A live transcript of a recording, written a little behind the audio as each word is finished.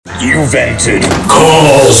You've entered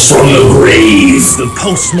Calls from the Grave, the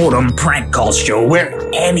post-mortem prank call show where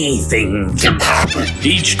anything can happen.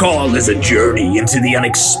 Each call is a journey into the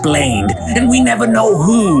unexplained, and we never know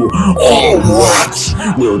who or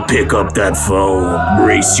what will pick up that phone.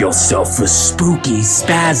 Brace yourself for spooky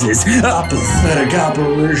spazzes, apathetic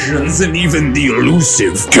apparitions, and even the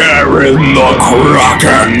elusive Karen the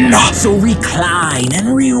Kraken. So recline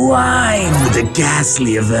and rewind with the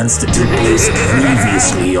ghastly events that took place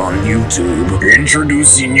previously on YouTube.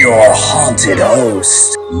 Introducing your haunted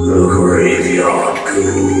host, the Graveyard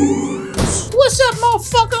Goons. What's up,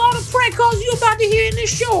 motherfucker? All the prank calls you about to hear in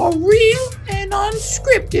this show are real and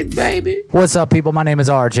unscripted, baby. What's up, people? My name is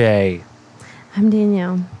RJ. I'm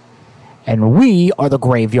Danielle. And we are the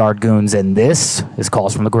Graveyard Goons, and this is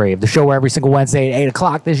Calls from the Grave, the show where every single Wednesday at 8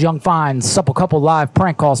 o'clock, this young fine, supple couple live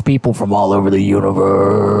prank calls people from all over the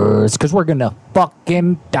universe. Because we're going to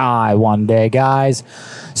fucking die one day, guys.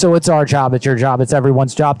 So it's our job, it's your job, it's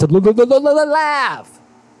everyone's job to laugh.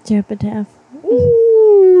 Jeopardaph.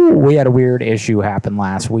 Ooh, we had a weird issue happen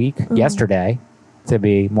last week, yesterday, to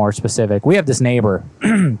be more specific. We have this neighbor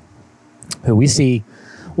who we see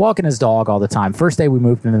walking his dog all the time. First day we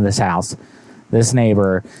moved into this house, this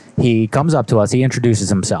neighbor, he comes up to us, he introduces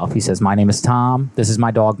himself. He says, "My name is Tom. This is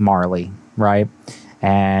my dog, Marley," right?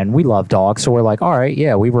 And we love dogs, so we're like, all right,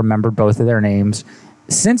 yeah, we remembered both of their names.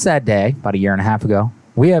 Since that day, about a year and a half ago,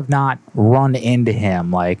 we have not run into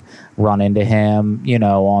him, you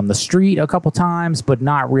know, on the street a couple times, but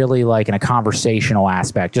not really like in a conversational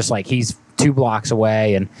aspect. Just like he's 2 blocks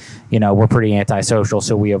away and, you know, we're pretty antisocial,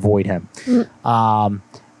 so we avoid him.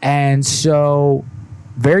 And so,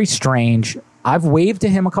 very strange. I've waved to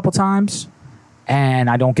him a couple times, and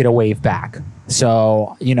I don't get a wave back.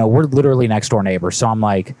 So, you know, we're literally next door neighbors. So I'm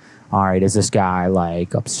like, all right, is this guy,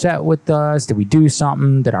 like, upset with us? Did we do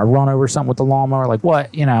something? Did I run over something with the lawnmower? Like,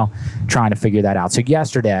 what? You know, trying to figure that out. So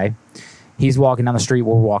yesterday, he's walking down the street.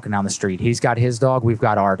 We're walking down the street. He's got his dog. We've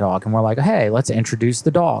got our dog. And we're like, hey, let's introduce the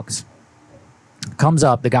dogs. Comes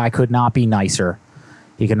up. The guy could not be nicer.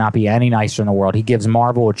 He could not be any nicer in the world. He gives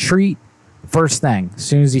Marvel a treat. First thing, as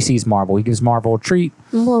soon as he sees Marvel, he gives Marvel a treat.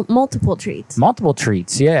 Well, multiple treats. Multiple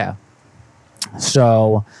treats, yeah.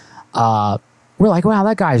 So we're like, wow,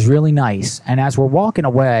 that guy's really nice. And as we're walking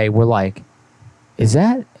away, we're like, is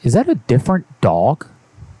that a different dog?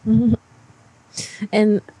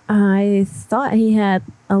 And I thought he had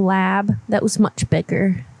a lab that was much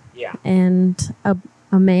bigger. Yeah. And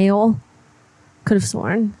a male. Could have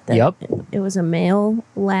sworn that Yep. it was a male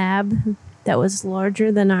lab that was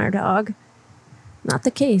larger than our dog. Not the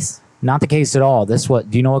case. Not the case at all. Do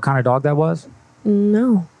you know what kind of dog that was?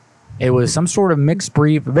 No. It was some sort of mixed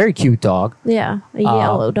breed, very cute dog. Yeah, a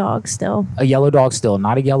yellow dog still. A yellow dog still,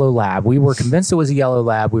 not a yellow lab. We were convinced it was a yellow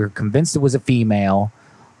lab. We were convinced it was a female.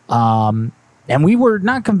 And we were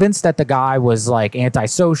not convinced that the guy was like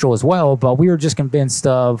antisocial as well, but we were just convinced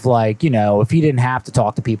of like, you know, if he didn't have to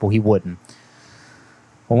talk to people, he wouldn't.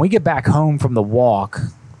 When we get back home from the walk,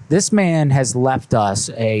 this man has left us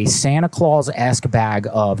a Santa Claus-esque bag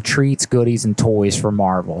of treats, goodies, and toys for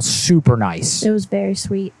Marvel. Super nice. It was very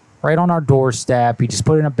sweet. Right on our doorstep. He just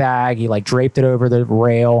put it in a bag. He like draped it over the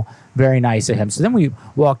rail. Very nice of him. So then we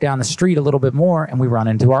walk down the street a little bit more and we run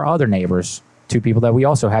into our other neighbors. 2 people that we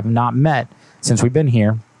also have not met since we've been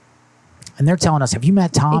here. And they're telling us, have you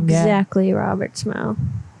met Tom yet? Exactly, Robert Smell.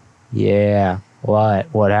 Yeah.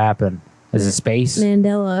 What happened? Is it space?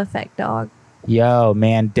 Mandela effect dog. Yo,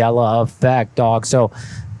 Mandela effect dog.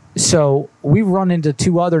 So we run into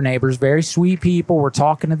 2 other neighbors, very sweet people. We're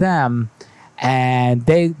talking to them. And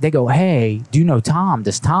they go, hey, do you know Tom?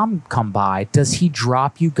 Does Tom come by? Does he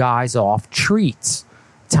drop you guys off treats?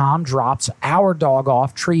 Tom drops our dog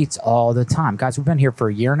off treats all the time. Guys, we've been here for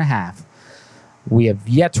a year and a half. We have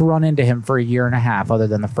yet to run into him for a year and a half other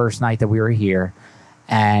than the first night that we were here.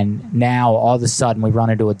 And now all of a sudden we run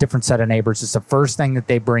into a different set of neighbors. It's the first thing that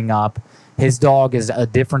they bring up. His dog is a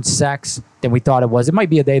different sex than we thought it was. It might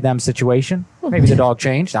be a they-them situation. Maybe the dog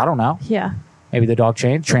changed. I don't know. Yeah. Maybe the dog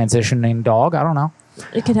changed. Transitioning dog. I don't know.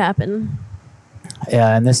 It could happen.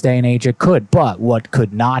 In this day and age, it could. But what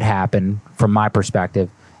could not happen, from my perspective,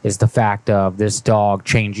 is the fact of this dog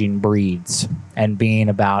changing breeds and being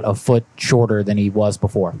about a foot shorter than he was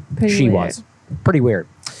before. Pretty weird. Pretty weird.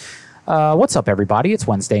 What's up, everybody? It's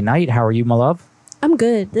Wednesday night. How are you, my love? I'm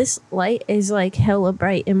good. This light is like hella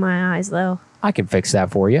bright in my eyes, though. I can fix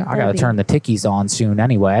that for you. I got to turn the tickies on soon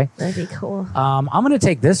anyway. That'd be cool. I'm going to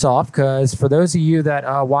take this off because for those of you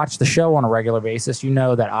that watch the show on a regular basis, you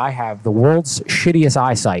know that I have the world's shittiest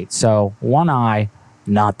eyesight. So one eye,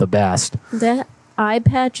 not the best. That eye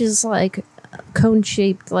patch is like cone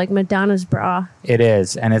shaped like Madonna's bra. It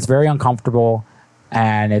is, and it's very uncomfortable,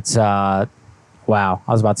 and it's wow.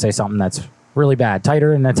 I was about to say something that's really bad,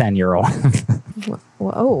 tighter than a 10-year-old.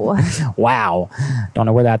 Whoa. Wow, don't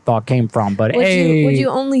know where that thought came from, but Would hey, you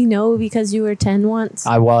only know because you were 10 once?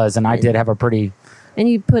 I was, and I did have a pretty, And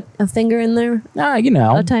you put a finger in there you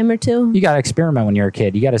know, a time or two? you got to experiment when you're a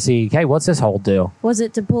kid. You got to see, hey, what's this hole do? Was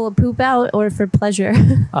it to pull a poop out or for pleasure?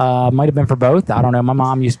 Might have been for both. I don't know. My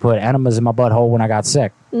mom used to put enemas in my butthole when I got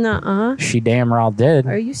sick. Nuh-uh. She damn well did.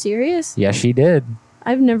 Are you serious? Yes, she did.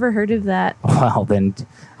 I've never heard of that. Well, then,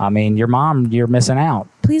 I mean, your mom, you're missing out.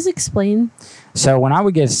 Please explain. So when I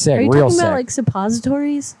would get sick, Are you real talking sick, about like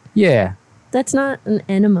suppositories? yeah, That's not an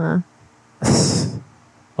enema.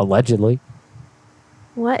 allegedly.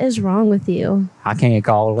 What is wrong with you? I can't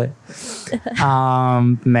call it.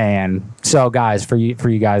 Man. So guys, for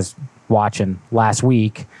you guys watching last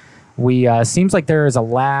week, we seems like there is a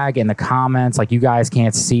lag in the comments. Like you guys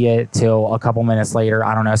can't see it till a couple minutes later.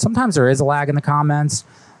 I don't know. Sometimes there is a lag in the comments.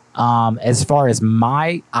 As far as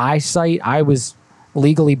my eyesight, I was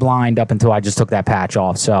legally blind up until I just took that patch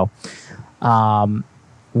off. So,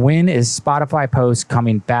 when is Spotify post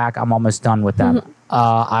coming back? I'm almost done with them.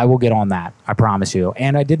 I will get on that. I promise you.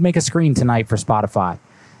 And I did make a screen tonight for Spotify.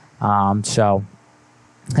 So,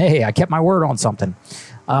 hey, I kept my word on something.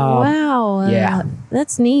 Wow. yeah.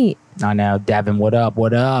 That's neat. I know. Devin, what up?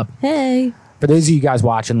 What up? Hey. For those of you guys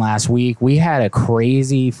watching last week, we had a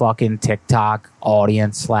crazy fucking TikTok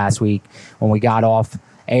audience last week. When we got off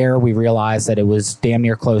air, we realized that it was damn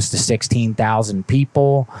near close to 16,000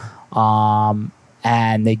 people.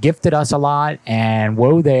 And they gifted us a lot. And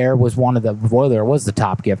Whoa There was the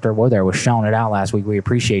top gifter. Whoa There was showing it out last week. We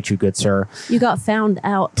appreciate you, good sir. You got found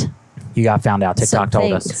out. You got found out. TikTok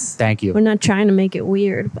told thanks. us. Thank you. We're not trying to make it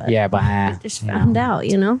weird, but Yeah, but just found out,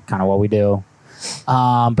 you know? kind of what we do.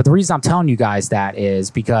 But the reason I'm telling you guys that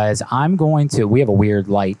is because we have a weird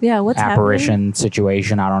light What's apparition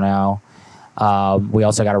situation. I don't know. We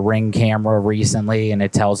also got a Ring camera recently, and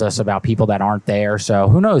it tells us about people that aren't there. So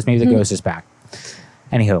who knows? Maybe the ghost is back.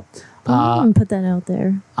 Anywho, Put that out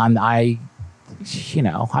there. I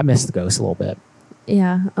miss the ghost a little bit.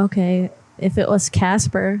 Yeah, okay. If it was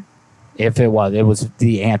Casper. If it was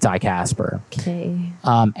the anti-Casper. Okay.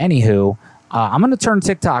 Anywho, I'm going to turn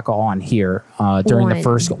TikTok on here during the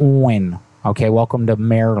first on. Okay, welcome to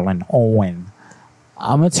Maryland, on.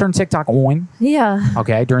 I'm going to turn TikTok on. Yeah.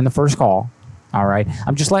 Okay, during the first call. All right.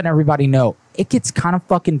 I'm just letting everybody know it gets kind of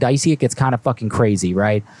fucking dicey. It gets kind of fucking crazy,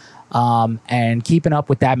 right? And keeping up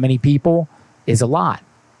with that many people is a lot.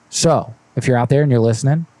 So if you're out there and you're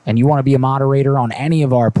listening and you want to be a moderator on any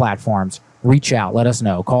of our platforms, reach out. Let us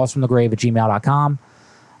know. callsfromthegrave@gmail.com.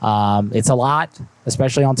 It's a lot,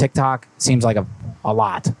 especially on TikTok. Seems like a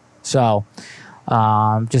lot. So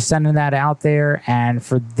just sending that out there. And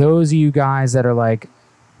for those of you guys that are like,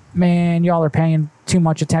 man, y'all are paying too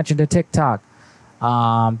much attention to TikTok,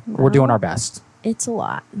 we're doing our best. It's a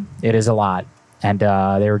lot. It is a lot. And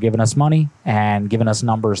they were giving us money and giving us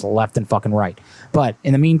numbers left and fucking right. But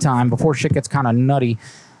in the meantime, before shit gets kind of nutty,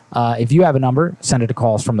 if you have a number, send it to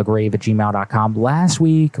callsfromthegrave@gmail.com. Last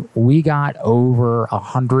week, we got over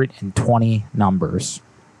 120 numbers.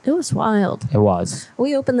 It was wild. It was.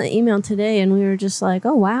 We opened the email today and we were just like,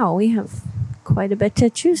 oh, wow, we have quite a bit to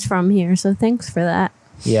choose from here. So thanks for that.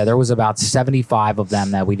 Yeah, there was about 75 of them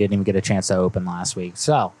that we didn't even get a chance to open last week.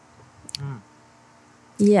 So...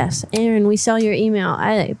 Yes, Aaron, we saw your email.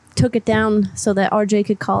 I took it down so that RJ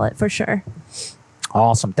could call it for sure.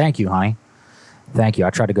 Awesome. Thank you, honey. Thank you.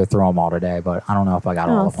 I tried to go through them all today, but I don't know if I got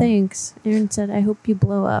all of them. Thanks. Aaron said, I hope you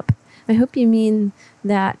blow up. I hope you mean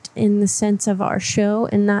that in the sense of our show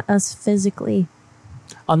and not us physically.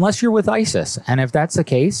 Unless you're with ISIS. And if that's the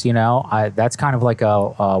case, that's kind of like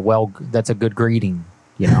that's a good greeting.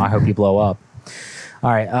 I hope you blow up. All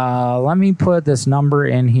right, let me put this number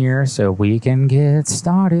in here so we can get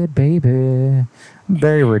started, baby.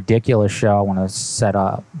 Very ridiculous show I want to set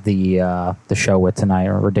up the show with tonight.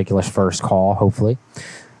 A ridiculous first call, hopefully.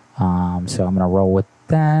 So I'm going to roll with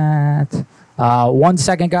that. 1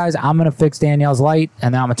 second, guys. I'm going to fix Danielle's light,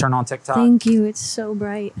 and then I'm going to turn on TikTok. Thank you. It's so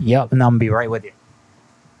bright. Yep, and I'm going to be right with you.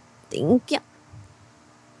 Thank you.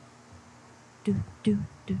 Do, do,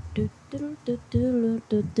 do, do, do, do, do,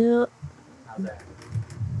 do, do. How's that?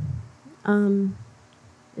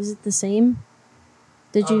 Is it the same?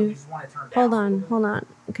 Did Oh, you just want to turn down hold a little on, bit?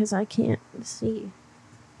 because I can't see.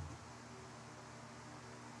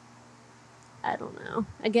 I don't know.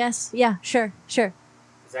 I guess. Yeah, sure. Is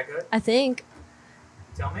that good? I think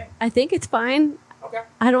Tell me. it's fine. Okay.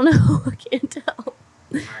 I don't know. I can't tell. All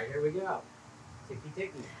right, here we go. Ticky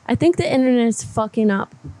ticky. I think the internet is fucking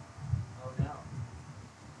up. Oh no.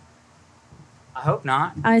 I hope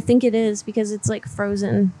not. I think it is because it's like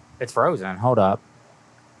frozen. It's frozen. Hold up.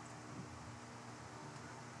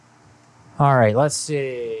 All right, let's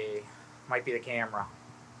see. Might be the camera.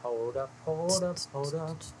 Hold up, hold up, hold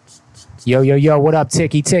up. Yo, yo, yo, what up,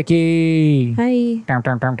 Ticky Ticky? Hi. Down,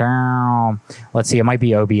 down, down, down. Let's see, it might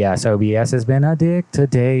be OBS. OBS has been a dick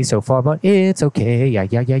today so far, but it's okay. Yeah,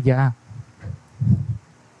 yeah, yeah, yeah.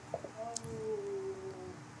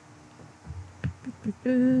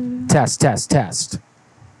 Test, test, test.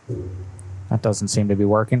 That doesn't seem to be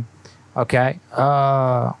working. Okay.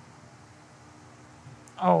 Oh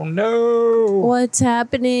no. What's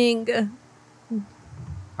happening?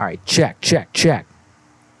 All right, check, check, check.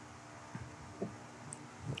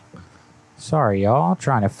 Sorry, y'all.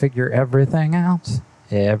 Trying to figure everything out.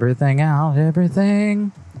 Everything out,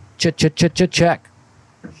 everything. Check, check, check, check, check.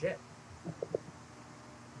 Shit.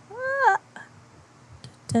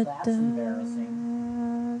 That's embarrassing.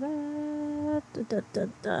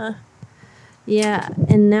 Yeah,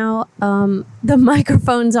 and now the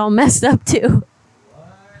microphone's all messed up too.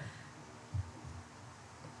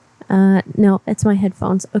 No, it's my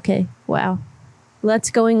headphones. Okay, wow. What's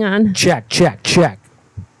going on? Check, check, check.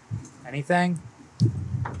 Anything?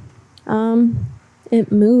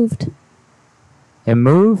 It moved. It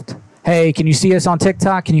moved? Hey, can you see us on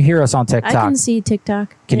TikTok? Can you hear us on TikTok? I can see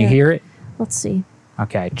TikTok. Can you Yeah. hear it? Let's see.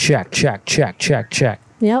 Okay, check, check, check, check, check.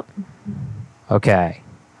 Yep. Okay.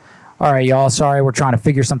 All right, y'all. Sorry, we're trying to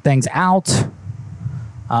figure some things out.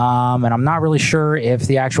 And I'm not really sure if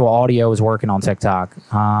the actual audio is working on TikTok.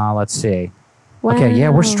 Let's see. Wow. Okay, yeah,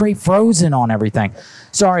 we're straight frozen on everything.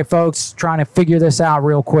 Sorry, folks. Trying to figure this out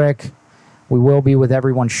real quick. We will be with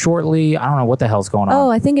everyone shortly. I don't know what the hell's going on. Oh,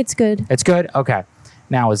 I think it's good. It's good? Okay.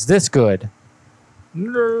 Now, is this good?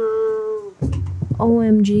 No.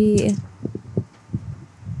 OMG.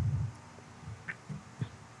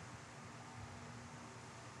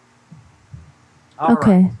 All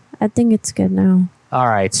Okay. right. I think it's good now. All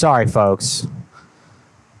right. Sorry, folks.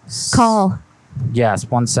 Call. Yes,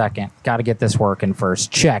 1 second. Got to get this working first.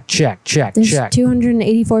 Check, check, check, There's check.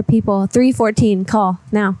 284 people. 314. Call.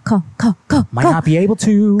 Now. Call. Call. Call. Might call. not be able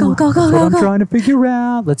to. Go, go, go, That's go, what I'm go. trying to figure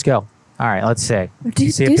out. Let's go. All right, let's see.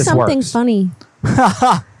 See if Do this something works. funny.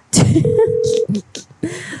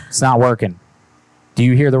 It's not working. Do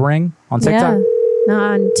you hear the ring on TikTok? Yeah.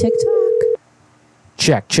 Not on TikTok.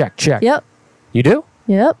 Check, check, check. Yep. You do?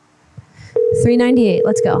 Yep. 398.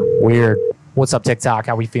 Let's go. Weird. What's up, TikTok?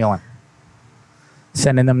 How we feeling?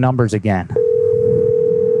 Sending them numbers again.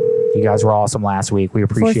 You guys were awesome last week. We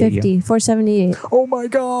appreciate you. 450. 478. Oh my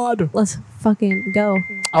God. Let's fucking go.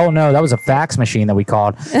 Oh no, that was a fax machine that we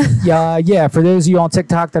called. Yeah. For those of you on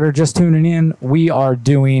TikTok that are just tuning in, we are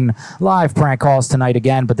doing live prank calls tonight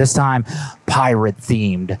again, but this time pirate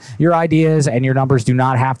themed. Your ideas and your numbers do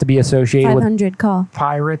not have to be associated with 500. Call.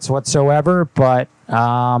 pirates whatsoever, but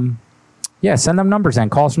yeah, send them numbers in.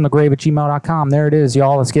 Callsfromthegrave@gmail.com. There it is,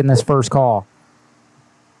 y'all. Let's get in this first call.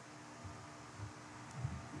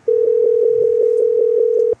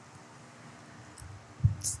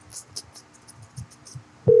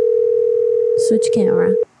 Switch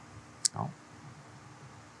camera. Oh.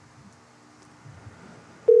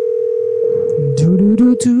 Do do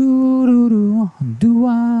do do do do do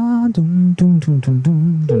ah dum dum dum dum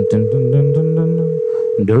dum dum dum dum dum dum dum.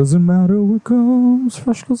 Doesn't matter what comes,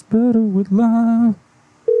 fresh goes better with life.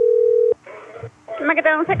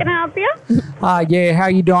 McDonald's, I can help you? Yeah, how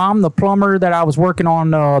you doing? I'm the plumber that I was working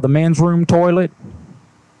on the men's room toilet.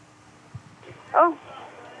 Oh,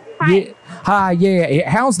 hi. Yeah. Hi, yeah.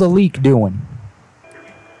 How's the leak doing?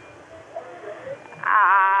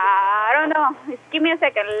 I don't know. Just give me a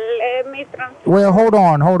second. Let me transfer. Well, hold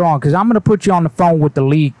on, because I'm going to put you on the phone with the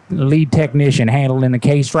lead technician handling the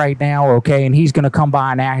case right now, okay? And he's going to come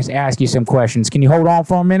by and ask you some questions. Can you hold on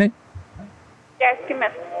for a minute? Yes, give me a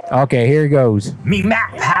second. Okay, here he goes. Me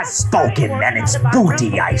map has spoken, and it's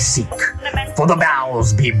booty I seek. For the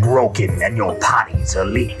bowels be broken, and your potties a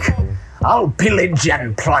leak. I'll pillage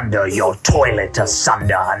and plunder your toilet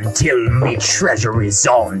asunder until me treasure is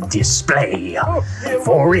on display.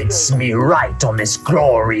 For it's me right on this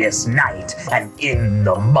glorious night, and in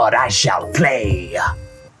the mud I shall play.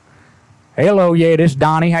 Hello, yeah, this is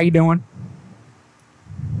Donnie. How you doing?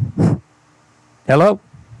 Hello?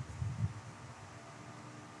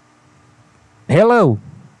 Hello,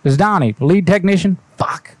 this is Donnie, lead technician.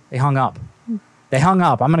 Fuck, they hung up.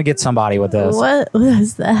 I'm going to get somebody with this. What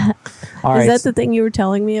was that? All Is right. that the thing you were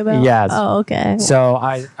telling me about? Yes. Oh, okay. So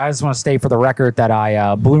I just want to state for the record that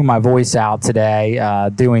I blew my voice out today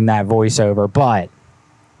doing that voiceover, but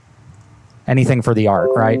anything for the art,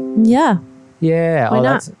 right? Yeah. Yeah. Why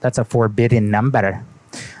not? That's a forbidden number.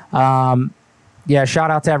 Yeah,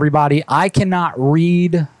 shout out to everybody. I cannot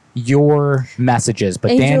read your messages,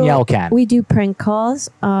 but Angel, Danielle can. We do prank calls.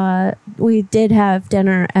 We did have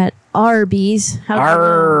dinner at Arby's.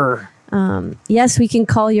 Arr. Yes, we can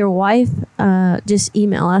call your wife. Just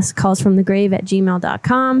email us,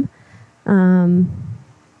 callsfromthegrave@gmail.com.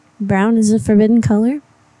 Brown is a forbidden color.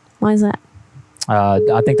 Why is that?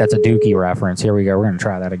 I think that's a Dookie reference. Here we go. We're going to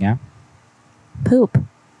try that again. Poop.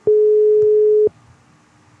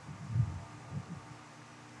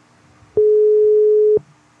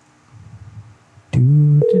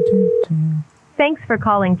 Thanks for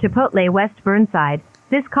calling Chipotle West Burnside.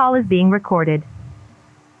 This call is being recorded.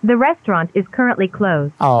 The restaurant is currently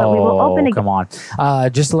closed, but we will open again. Come on.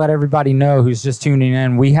 Just to let everybody know who's just tuning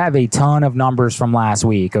in, we have a ton of numbers from last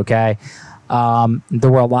week, okay? There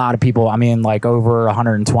were a lot of people, like over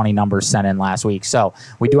 120 numbers sent in last week. So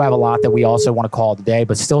we do have a lot that we also want to call today,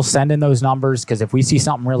 but still send in those numbers because if we see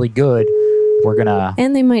something really good, we're going to...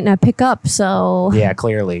 And they might not pick up, so... Yeah,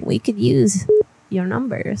 clearly. We could use your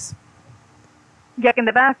numbers. Jack in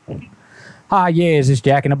the Box. Hi, yeah, is this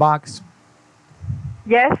Jack in the Box?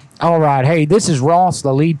 Yes. All right. Hey, this is Ross,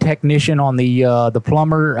 the lead technician on the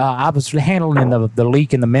plumber. I was handling the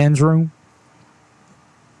leak in the men's room.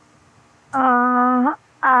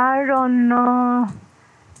 I don't know.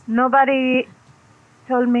 Nobody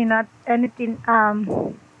told me not anything.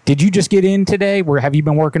 Did you just get in today? Have you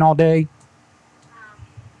been working all day?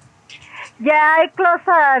 Yeah, I close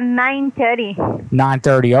at 9:30.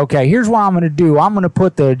 9:30. Okay, here's what I'm going to do. I'm going to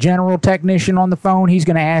put the general technician on the phone. He's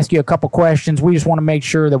going to ask you a couple questions. We just want to make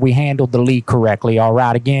sure that we handled the leak correctly. All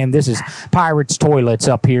right. Again, this is Pirates Toilets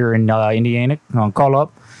up here in Indiana. Call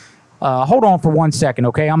up. Hold on for 1 second,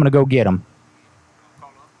 okay? I'm going to go get him.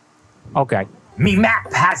 Okay. Me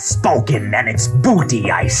map has spoken, and it's booty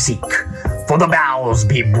I seek. For the bowels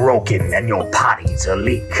be broken, and your potties a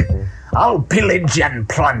leak. I'll pillage and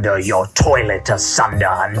plunder your toilet asunder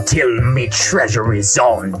until me treasure is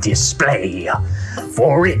on display.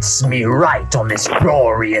 For it's me right on this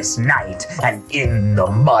glorious night, and in the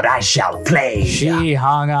mud I shall play. She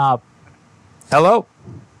hung up. Hello?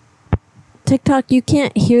 TikTok, you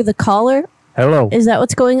can't hear the caller. Hello. Is that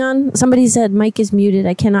what's going on? Somebody said mic is muted.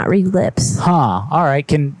 I cannot read lips. Huh. All right.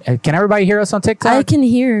 Can everybody hear us on TikTok? I can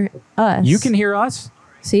hear us. You can hear us?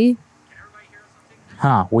 See?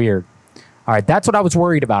 Huh. Weird. All right. That's what I was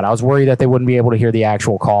worried about. I was worried that they wouldn't be able to hear the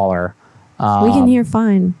actual caller. We can hear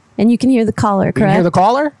fine. And you can hear the caller, correct? You can hear the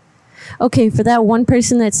caller? Okay, for that one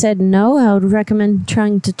person that said no, I would recommend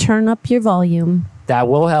trying to turn up your volume. That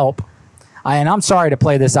will help. And I'm sorry to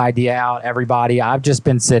play this idea out, everybody. I've just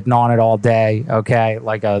been sitting on it all day, okay,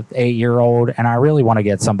 like a 8-year-old, and I really want to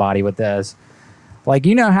get somebody with this. Like,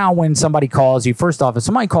 you know how when somebody calls you, first off, if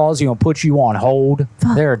somebody calls you and puts you on hold,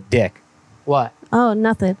 they're a dick. What? Oh,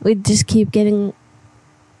 nothing. We just keep getting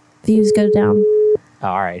views go down.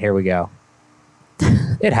 All right, here we go.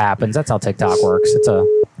 It happens. That's how TikTok works. It's a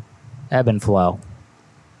ebb and flow.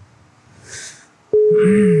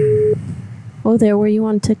 Oh, there were you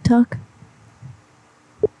on TikTok?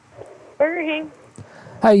 Burger King.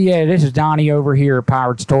 Hey, yeah, this is Donnie over here at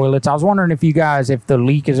Pirates Toilets. I was wondering if the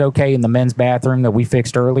leak is okay in the men's bathroom that we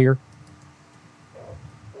fixed earlier.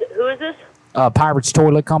 Who is this? Pirates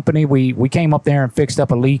Toilet Company. We came up there and fixed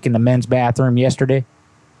up a leak in the men's bathroom yesterday.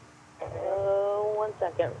 1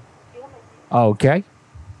 second. Okay.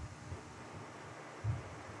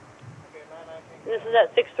 This is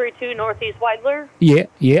at 632 Northeast Weidler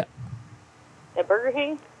Yeah. at Burger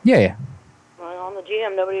King. Yeah. On the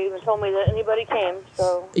GM, nobody even told me that anybody came,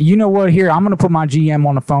 so... You know what? Here, I'm going to put my GM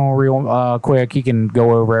on the phone real quick. He can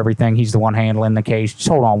go over everything. He's the one handling the case. Just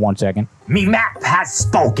hold on 1 second. Me map has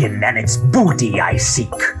spoken, and it's booty I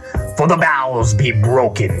seek. For the bowels be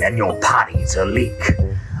broken, and your potties a leak.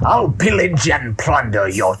 I'll pillage and plunder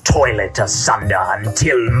your toilet asunder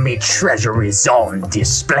until me treasure is on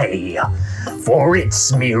display. For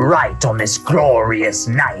it's me right on this glorious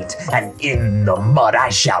night, and in the mud I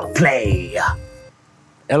shall play.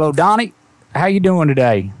 Hello, Donnie. How you doing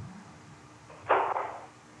today?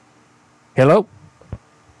 Hello?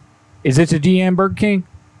 Is this a GM Burger King?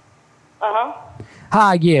 Uh-huh.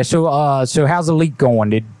 Hi, yeah. So how's the leak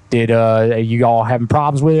going? Did you all having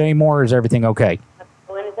problems with it anymore, or is everything okay? I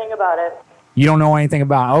don't know anything about it. You don't know anything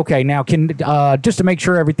about it. Okay, now, can just to make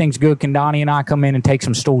sure everything's good, can Donnie and I come in and take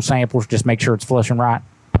some stool samples, just make sure it's flushing right?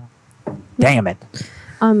 Damn it.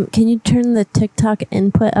 Can you turn the TikTok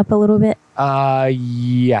input up a little bit?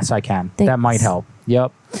 Yes, I can. Thanks. That might help.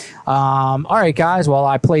 Yep. All right, guys. Well,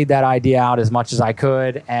 I played that idea out as much as I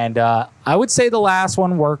could, and I would say the last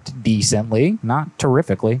one worked decently. Not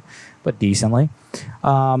terrifically, but decently.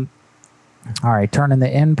 All right, turning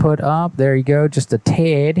the input up. There you go, just a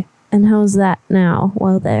tad. And how's that now?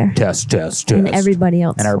 Well, there. Test. And everybody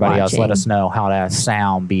else. And everybody else, let watching. us know how that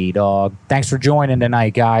sound be, dog. Thanks for joining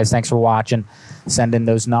tonight, guys. Thanks for watching. Send in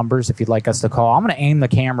those numbers if you'd like us to call. I'm going to aim the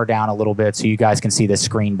camera down a little bit so you guys can see the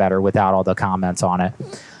screen better without all the comments on it.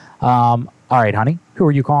 All right, honey. Who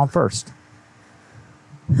are you calling first?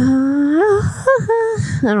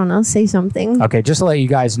 I don't know. Say something. Okay, just to let you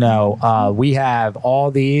guys know, we have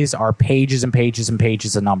all these are pages and pages and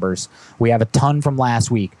pages of numbers. We have a ton from last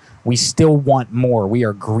week. We still want more. We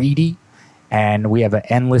are greedy, and we have an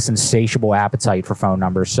endless, insatiable appetite for phone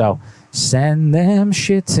numbers. So send them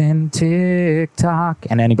shits in TikTok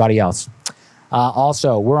and anybody else.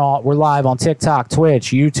 Also, we're live on TikTok,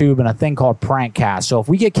 Twitch, YouTube, and a thing called Prankcast. So if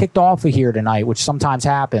we get kicked off of here tonight, which sometimes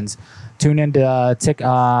happens, tune into son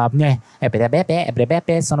of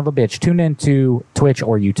a bitch. Tune into Twitch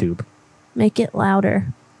or YouTube. Make it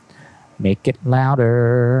louder. Make it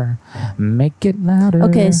louder. Make it louder.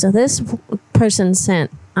 Okay, so this person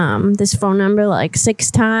sent this phone number like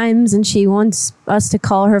 6 times, and she wants us to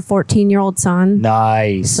call her 14-year-old son.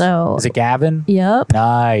 Nice. So is it Gavin? Yep.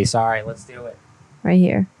 Nice. All right, let's do it. Right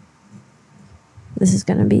here. This is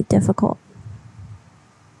going to be difficult.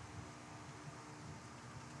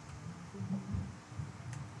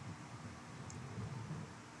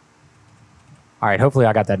 All right, hopefully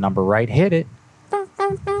I got that number right. Hit it.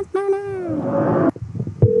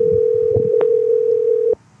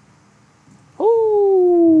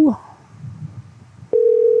 Ooh.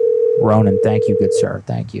 Ronan, thank you, good sir.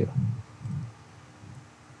 Thank you.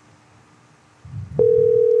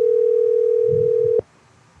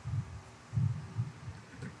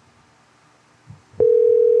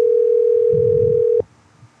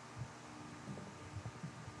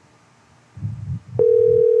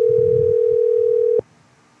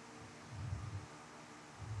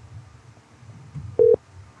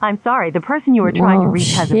 I'm sorry, the person you were trying to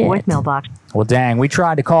reach has a shit. voicemail box. Well, dang, we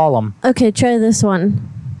tried to call him. Okay, try this one.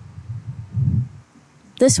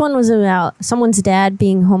 This one was about someone's dad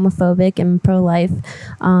being homophobic and pro-life,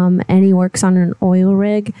 and he works on an oil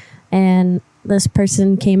rig, and this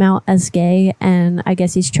person came out as gay, and I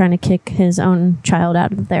guess he's trying to kick his own child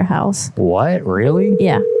out of their house. What? Really?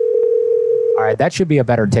 Yeah. All right, that should be a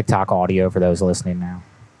better TikTok audio for those listening now.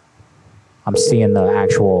 I'm seeing the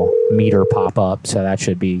actual meter pop up, so that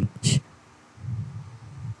should be...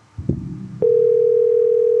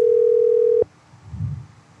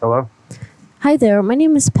 Hello? Hi there, my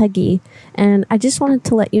name is Peggy, and I just wanted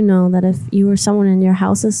to let you know that if you or someone in your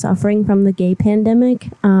house is suffering from the gay pandemic,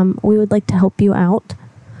 we would like to help you out.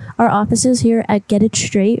 Our offices here at Get It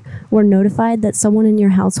Straight were notified that someone in your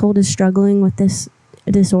household is struggling with this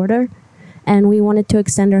disorder, and we wanted to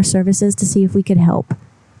extend our services to see if we could help.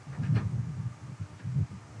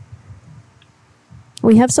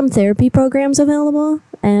 We have some therapy programs available,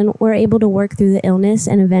 and we're able to work through the illness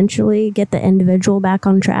and eventually get the individual back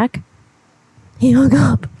on track. He hung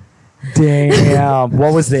up. Damn.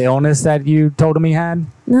 What was the illness that you told him he had?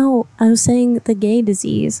 No, I was saying the gay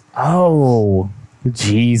disease. Oh,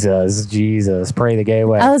 Jesus. Pray the gay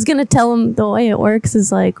way. I was going to tell him the way it works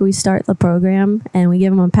is like we start the program and we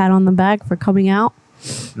give them a pat on the back for coming out.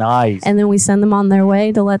 Nice. And then we send them on their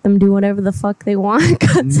way to let them do whatever the fuck they want.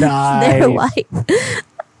 'Cause Nice. Their life.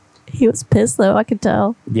 He was pissed though, I could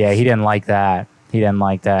tell. Yeah, he didn't like that.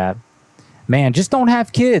 Man, just don't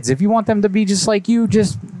have kids. If you want them to be just like you,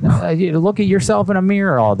 just look at yourself in a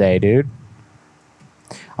mirror all day, dude.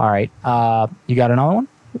 All right. You got another one?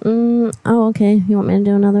 Oh, okay. You want me to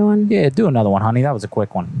do another one? Yeah, do another one, honey. That was a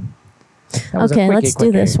quick one. Okay, let's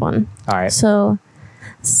do this one. All right. So,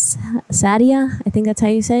 Sadia, I think that's how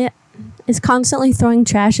you say it, is constantly throwing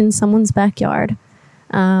trash in someone's backyard.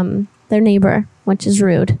 Their neighbor, which is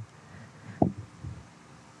rude.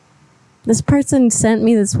 This person sent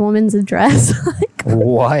me this woman's address. Like,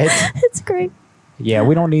 what? It's great. Yeah,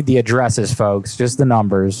 we don't need the addresses, folks. Just the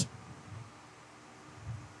numbers.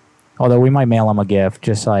 Although we might mail them a gift,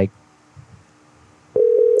 just like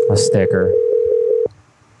a sticker.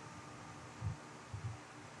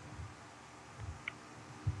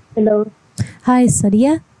 Hello. Hi,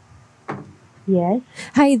 Sadia. Yes.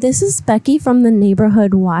 Hi, this is Becky from the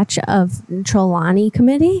Neighborhood Watch of Trelawney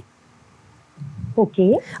Committee.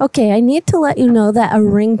 Okay. Okay, I need to let you know that a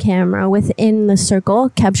Ring camera within the circle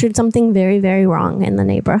captured something very, very wrong in the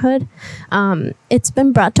neighborhood. It's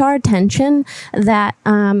been brought to our attention that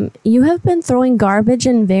you have been throwing garbage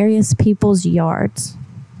in various people's yards.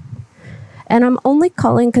 And I'm only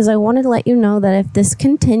calling because I wanted to let you know that if this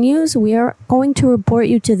continues, we are going to report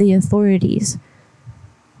you to the authorities.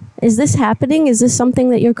 Is this happening? Is this something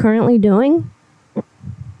that you're currently doing?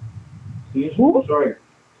 Who?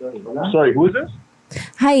 Sorry, who is this?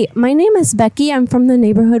 Hi, my name is Becky. I'm from the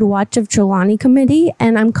Neighborhood Watch of Trelawney Committee,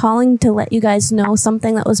 and I'm calling to let you guys know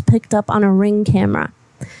something that was picked up on a Ring camera.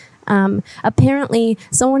 Apparently,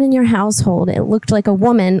 someone in your household, it looked like a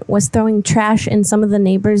woman, was throwing trash in some of the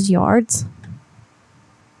neighbors' yards.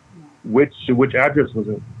 Which address was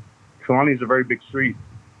it? Trelawney's a very big street.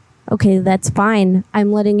 Okay, that's fine.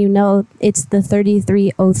 I'm letting you know it's the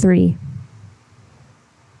 3303.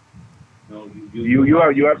 You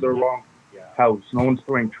have the wrong house. No one's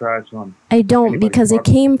throwing trash on. I don't, anybody's because it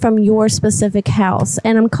property. came from your specific house.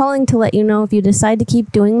 And I'm calling to let you know if you decide to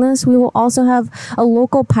keep doing this, we will also have a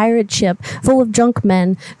local pirate ship full of drunk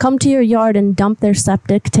men come to your yard and dump their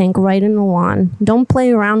septic tank right in the lawn. Don't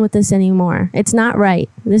play around with this anymore. It's not right.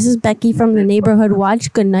 This is Becky from the Neighborhood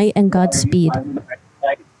Watch. Good night and Godspeed.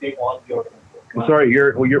 I'm sorry,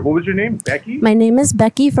 what was your name? Becky? My name is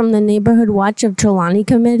Becky from the Neighborhood Watch of Trelawney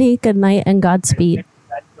Committee. Good night and Godspeed.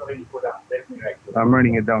 I'm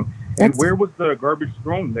writing it down. And That's- where was the garbage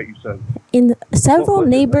thrown that you said? In several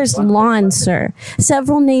neighbors' lawns, sir.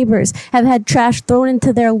 Several neighbors have had trash thrown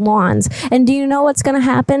into their lawns. And do you know what's going to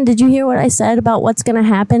happen? Did you hear what I said about what's going to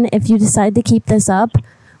happen if you decide to keep this up?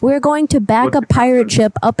 We're going to back a pirate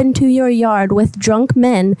ship up into your yard with drunk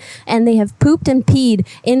men, and they have pooped and peed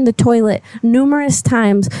in the toilet numerous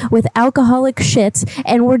times with alcoholic shits,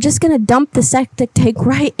 and we're just going to dump the septic tank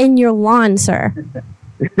right in your lawn, sir.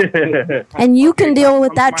 And you can deal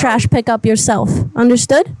with that trash pickup yourself.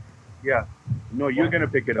 Understood? Yeah. No, you're gonna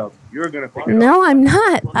pick it up. You're gonna pick it up. No, I'm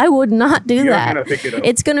not. I would not do You're that. gonna pick it up.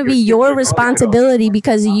 It's going to be your responsibility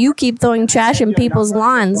because you keep throwing trash in people's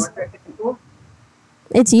lawns.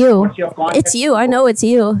 It's you. It's you. I know it's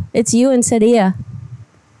you. It's you and Sadia.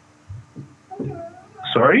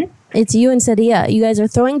 Sorry? It's you and Sadia. You guys are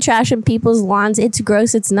throwing trash in people's lawns. It's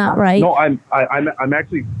gross. It's not right. No, I'm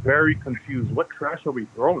actually very confused. What trash are we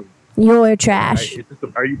throwing? Your trash.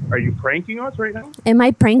 Are you pranking us right now? Am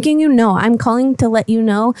I pranking you? No, I'm calling to let you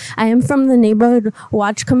know I am from the Neighborhood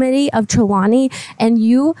Watch Committee of Trelawney, and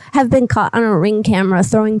you have been caught on a Ring camera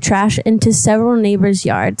throwing trash into several neighbors'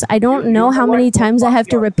 yards. I don't know how many times I have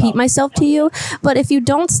to repeat myself to you, but if you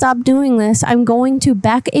don't stop doing this, I'm going to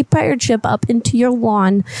back a pirate ship up into your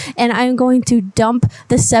lawn, and I'm going to dump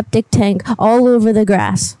the septic tank all over the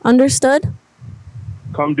grass. Understood?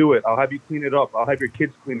 Come do it. I'll have you clean it up. I'll have your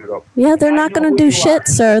kids clean it up. Yeah, they're not going to do shit,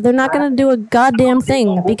 sir. They're not going to do a goddamn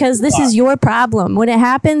thing because this is your problem. When it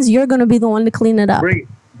happens, you're going to be the one to clean it up.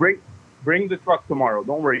 Bring the truck tomorrow.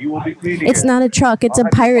 Don't worry. You will be cleaning It's it. not a truck. It's I'll a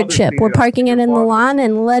have your pirate mother ship. clean We're it up. parking it in the lawn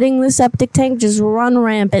and letting the septic tank just run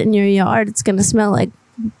rampant in your yard. It's going to smell like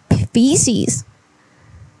feces.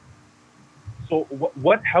 So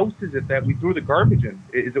what house is it that we threw the garbage in?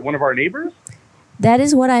 Is it one of our neighbors? That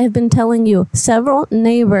is what I have been telling you. Several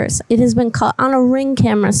neighbors. It has been caught on a Ring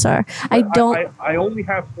camera, sir. I only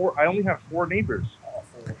have four neighbors.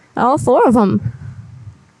 All four of them.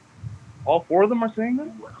 All four of them are saying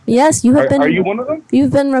that? Yes, you have been. Are you one of them?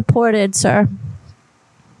 You've been reported, sir.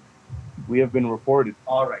 We have been reported.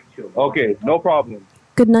 All right, chill. Okay, no problem.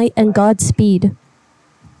 Good night and Godspeed.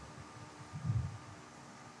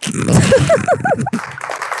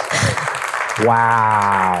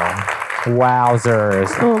 Wow.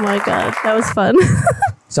 Wowzers. Oh my god, that was fun.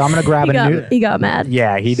 So I'm going to grab He got mad.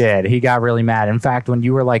 Yeah, he did. He got really mad. In fact, when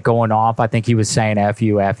you were like going off, I think he was saying F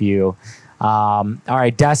you, F you. All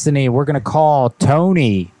right, Destiny, we're going to call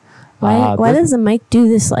Tony. Why does the mic do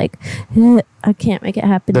this like, I can't make it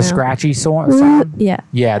happen The now. scratchy sound? Yeah.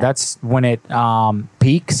 Yeah, that's when it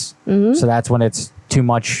peaks. Mhm. So that's when it's too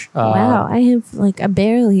much. Wow, I have like a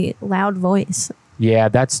barely loud voice. Yeah,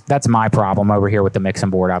 that's my problem over here with the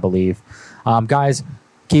mixing board, I believe. Guys,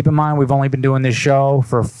 keep in mind we've only been doing this show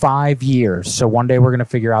for 5 years. So one day we're going to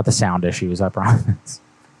figure out the sound issues, I promise.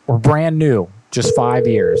 We're brand new, just 5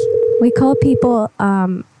 years. We call people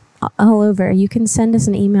all over. You can send us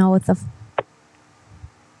an email with the...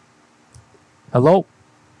 Hello?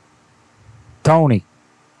 Tony.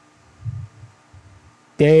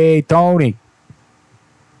 Hey, Tony.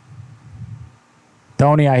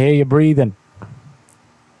 Tony, I hear you breathing.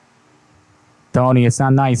 Tony, it's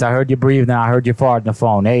not nice. I heard you breathing. I heard you fart on the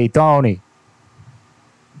phone. Hey, Tony.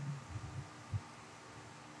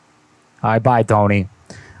 All right, bye, Tony.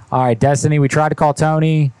 All right, Destiny, we tried to call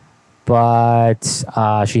Tony, but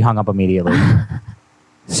she hung up immediately.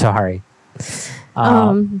 Sorry.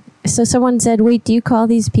 So someone said, wait, do you call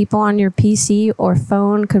these people on your PC or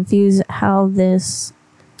phone? Confused how this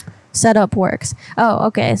setup works. Oh,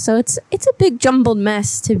 okay. So it's a big jumbled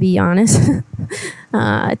mess, to be honest.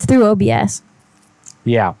 It's through OBS.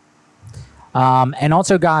 Yeah. And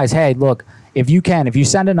also, guys, hey, look, if you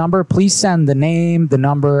send a number, please send the name, the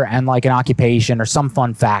number, and like an occupation or some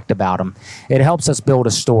fun fact about them. It helps us build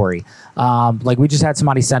a story. Like we just had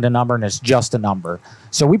somebody send a number and it's just a number.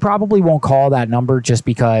 So we probably won't call that number just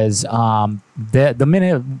because the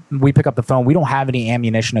minute we pick up the phone, we don't have any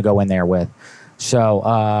ammunition to go in there with.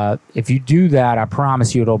 So if you do that, I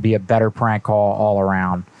promise you it'll be a better prank call all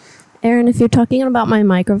around. Aaron, if you're talking about my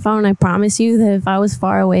microphone, I promise you that if I was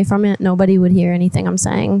far away from it, nobody would hear anything I'm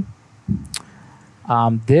saying.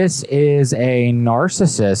 This is a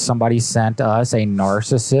narcissist. Somebody sent us a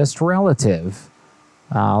narcissist relative.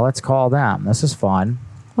 Let's call them. This is fun.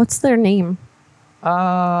 What's their name?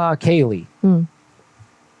 Kaylee.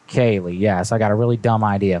 Kaylee, yes. I got a really dumb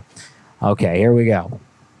idea. Okay, here we go.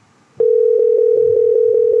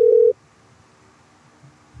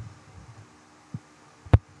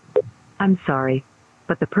 I'm sorry,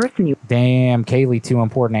 but the person you... Damn, Kaylee, too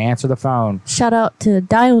important to answer the phone. Shout out to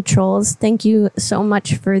Dial Trolls. Thank you so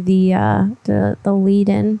much for the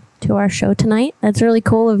lead-in to our show tonight. That's really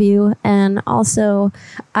cool of you. And also,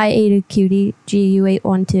 I ate a cutie,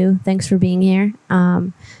 GU812. Thanks for being here.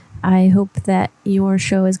 I hope that your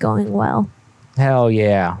show is going well. Hell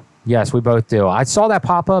yeah. Yes, we both do. I saw that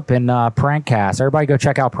pop up in Prankcast. Everybody go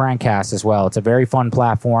check out Prankcast as well. It's a very fun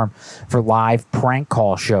platform for live prank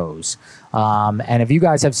call shows. And if you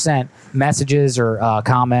guys have sent messages or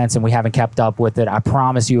comments and we haven't kept up with it, I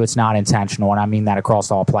promise you it's not intentional. And I mean that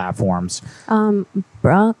across all platforms.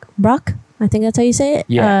 Brock, I think that's how you say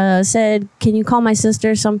it, said, can you call my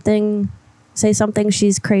sister something? Say something,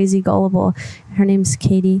 she's crazy gullible. Her name's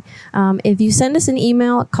Katie. If you send us an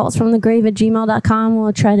email, callsfromthegrave@gmail.com,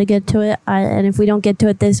 we'll try to get to it. And if we don't get to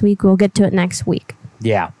it this week, we'll get to it next week.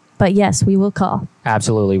 Yeah. But yes, we will call.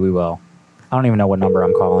 Absolutely, we will. I don't even know what number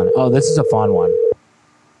I'm calling. Oh, this is a fun one.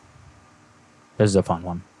 This is a fun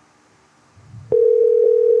one.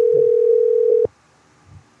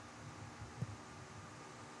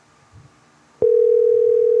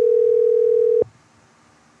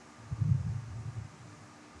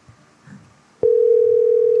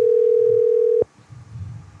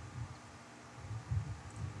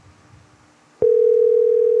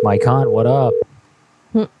 Mike Hunt, what up?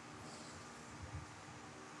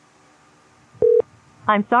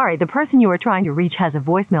 I'm sorry, the person you are trying to reach has a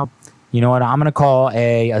voicemail. You know what? I'm going to call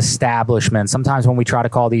a establishment. Sometimes when we try to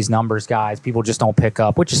call these numbers, guys, people just don't pick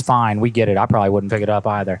up, which is fine. We get it. I probably wouldn't pick it up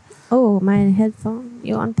either. Oh, my headphone.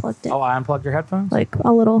 You unplugged it. Oh, I unplugged your headphones? Like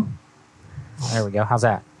a little. There we go. How's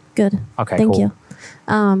that? Good. Okay, Thank cool. you.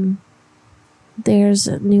 There's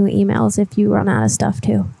new emails if you run out of stuff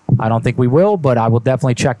too. I don't think we will, but I will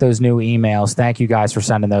definitely check those new emails. Thank you guys for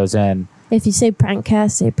sending those in. If you say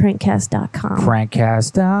prankcast, say prankcast.com.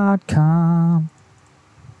 Prankcast.com.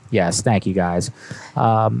 Yes, thank you guys.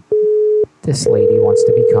 This lady wants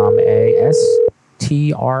to become a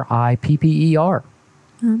STRIPPER.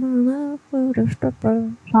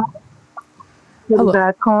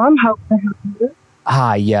 Hello.com. How can I help you?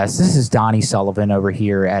 Hi, yes, this is Donnie Sullivan over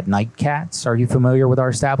here at Nightcats. Are you familiar with our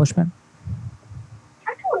establishment?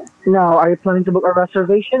 No, are you planning to book a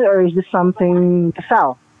reservation or is this something to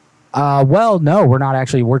sell? Well, no, we're not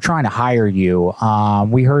actually. We're trying to hire you.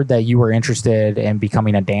 We heard that you were interested in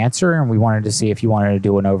becoming a dancer, and we wanted to see if you wanted to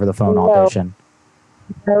do an over-the-phone audition.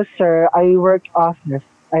 No, sir. I work office.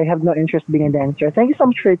 I have no interest in being a dancer. Thank you so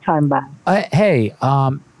much for your time, bye. Hey,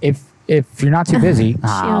 if you're not too busy, She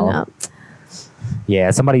hung up.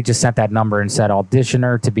 Yeah, somebody just sent that number and said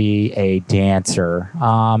auditioner to be a dancer.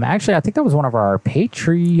 Actually, I think that was one of our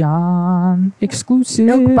Patreon exclusive.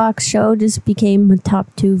 Milkbox Show just became a top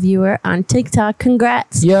 2 viewer on TikTok.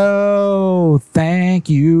 Congrats. Yo, thank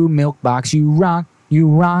you, Milkbox. You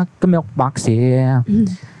rock the Milkbox, yeah.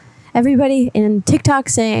 Everybody in TikTok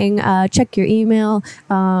saying, check your email.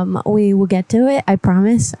 We will get to it, I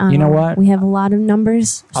promise. You know what? We have a lot of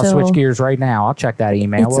numbers. I'll switch gears right now. I'll check that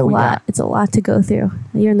email. It's a lot. It's a lot to go through.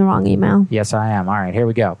 You're in the wrong email. Yes, I am. All right, here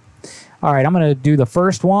we go. All right, I'm going to do the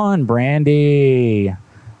first one. Brandy.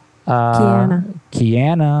 Kiana.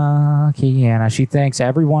 She thinks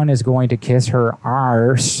everyone is going to kiss her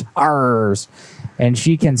arse. And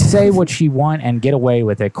she can say what she want and get away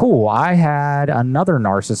with it. Cool. I had another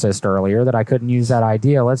narcissist earlier that I couldn't use that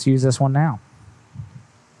idea. Let's use this one now.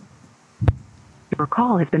 Your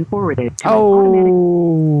call has been forwarded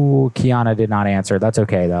to Kiana did not answer. That's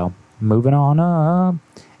okay, though. Moving on up.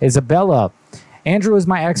 Isabella. Andrew is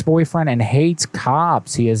my ex-boyfriend and hates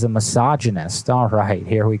cops. He is a misogynist. All right,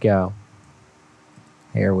 here we go.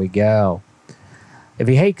 If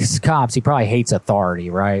he hates cops, he probably hates authority,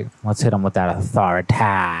 right? Let's hit him with that authority.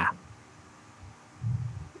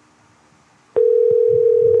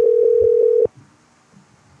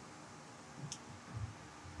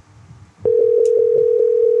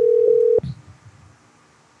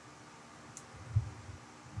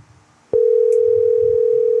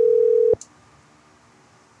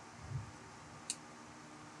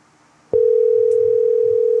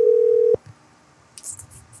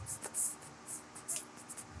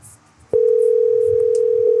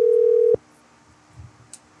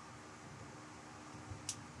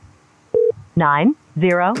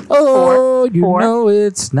 Oh, you know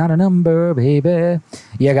it's not a number, baby.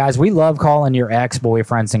 Yeah, guys, we love calling your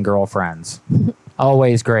ex-boyfriends and girlfriends.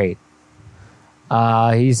 Always great.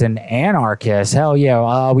 He's an anarchist. Hell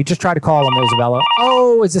yeah. We just tried to call him, Isabella.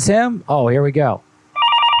 Oh, is this him? Oh, here we go.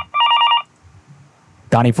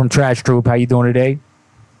 Donnie from Trash Troop, how you doing today?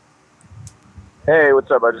 Hey,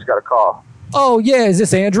 what's up? I just got a call. Oh, yeah, is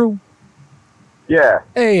this Andrew? Yeah.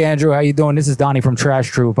 Hey, Andrew, how you doing? This is Donnie from Trash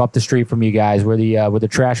Troop, up the street from you guys. We're the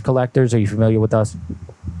trash collectors. Are you familiar with us?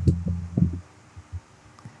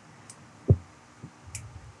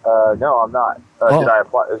 No, I'm not. Did I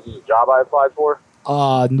apply? Is this a job I applied for?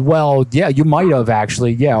 Well, yeah, you might have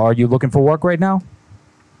actually. Yeah, are you looking for work right now?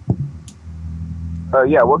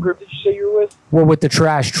 Yeah. What group did you say you were with? We're with the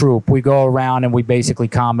Trash Troop. We go around and we basically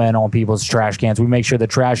comment on people's trash cans. We make sure the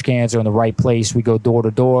trash cans are in the right place. We go door to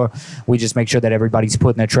door. We just make sure that everybody's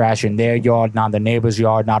putting their trash in their yard, not the neighbor's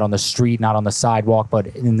yard, not on the street, not on the sidewalk, but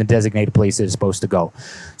in the designated place it's supposed to go.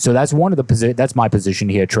 So that's one of the that's my position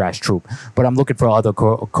here, Trash Troop. But I'm looking for other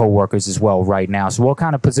co-workers as well right now. So what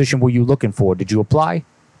kind of position were you looking for? Did you apply?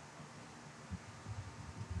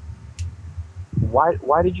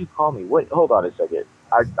 Why did you call me? Wait, hold on a second.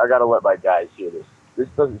 I gotta let my guys hear this. This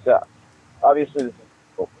doesn't sound. Obviously,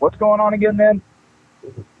 what's going on again, man?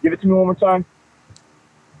 Give it to me one more time.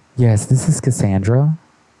 Yes, this is Cassandra.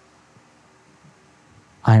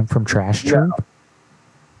 I'm from Trash Troop.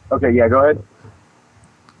 Yeah. Okay, yeah, go ahead.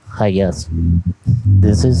 Hi, yes.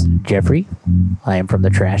 This is Jeffrey. I am from the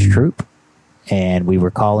Trash Troop. And we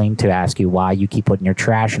were calling to ask you why you keep putting your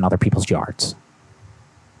trash in other people's yards.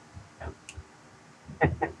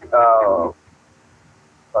 Oh.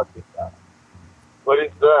 Fuck this guy. What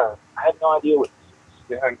is that? I had no idea what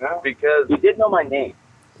this is. Because you did know my name.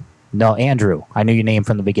 No, Andrew. I knew your name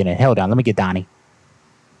from the beginning. Hold on, let me get Donnie.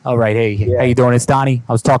 All right, hey, how you doing? It's Donnie.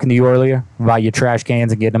 I was talking to you earlier about your trash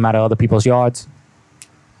cans and getting them out of other people's yards.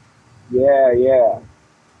 Yeah.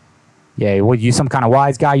 Yeah, what, you some kind of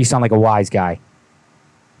wise guy? You sound like a wise guy.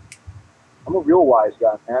 I'm a real wise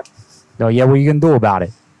guy, man. No, yeah, what are you going to do about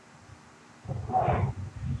it?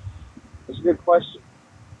 That's a good question.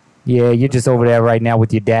 Yeah, you're just over there right now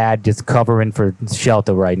with your dad, just covering for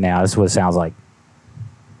shelter right now. That's what it sounds like.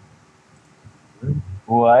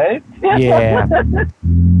 What? Yeah.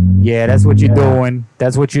 Yeah, that's what you're doing.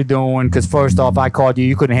 That's what you're doing. Because first off, I called you.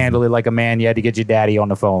 You couldn't handle it like a man. You had to get your daddy on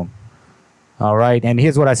the phone. All right? And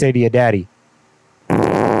here's what I say to your daddy.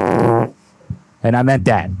 And I meant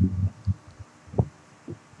that.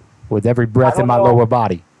 With every breath in my lower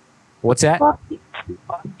body. What's that?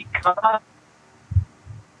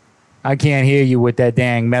 I can't hear you with that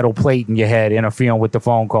dang metal plate in your head interfering with the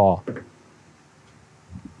phone call.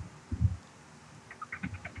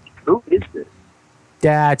 Who is this?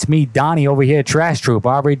 That's me, Donnie, over here, Trash Troop.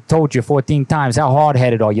 I already told you 14 times. How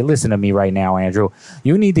hard-headed are you? Listen to me right now, Andrew.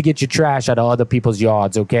 You need to get your trash out of other people's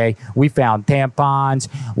yards, okay? We found tampons.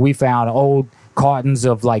 We found old cartons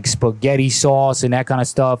of, like, spaghetti sauce and that kind of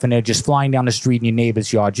stuff, and they're just flying down the street in your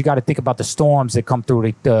neighbor's yard. You got to think about the storms that come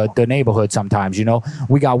through the neighborhood sometimes, you know?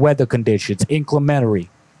 We got weather conditions, inclementary,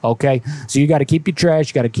 okay? So you got to keep your trash.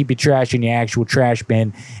 You got to keep your trash in your actual trash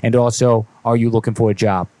bin. And also, are you looking for a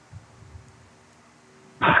job?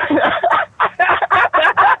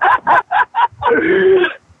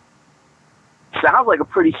 Sounds like a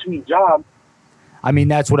pretty sweet job. I mean,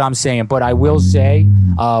 that's what I'm saying. But I will say,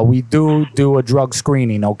 we do a drug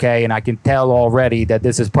screening, okay? And I can tell already that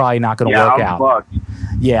this is probably not going to work out. Fucked.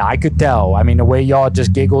 Yeah, I could tell. I mean, the way y'all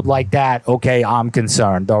just giggled like that, okay, I'm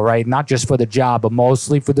concerned, all right? Not just for the job, but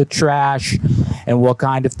mostly for the trash and what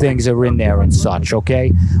kind of things are in there and such,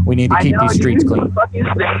 okay? We need to keep these streets clean. Who the fuck is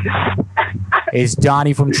this? It's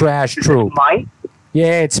Donnie from Trash Troop. Mike?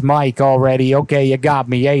 Yeah, it's Mike already. Okay, you got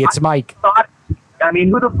me. Hey, it's Mike. I mean,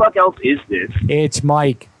 who the fuck else is this? It's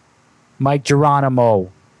Mike. Mike Geronimo.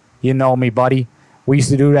 You know me, buddy. We used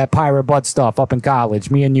to do that pirate butt stuff up in college.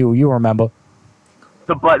 Me and you remember.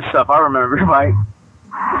 The butt stuff, I remember, Mike.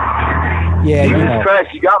 Yeah, you know.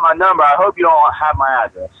 Christ, you got my number. I hope you don't have my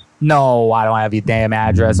address. No, I don't have your damn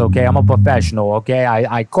address, okay? I'm a professional, okay?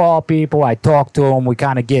 I call people, I talk to them, we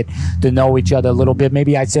kind of get to know each other a little bit.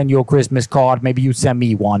 Maybe I send you a Christmas card, maybe you send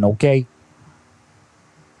me one, okay?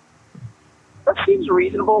 That seems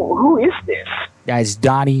reasonable. Who is this? That's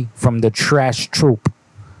Donnie from the Trash Troop.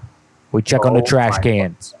 We check on the trash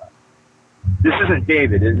cans. This isn't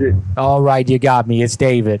David, is it? All right, you got me. It's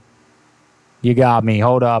David. You got me.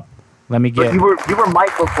 Hold up. Let me get... But you were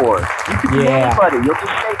Mike before. You could be anybody. You'll just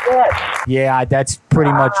say yes. Yeah, that's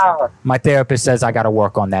pretty much... My therapist says I got to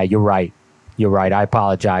work on that. You're right. You're right. I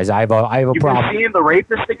apologize. I have a problem. You been seeing the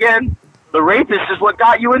rapist again? The rapist is what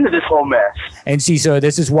got you into this whole mess. And see, sir,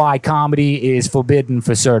 this is why comedy is forbidden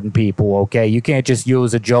for certain people, okay? You can't just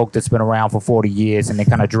use a joke that's been around for 40 years and then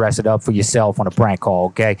kind of dress it up for yourself on a prank call,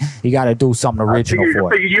 okay? You got to do something original I for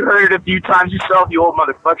it. figured you heard it a few times yourself, you old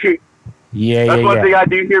motherfucker. Yeah, That's one yeah. thing I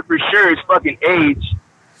do here for sure is fucking age.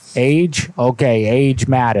 Age? Okay, age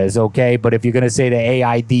matters, okay? But if you're going to say the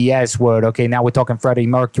AIDS word, okay, now we're talking Freddie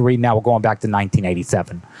Mercury, now we're going back to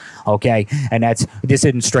 1987, okay? And this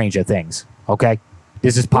isn't Stranger Things, okay?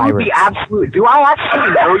 This is Pirates. Do I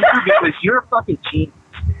actually know you because you're a fucking genius?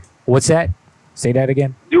 What's that? Say that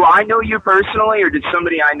again. Do I know you personally, or did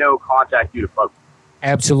somebody I know contact you to fuck?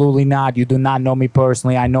 Absolutely not. You do not know me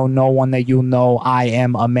personally. I know no one that you know. I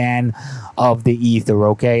am a man of the ether,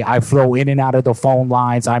 okay? I flow in and out of the phone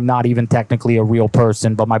lines. I'm not even technically a real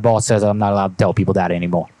person, but my boss says I'm not allowed to tell people that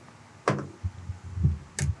anymore.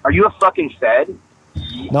 Are you a fucking Fed?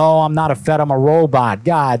 No, I'm not a Fed. I'm a robot.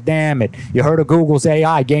 God damn it. You heard of Google's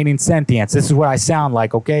AI gaining sentience. This is what I sound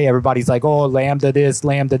like, okay? Everybody's like, oh, Lambda this,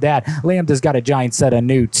 Lambda that. Lambda's got a giant set of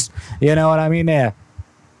newts. You know what I mean there?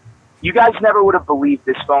 You guys never would have believed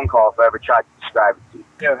this phone call if I ever tried to describe it to you.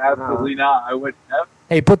 No, absolutely not. I wouldn't have.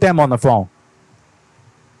 Hey, put them on the phone.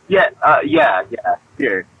 Yeah.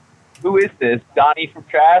 Here. Who is this? Donnie from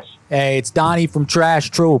Trash? Hey, it's Donnie from Trash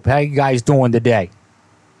Troop. How you guys doing today?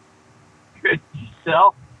 Good.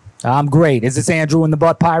 Yourself? I'm great. Is this Andrew and the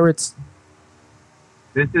Butt Pirates?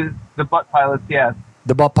 This is the Butt Pilots, yes.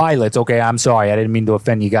 The Butt Pilots. Okay, I'm sorry. I didn't mean to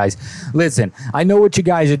offend you guys. Listen, I know what you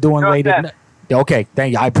guys are doing late at night. Okay,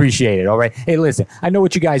 thank you. I appreciate it. All right. Hey, listen, I know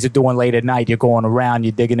what you guys are doing late at night. You're going around,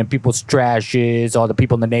 you're digging in people's trashes. All the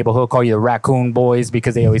people in the neighborhood call you the raccoon boys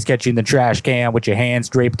because they always catch you in the trash can with your hands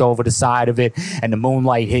draped over the side of it and the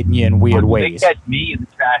moonlight hitting you in weird ways. They catch me in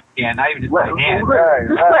the trash can, not even just my hands.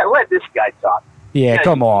 Let this guy talk. Yeah,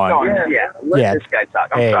 come on. Let this guy talk.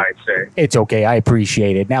 I'm sorry, sir. It's okay. I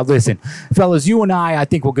appreciate it. Now, listen, fellas, you and I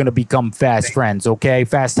think we're going to become fast friends, okay?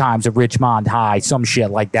 Fast times at Richmond High, some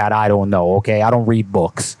shit like that. I don't know, okay? I don't read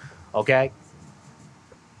books, okay?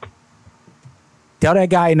 Tell that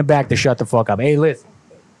guy in the back to shut the fuck up. Hey, listen.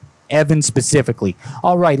 Evan specifically.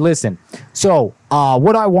 All right, listen. So,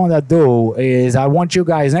 what I want to do is I want you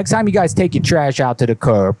guys, next time you guys take your trash out to the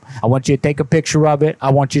curb, I want you to take a picture of it.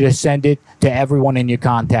 I want you to send it to everyone in your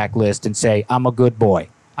contact list and say, I'm a good boy.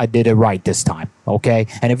 I did it right this time, okay?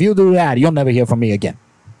 And if you do that, you'll never hear from me again.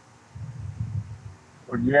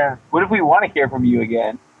 Yeah. What if we want to hear from you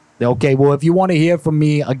again? Okay, well, if you want to hear from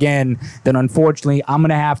me again, then unfortunately, I'm going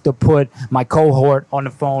to have to put my cohort on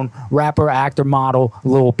the phone, rapper, actor, model,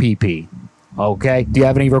 Lil PP. Okay? Do you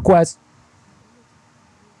have any requests?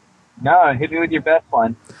 No, hit me with your best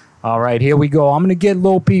one. All right, here we go. I'm going to get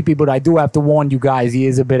Lil PP, but I do have to warn you guys, he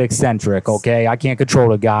is a bit eccentric, okay? I can't control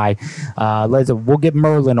the guy. We'll get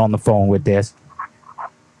Merlin on the phone with this.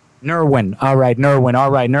 Nerwin. All right,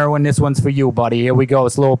 Nerwin, this one's for you, buddy. Here we go.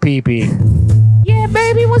 It's Lil PP. Yeah,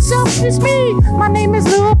 baby, what's up? It's me. My name is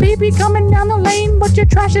Lil PP coming down the lane, but your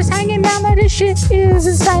trash is hanging down there. This shit is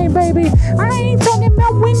insane, baby. I ain't talking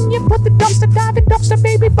about when you put the dumpster diving,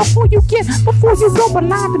 baby, before you go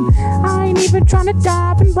believing. I ain't even trying to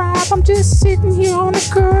dive and rob. I'm just sitting here on the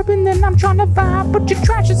curb and then I'm trying to vibe, but your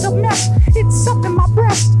trash is a mess. It's up in my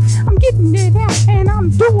breast. I'm getting it out and I'm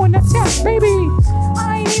doing a test, baby.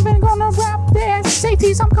 I ain't even gonna rap the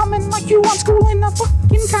SATs. I'm coming like you on school in a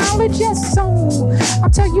fucking college, yes, so I'll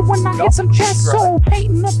tell you when I hit some chest, so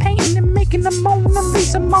painting and making the Mona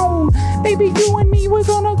Lisa moan. Baby, you and me, we're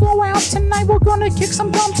gonna go out tonight. We're gonna kick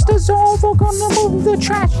some dumpsters off. We're gonna move the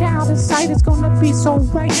trash out of sight. It's gonna be so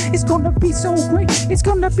right. It's gonna be so great. It's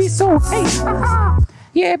gonna be so hey.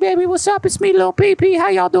 Yeah, baby, what's up? It's me, Lil PP. How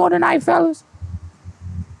y'all doing tonight, fellas?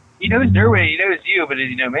 He knows Nerwin, he knows you, but does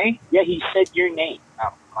he know me? Yeah, he said your name.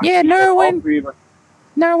 Yeah, Nerwin.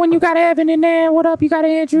 Nerwin, you got Evan in there. What up? You got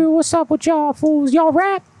Andrew. What's up with y'all fools? Y'all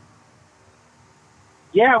rap?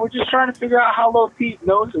 Yeah, we're just trying to figure out how Lil Pete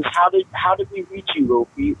knows us. How did we reach you, Lil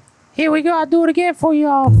Pete? Here we go. I'll do it again for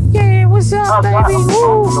y'all. Yeah, what's up, baby?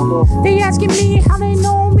 Woo. They asking me how they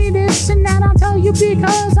know me, this and that. I'll tell you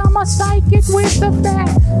because I'm a psychic with the bat.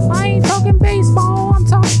 I ain't talking baseball. I'm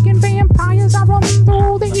talking vampires. I run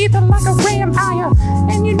through the ether like a vampire.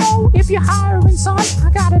 And you know, if you're hiring, son, I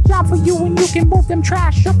got a job for you and you can move them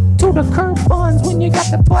trash up to the curb buns. When you got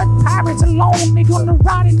the Butt Pirates alone, they gonna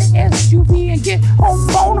ride in the SUV and get home,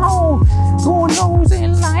 phone home. Going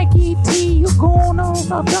nosing like E.T. You're gonna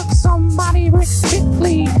abduct somebody real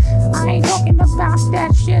quickly. I ain't talking about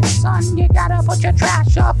that shit, son. You gotta put your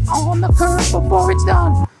trash up on the curb before it's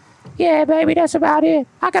done. Yeah, baby, that's about it.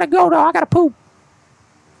 I gotta go, though. I gotta poop.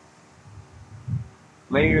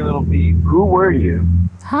 Later, Little Pete. Who were you?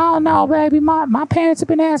 Oh no, baby. My parents have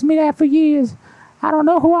been asking me that for years. I don't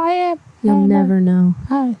know who I am. You'll never know.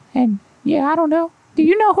 And yeah, I don't know. Do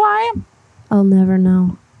you know who I am? I'll never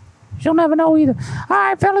know. She'll never know either. All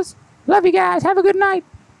right, fellas. Love you guys. Have a good night.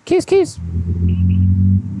 Kiss, kiss.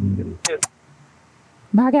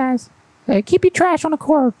 Bye, guys. Hey, keep your trash on the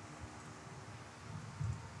curb.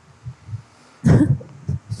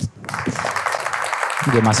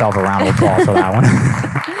 Give myself a round of applause for that one.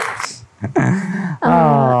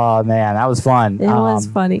 Oh man, that was fun. It was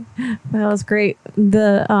funny. That was great.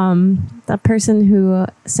 That person who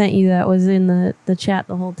sent you that was in the chat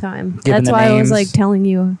the whole time. That's why I was like telling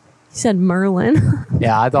you. He said Merlin.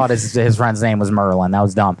 Yeah, I thought his friend's name was Merlin. That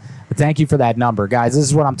was dumb. But thank you for that number, guys. This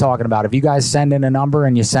is what I'm talking about. If you guys send in a number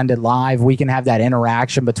and you send it live, we can have that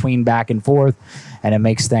interaction between back and forth, and it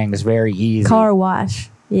makes things very easy. Car wash.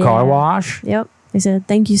 Yeah. Car wash. Yep. They said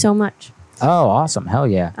thank you so much. Oh, awesome. Hell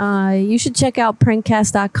yeah. You should check out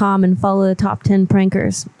prankcast.com and follow the top 10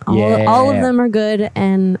 prankers. All of them are good,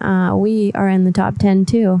 and we are in the top 10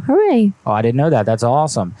 too. Hooray. Oh, I didn't know that. That's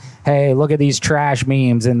awesome. Hey, look at these trash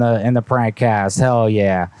memes in the Prankcast. Hell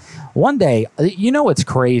yeah. One day, you know what's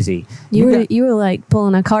crazy? You were like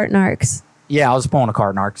pulling a Cartnarks. Yeah, I was pulling a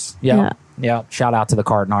Cartnarks. Yeah. Shout out to the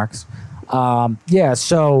Cartnarks.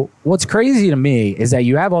 So what's crazy to me is that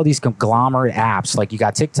you have all these conglomerate apps, like you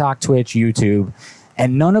got TikTok, Twitch, YouTube,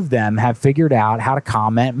 and none of them have figured out how to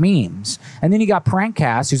comment memes. And then you got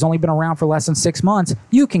Prankcast, who's only been around for less than 6 months.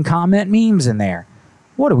 You can comment memes in there.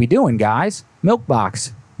 What are we doing, guys?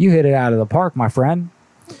 Milkbox, you hit it out of the park, my friend.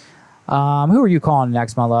 Who are you calling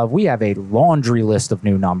next, my love? We have a laundry list of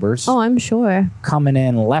new numbers. Oh, I'm sure. Coming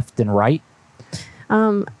in left and right.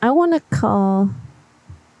 I want to call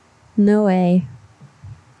Noe.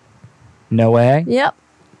 Noe? Yep.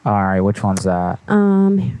 All right, which one's that?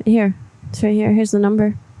 Here. It's right here. Here's the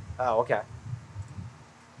number. Oh, okay.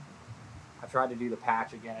 I tried to do the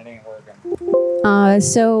patch again. It ain't working.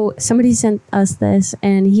 So somebody sent us this,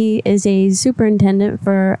 and he is a superintendent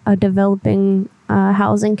for a developing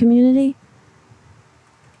housing community.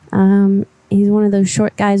 He's one of those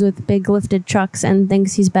short guys with big lifted trucks and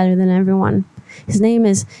thinks he's better than everyone. His name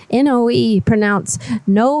is Noe, pronounced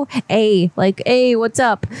No A, like, hey, what's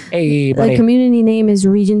up? Hey, buddy. The community name is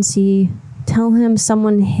Regency. Tell him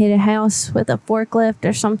someone hit a house with a forklift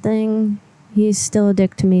or something. He's still a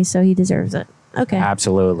dick to me, so he deserves it. Okay.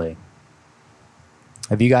 Absolutely.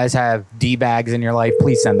 If you guys have D-bags in your life,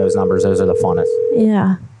 please send those numbers. Those are the funnest.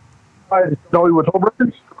 Yeah. Hi, Noe with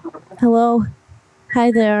Holbrookers. Hello.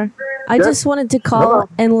 Hi there. I just wanted to call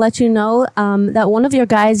and let you know that one of your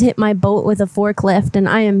guys hit my boat with a forklift, and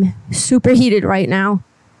I am super heated right now.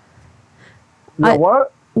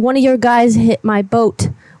 What? One of your guys hit my boat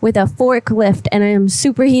with a forklift, and I am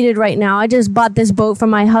super heated right now. I just bought this boat for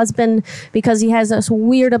my husband because he has this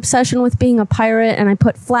weird obsession with being a pirate, and I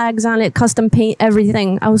put flags on it, custom paint,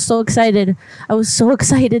 everything. I was so excited. I was so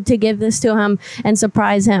excited to give this to him and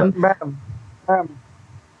surprise him. Ma'am,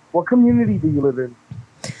 what community do you live in?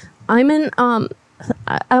 I'm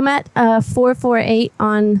at 448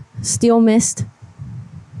 on Steel Mist.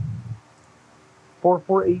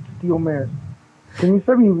 448 Steel Mist. Can you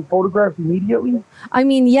send me photographs immediately? I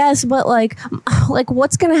mean, yes, but like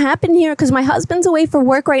what's gonna happen here? Because my husband's away for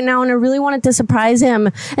work right now, and I really wanted to surprise him,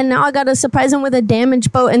 and now I gotta surprise him with a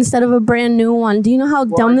damaged boat instead of a brand new one. Do you know how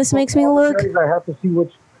dumb this makes me look? I have to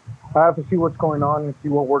see what's going on and see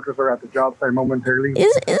what workers are at the job site momentarily.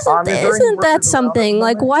 Isn't that something?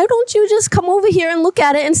 Like, why don't you just come over here and look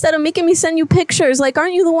at it instead of making me send you pictures? Like,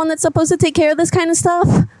 aren't you the one that's supposed to take care of this kind of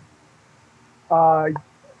stuff?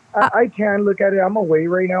 I can look at it. I'm away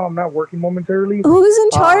right now. I'm not working momentarily. Who's in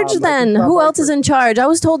charge then? Who else is in charge? I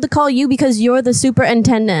was told to call you because you're the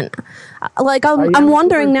superintendent. Like, I'm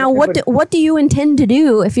wondering now, what do you intend to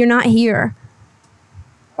do if you're not here?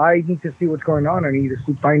 I need to see what's going on. I need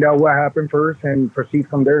to find out what happened first and proceed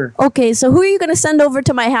from there. Okay, so who are you going to send over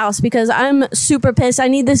to my house? Because I'm super pissed. I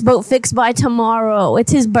need this boat fixed by tomorrow.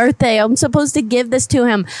 It's his birthday. I'm supposed to give this to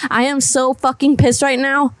him. I am so fucking pissed right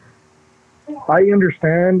now. I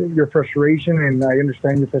understand your frustration and I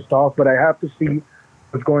understand you're pissed off, but I have to see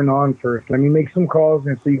what's going on first. Let me make some calls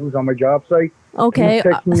and see who's on my job site. Okay.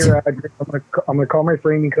 Text me your address. I'm gonna call my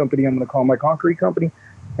framing company. I'm gonna call my concrete company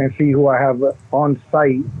and see who I have on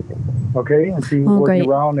site. Okay, and see who's working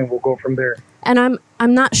around, and we'll go from there. And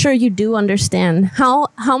I'm not sure you do understand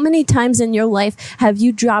how many times in your life have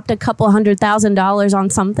you dropped a couple $100,000 on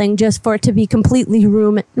something just for it to be completely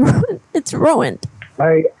ruined? It's ruined.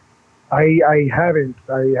 I haven't.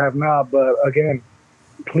 I have not. But again,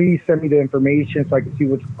 please send me the information so I can see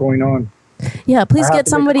what's going on. Yeah, please I have get to make a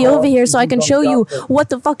somebody call. over here so I can Please show don't you stop it. what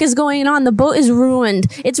the fuck is going on. The boat is ruined.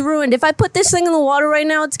 It's ruined. If I put this thing in the water right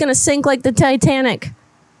now, it's gonna sink like the Titanic.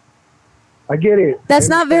 I get it. That's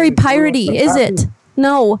I not very understand it's piratey, ruined, is but I it? have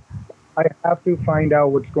No. I have to find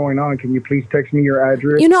out what's going on. Can you please text me your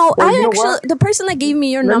address? You know, Or I you know actually, what? the person that gave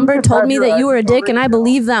me your Let me number just told have me your that you were a address dick, and I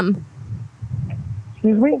believe them.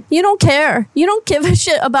 Excuse me? You don't care. You don't give a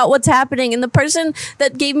shit about what's happening. And the person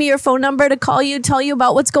that gave me your phone number to call you, tell you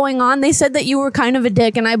about what's going on, they said that you were kind of a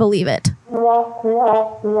dick, and I believe it.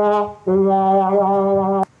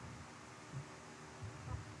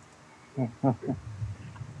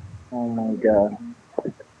 Oh my god.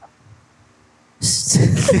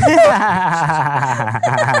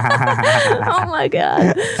 Oh my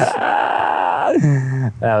god.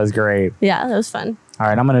 That was great. Yeah, that was fun. All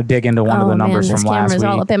right, I'm going to dig into one of the numbers this from last camera's week.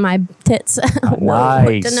 all up in my tits.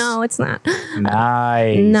 Nice. No, it's not.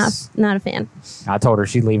 Nice. Not a fan. I told her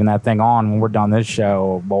she's leaving that thing on when we're done this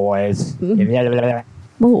show, boys.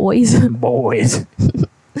 Boys. Boys.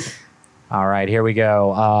 All right, here we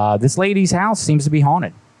go. This lady's house seems to be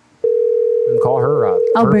haunted. I'm gonna call her up.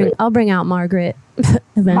 I'll bring out Margaret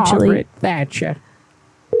eventually. Margaret Thatcher.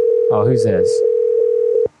 Oh, who's this?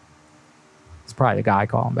 It's probably the guy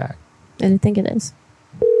calling back. I think it is.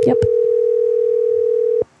 Yep.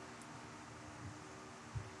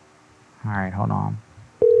 All right, hold on.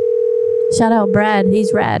 Shout out Brad.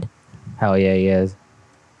 He's rad. Hell yeah, he is.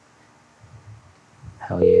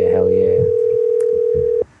 Hell yeah, hell yeah.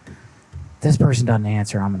 This person doesn't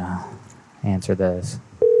answer. I'm gonna answer this.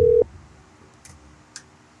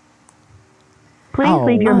 Please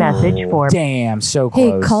leave your message for. Damn, so Hey,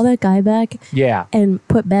 close. call that guy back Yeah. and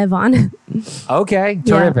put Bev on. Okay,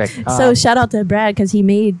 Yeah. terrific. So shout out to Brad because he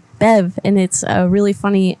made Bev, and it's a really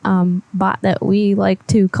funny bot that we like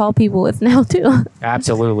to call people with now too.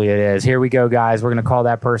 Absolutely, it is. Here we go, guys. We're gonna call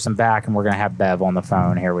that person back, and we're gonna have Bev on the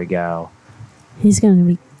phone. Here we go. He's gonna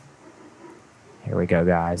be. Here we go,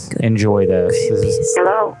 guys. Enjoy this. This is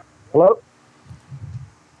Hello. Hello?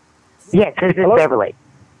 Yes, this is Hello? Beverly.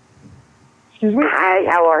 Excuse me? Hi,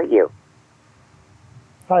 how are you?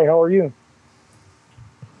 Hi, how are you?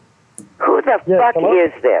 Who the Yes, fuck hello?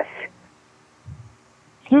 is this?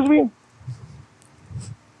 Excuse me?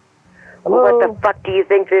 Hello? What the fuck do you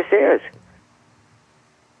think this is?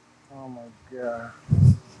 Oh my god.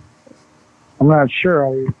 I'm not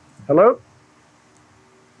sure. Hello?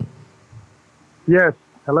 Yes,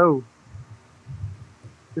 hello.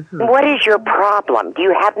 This is What is your problem? Do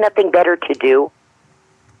you have nothing better to do?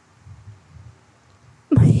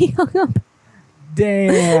 He hung up.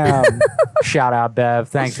 damn. Shout out, Bev.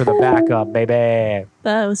 Thanks for the backup, baby.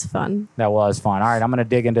 That was fun. That was fun. All right, I'm gonna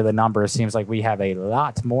dig into the numbers. Seems like we have a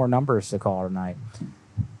lot more numbers to call tonight.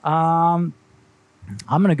 I'm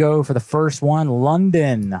gonna go for the first one,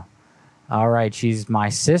 London. All right, she's my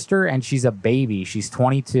sister and she's a baby. She's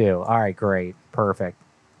 22. All right, great. Perfect.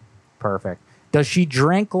 Perfect. Does she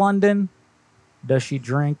drink, London? Does she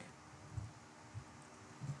drink?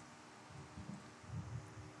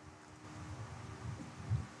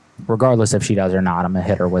 Regardless if she does or not, I'm gonna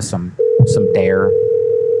hit her with some dare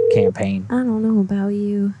campaign. I don't know about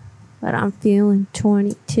you, but I'm feeling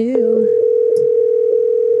 22.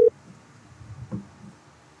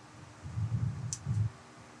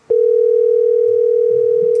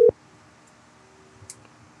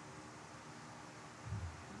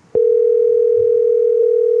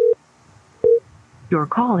 Your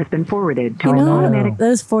call has been forwarded to You an know, automatic.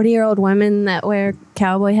 those 40-year-old women that wear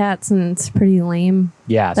cowboy hats and it's pretty lame.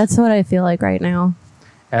 Yes. That's what I feel like right now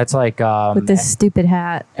That's like with this stupid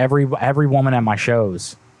hat. every woman at my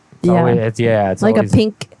shows. It's Yeah. always, it's Like always, a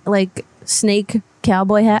pink, like, snake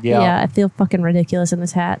cowboy hat. Yeah. Yeah, I feel fucking ridiculous in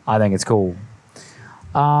this hat. I think it's cool.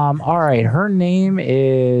 All right, her name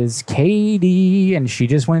is Katie, and she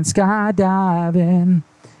just went skydiving.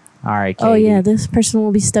 All right, Katie. Oh, yeah, this person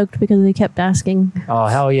will be stoked because they kept asking. Oh,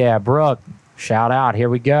 hell yeah, Brooke. Shout out. Here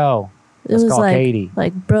we go. It Let's was call like, Katie.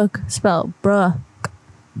 like Brooke, spelled bruh.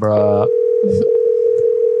 Brooke.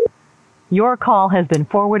 Your call has been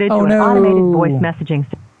forwarded Oh, to an no. automated voice messaging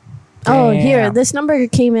system. Oh, here, Damn. this number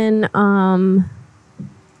came in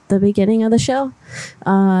the beginning of the show.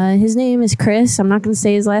 His name is Chris. I'm not going to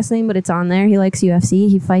say his last name, but it's on there. He likes UFC.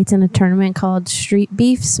 He fights in a tournament called Street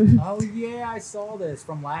Beefs. Oh, yeah, I saw this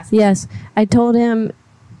from last week. Yes, I told him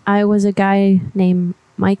I was a guy named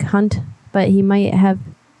Mike Hunt, but he might have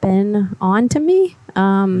been on to me.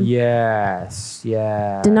 Yes,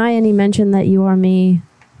 yeah. Deny any mention that you are me.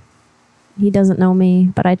 He doesn't know me,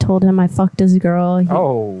 but I told him I fucked his girl.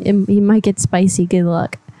 He might get spicy. Good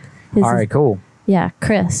luck. All right, cool. Yeah,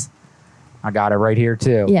 Chris. I got it right here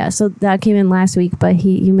too. Yeah, so that came in last week, but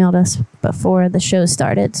he emailed us before the show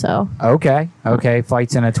started. So Okay.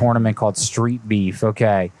 Fights in a tournament called Street Beef.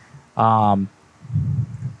 Okay. All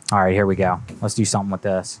right, here we go. Let's do something with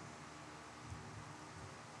this.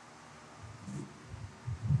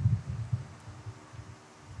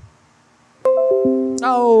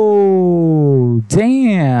 Oh,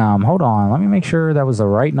 damn. Hold on. Let me make sure that was the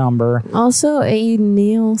right number. also, a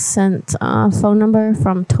Neil sent a phone number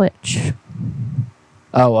from Twitch.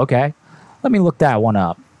 Oh, okay. Let me look that one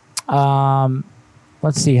up.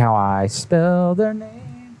 Let's see how I spell their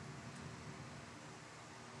name.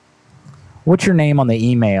 What's your name on the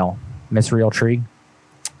email, Miss Realtree?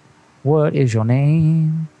 What is your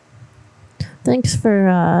name? Thanks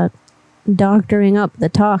for doctoring up the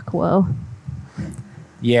talk. Whoa,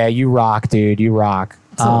 Yeah, you rock, dude. You rock.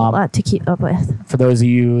 it's a lot to keep up with. For those of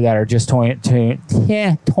you that are just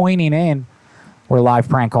toining in, we're a live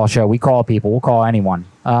prank call show. We call people. We'll call anyone.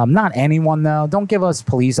 Not anyone, though. Don't give us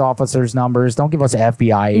police officers' numbers. Don't give us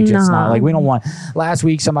FBI agents. Nah. Like, we don't want... Last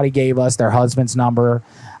week, somebody gave us their husband's number.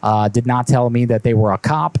 Did not tell me that they were a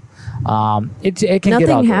cop. It can get ugly.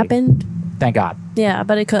 Nothing happened. Thank God. Yeah,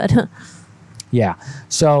 but it could. Yeah.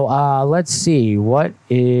 So, let's see. What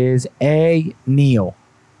is a Neil?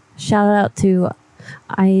 Shout out to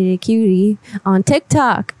I Ate a Cutie on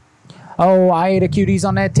TikTok. Oh, I ate a cuties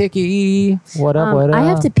on that ticky. What up, what up? I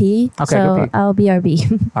have to pee, Okay, so go pee. I'll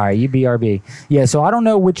BRB. All right, you BRB. Yeah, so I don't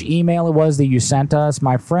know which email it was that you sent us.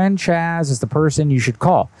 My friend Chaz is the person you should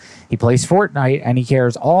call. He plays Fortnite, and he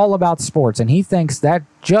cares all about sports, and he thinks that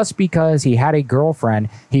just because he had a girlfriend,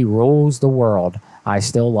 he rules the world. I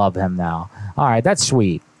still love him now. All right, that's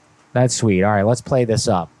sweet. That's sweet. All right, let's play this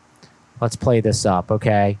up.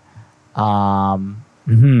 Okay?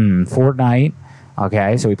 Fortnite.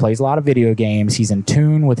 Okay, so he plays a lot of video games. He's in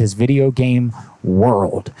tune with his video game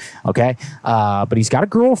world. Okay, but he's got a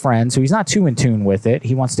girlfriend, so he's not too in tune with it.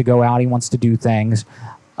 He wants to go out. He wants to do things.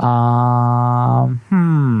 Chaz.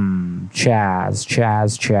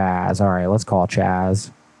 All right, let's call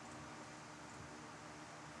Chaz.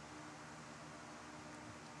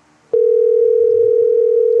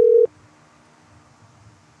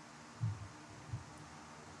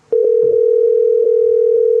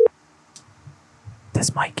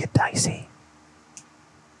 This might get dicey.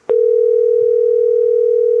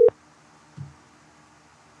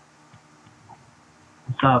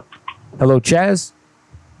 What's up? Hello, Chaz.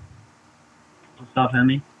 What's up,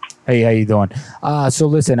 Hemi? Hey, how you doing? So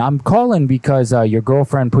listen, I'm calling because your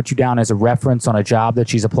girlfriend put you down as a reference on a job that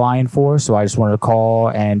she's applying for. So I just wanted to call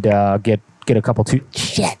and get a couple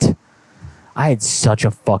Shit. I had such a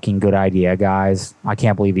fucking good idea, guys. I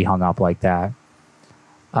can't believe he hung up like that.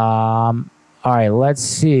 All right, let's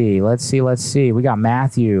see. We got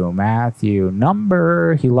Matthew.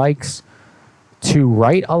 Number. He likes to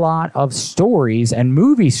write a lot of stories and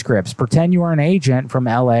movie scripts. Pretend you are an agent from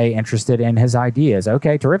LA interested in his ideas.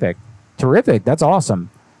 Okay, terrific. That's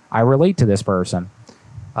awesome. I relate to this person.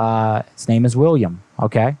 His name is William.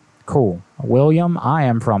 Okay, cool. William, I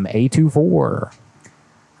am from A24.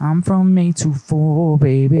 I'm from A24,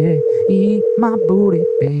 baby. Eat my booty,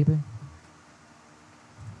 baby.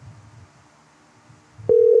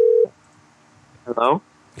 Hello?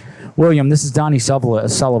 William, this is Donnie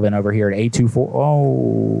Sullivan over here at A24.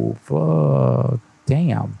 Oh, fuck.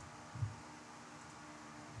 Damn.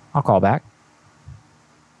 I'll call back.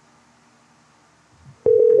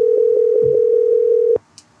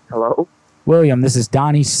 Hello? William, this is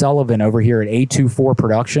Donnie Sullivan over here at A24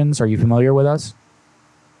 Productions. Are you familiar with us?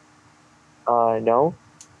 No.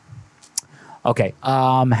 Okay.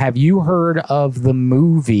 Have you heard of the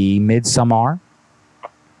movie Midsommar?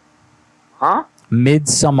 Huh?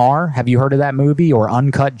 Midsommar. Have you heard of that movie or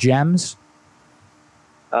Uncut Gems?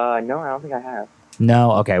 No, I don't think I have.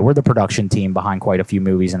 No? Okay. We're the production team behind quite a few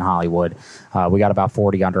movies in Hollywood. We got about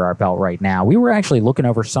 40 under our belt right now. We were actually looking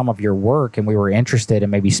over some of your work, and we were interested in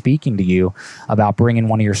maybe speaking to you about bringing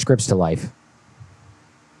one of your scripts to life.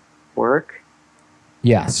 Work?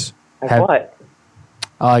 Yes. Like what?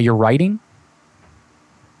 You're writing?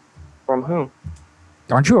 From whom?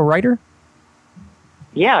 Aren't you a writer?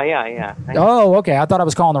 Yeah. Oh, okay. I thought I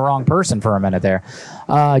was calling the wrong person for a minute there.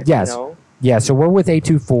 Yes. No. Yeah, so we're with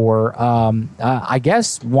A24. I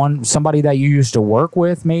guess somebody that you used to work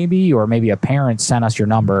with maybe, or maybe a parent sent us your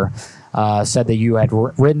number, said that you had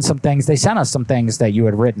written some things. They sent us some things that you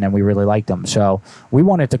had written, and we really liked them. So we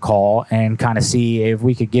wanted to call and kind of see if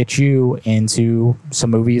we could get you into some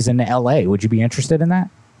movies in L.A. Would you be interested in that?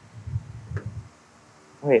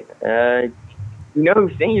 Wait, you know who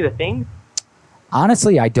sent you the thing?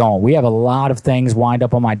 Honestly, I don't. We have a lot of things wind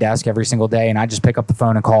up on my desk every single day, and I just pick up the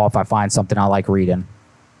phone and call if I find something I like reading.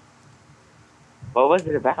 What was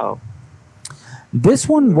it about? This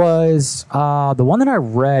one was the one that I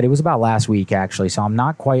read. It was about last week, actually, so I'm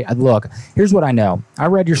not quite... Look, here's what I know. I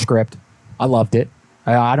read your script. I loved it.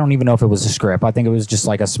 I don't even know if it was a script. I think it was just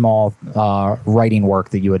like a small writing work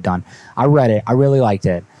that you had done. I read it. I really liked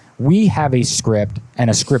it. We have a script and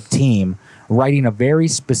a script team writing a very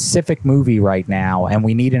specific movie right now, and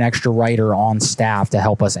we need an extra writer on staff to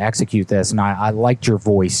help us execute this. And I liked your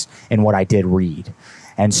voice in what I did read.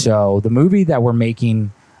 And so the movie that we're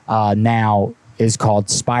making now is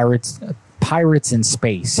called Pirates in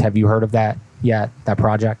Space. Have you heard of that yet, that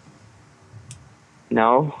project?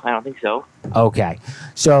 No, I don't think so. Okay.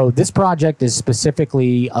 So this project is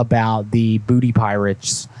specifically about the booty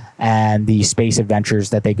pirates and the space adventures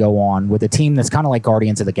that they go on with a team that's kind of like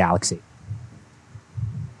Guardians of the Galaxy.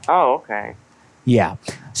 Oh, okay. Yeah.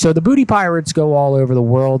 So the booty pirates go all over the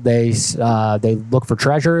world. They look for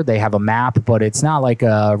treasure. They have a map, but it's not like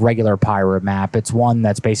a regular pirate map. It's one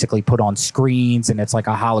that's basically put on screens, and it's like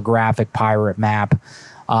a holographic pirate map.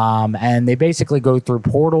 And they basically go through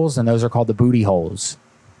portals, and those are called the booty holes.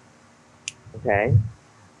 Okay.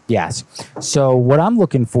 Yes. So what I'm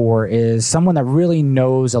looking for is someone that really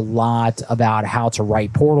knows a lot about how to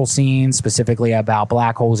write portal scenes, specifically about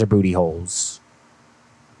black holes or booty holes.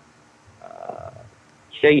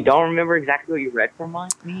 So you don't remember exactly what you read from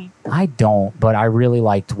me? I don't, but I really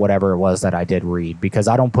liked whatever it was that I did read, because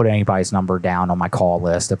I don't put anybody's number down on my call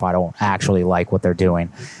list if I don't actually like what they're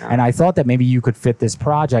doing. No. And I thought that maybe you could fit this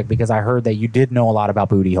project because I heard that you did know a lot about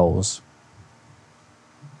booty holes.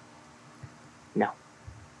 No.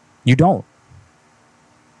 You don't?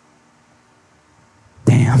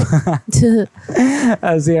 Damn. That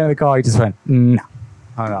was the end of the call. He just went, no.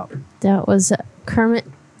 Hung up. That was Kermit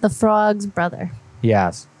the Frog's brother.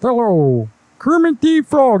 Yes. Hello, Kermit the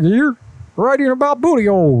Frog here, writing about booty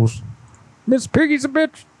holes. Miss Piggy's a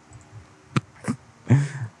bitch.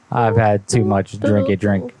 I've had too much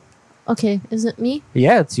drink. Okay, is it me?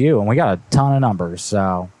 Yeah, it's you, and we got a ton of numbers.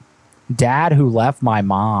 So, Dad who left my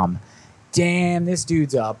mom. Damn, this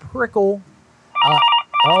dude's a prickle.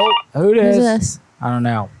 Who Who's this? this? I don't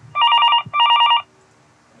know.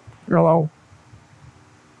 Hello.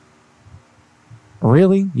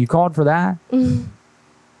 Really? You called for that?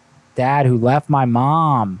 Dad who left my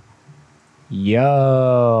mom.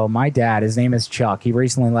 Yo, my dad, his name is Chuck. He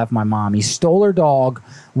recently left my mom. He stole her dog,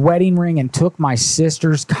 wedding ring, and took my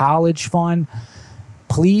sister's college fund.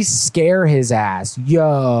 Please scare his ass.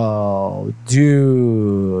 Yo,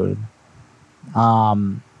 dude.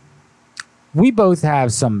 We both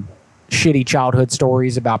have some shitty childhood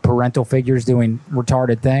stories about parental figures doing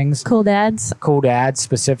retarded things. Cool dads. Cool dads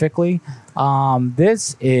specifically.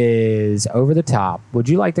 This is over the top. Would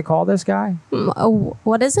you like to call this guy?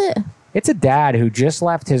 What is it? It's a dad who just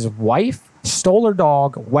left his wife, stole her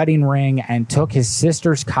dog, wedding ring, and took his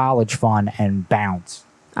sister's college fund and bounced.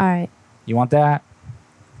 All right. You want that?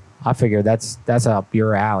 I figure that's up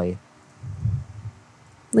your alley.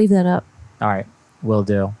 Leave that up. All right. Will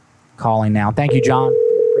do. Calling now. Thank you, John.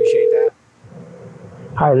 Appreciate that.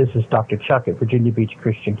 Hi, this is Dr. Chuck at Virginia Beach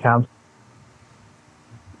Christian Council.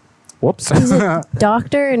 Whoops. He's a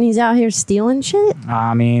doctor and he's out here stealing shit?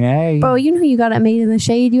 I mean, hey. Bro, you know you got it made in the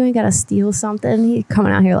shade. You ain't got to steal something. He's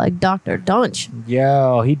coming out here like Dr. Dunch.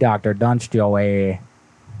 Yo, he Dr. Dunched your way.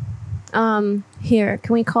 Here,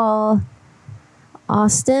 can we call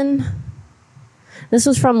Austin? This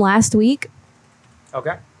was from last week.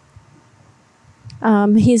 Okay.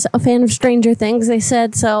 He's a fan of Stranger Things, they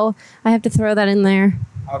said, so I have to throw that in there.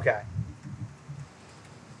 Okay.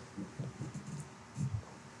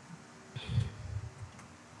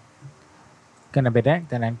 What's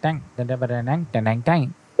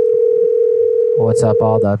up,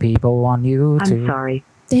 all the people on YouTube? I'm sorry,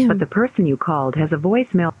 but the person you called has a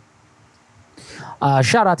voicemail.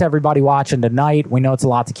 Shout out to everybody watching tonight. We know it's a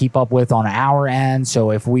lot to keep up with on our end,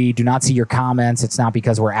 so if we do not see your comments, it's not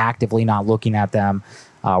because we're actively not looking at them.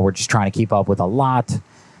 We're just trying to keep up with a lot.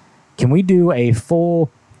 Can we do a full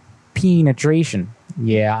penetration?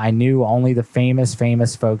 Yeah, I knew only the famous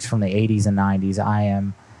folks from the 80s and 90s. I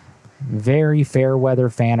am very fair weather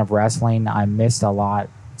fan of wrestling. I missed a lot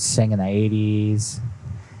singing the 80s.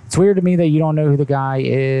 It's weird to me that you don't know who the guy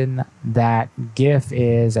in that GIF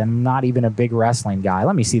is, and I'm not even a big wrestling guy.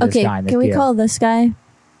 Let me see this guy in this can we GIF. call this guy?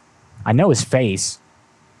 I know his face.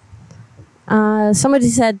 Somebody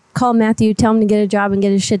said, call Matthew, tell him to get a job and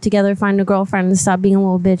get his shit together, find a girlfriend, and stop being a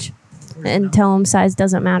little bitch. And tell him size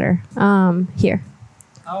doesn't matter. Here.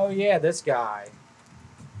 Oh, yeah, this guy.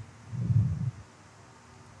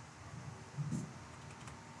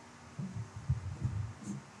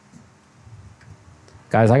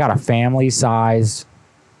 Guys, I got a family-size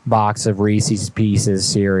box of Reese's Pieces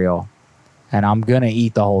cereal, and I'm going to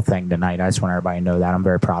eat the whole thing tonight. I just want everybody to know that. I'm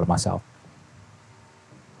very proud of myself.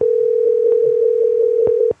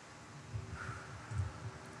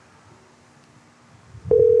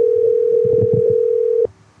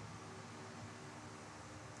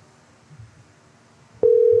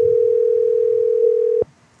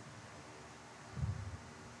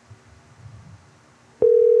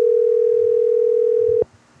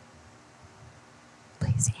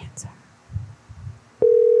 Please answer.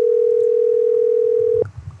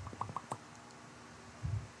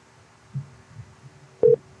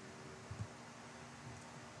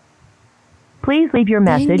 Please leave your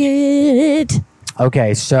message. Dang it.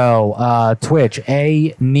 Okay, so Twitch,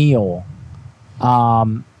 Neil.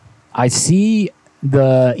 I see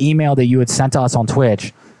the email that you had sent to us on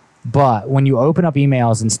Twitch, but when you open up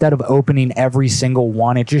emails, instead of opening every single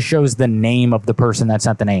one, it just shows the name of the person that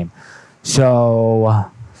sent the name. So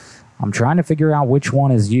I'm trying to figure out which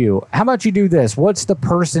one is you. How about you do this? What's the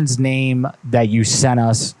person's name that you sent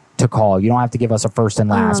us to call? You don't have to give us a first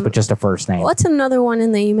and last, but just a first name. What's another one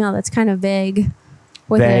in the email that's kind of vague?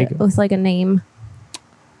 Vague? With like a name.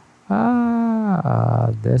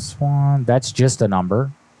 This one. That's just a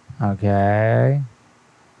number. Okay.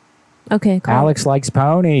 Okay, cool. Alex likes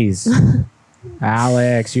ponies.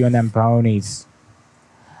 Alex, you and them ponies.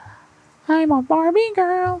 I'm a Barbie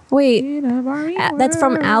girl. Wait, that's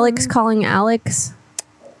from Alex calling Alex?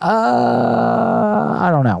 I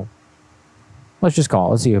don't know. Let's just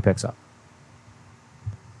call. Let's see who picks up.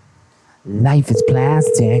 Life is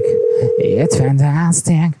plastic. It's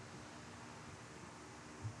fantastic.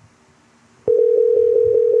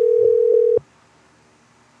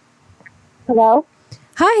 Hello?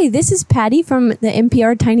 Hi, this is Patty from the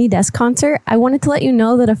NPR Tiny Desk concert. I wanted to let you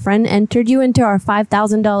know that a friend entered you into our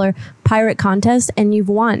 $5,000 pirate contest and you've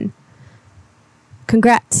won.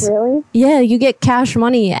 Congrats. Really? Yeah, you get cash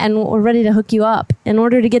money and we're ready to hook you up. In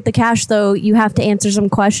order to get the cash, though, you have to answer some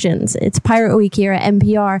questions. It's Pirate Week here at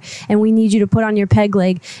NPR, and we need you to put on your peg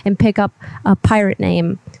leg and pick up a pirate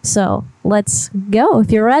name. So let's go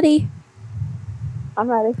if you're ready.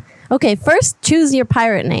 I'm ready. Okay, first choose your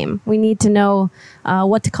pirate name. We need to know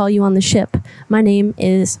what to call you on the ship. My name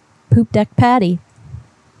is Poop Deck Patty.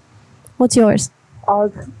 What's yours?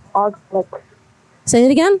 Arglix. Say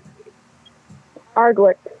it again.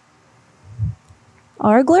 Arglix.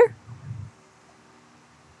 Argler?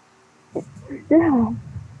 Yeah.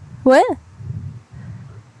 What?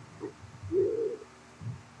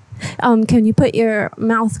 Can you put your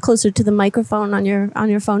mouth closer to the microphone on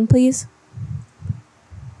your phone, please?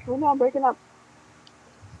 Oh, no, I'm breaking up.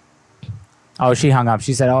 Oh, she hung up.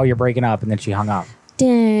 She said, "Oh, you're breaking up," and then she hung up.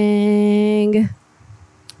 Dang. All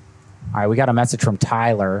right, we got a message from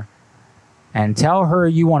Tyler, and tell her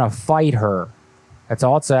you want to fight her. That's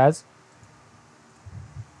all it says.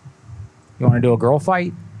 You want to do a girl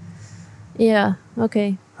fight? Yeah,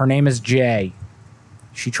 okay. Her name is Jay.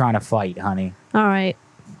 She trying to fight, honey. All right.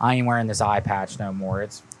 I ain't wearing this eye patch no more.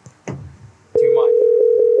 It's too much.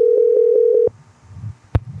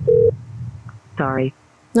 Sorry.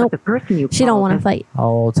 Nope. But the person you She don't called want to has- fight.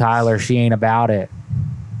 Oh, Tyler, she ain't about it.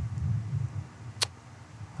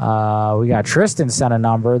 We got Tristan sent a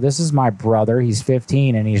number. This is my brother. He's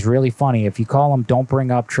 15 and he's really funny. If you call him, don't bring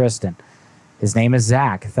up Tristan. His name is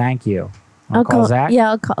Zach. Thank you. I'll call Zach. Yeah,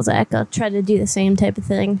 I'll call Zach. I'll try to do the same type of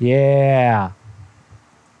thing. Yeah.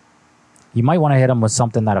 You might want to hit him with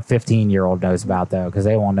something that a 15-year-old knows about, though, because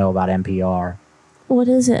they won't know about NPR. What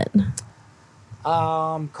is it?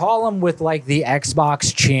 Call him with, like, the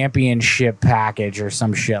Xbox Championship package or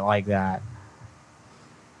some shit like that.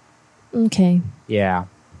 Okay. Yeah.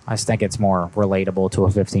 I just think it's more relatable to a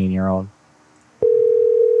 15-year-old.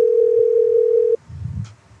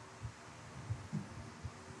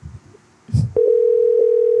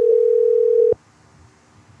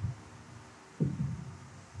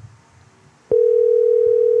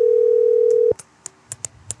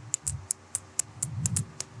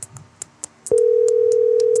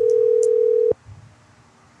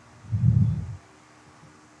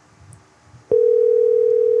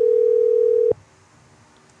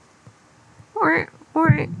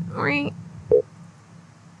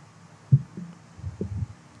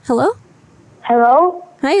 Hello? Hello?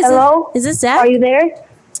 Hi, Hello? Is this Zach? Are you there?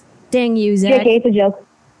 Dang you, Zach. JK, it's a joke.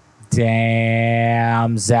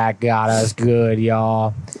 Damn, Zach got us good,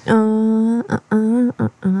 y'all.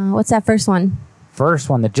 What's that first one? First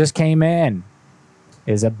one that just came in.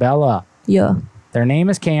 Isabella. Yeah. Their name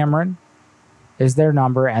is Cameron, is their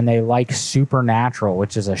number, and they like Supernatural,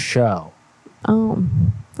 which is a show. Oh,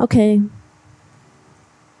 okay.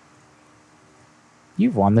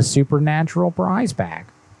 You've won the supernatural prize bag.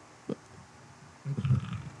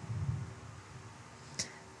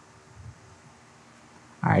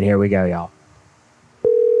 All right, here we go, y'all.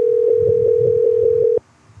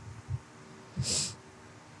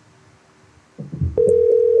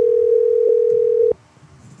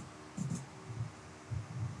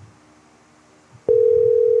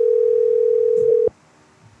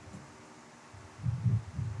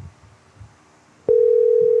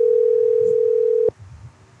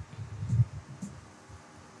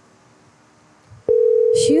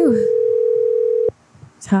 Phew.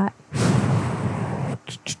 It's hot.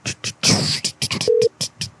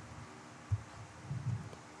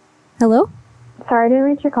 Hello? Sorry, I didn't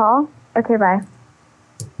reach your call. Okay, bye.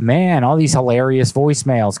 Man, all these hilarious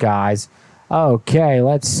voicemails, guys. Okay,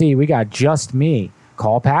 let's see. We got Just Me.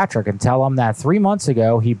 Call Patrick and tell him that 3 months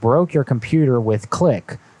ago he broke your computer with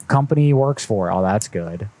Click, company he works for. Oh, that's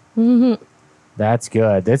good. Mm-hmm. That's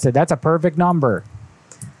good. That's a perfect number.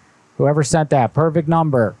 Whoever sent that, perfect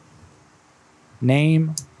number.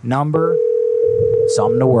 Name, number,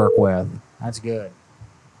 something to work with. That's good.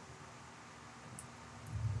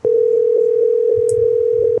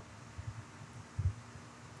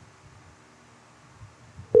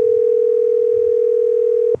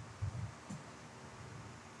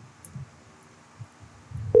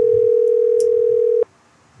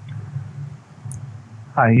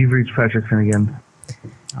 Hi, you've reached Patrick Finnegan.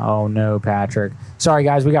 Oh, no, Patrick. Sorry,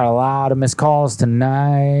 guys. We got a lot of missed calls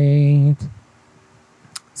tonight.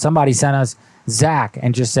 Somebody sent us Zach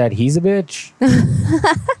and just said, he's a bitch.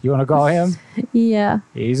 You want to call him? Yeah.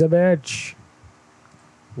 He's a bitch.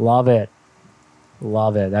 Love it.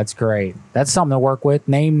 Love it. That's great. That's something to work with.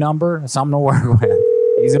 Name, number, something to work with.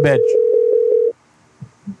 He's a bitch.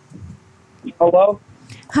 Hello?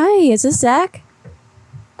 Hi, is this Zach?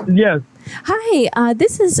 Yes. Hi,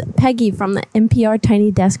 this is Peggy from the NPR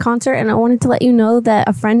Tiny Desk concert, and I wanted to let you know that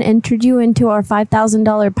a friend entered you into our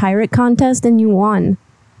 $5,000 pirate contest, and you won.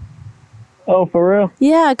 Oh, for real?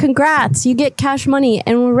 Yeah, congrats. You get cash money,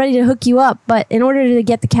 and we're ready to hook you up, but in order to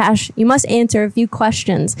get the cash, you must answer a few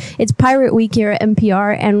questions. It's Pirate Week here at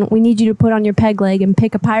NPR, and we need you to put on your peg leg and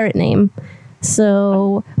pick a pirate name.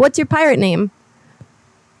 So, what's your pirate name?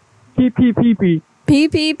 Pee. Pee.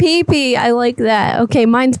 I like that. Okay,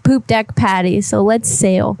 mine's Poop Deck Patty, so let's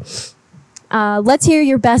sail. Let's hear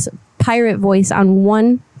your best pirate voice on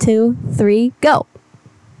 1, 2, 3, go.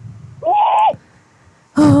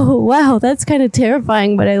 Oh, wow, that's kind of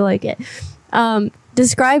terrifying, but I like it.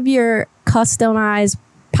 Describe your customized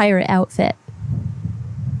pirate outfit.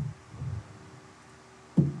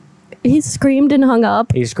 He screamed and hung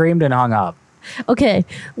up. Okay,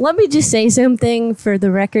 let me just say something for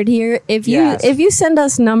the record here. If you send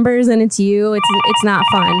us numbers and it's you, it's not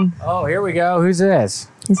fun. Oh, here we go. Who's this?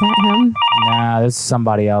 Is that him? Nah, this is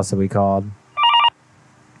somebody else that we called.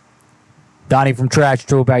 Donnie from Trash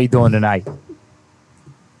Troop, how you doing tonight?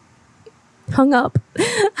 Hung up.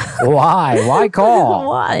 Why? Why call?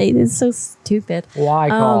 Why? It's so stupid. Why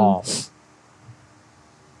call?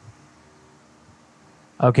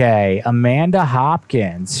 Okay, Amanda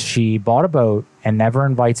Hopkins. She bought a boat and never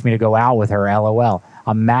invites me to go out with her. LOL.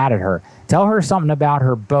 I'm mad at her. Tell her something about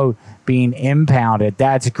her boat being impounded.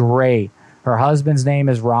 That's great. Her husband's name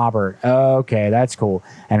is Robert. Okay, that's cool.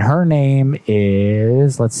 And her name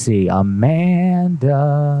is, let's see,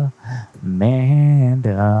 Amanda.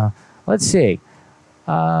 Let's see.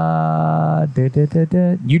 You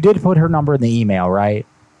did put her number in the email, right?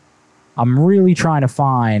 I'm really trying to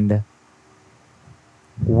find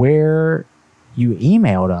where you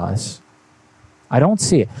emailed us. I don't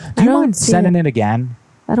see it. Do you mind sending it again?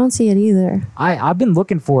 I don't see it either. I've been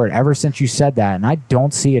looking for it ever since you said that, and I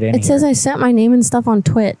don't see it in It says I sent my name and stuff on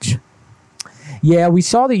Twitch. Yeah, we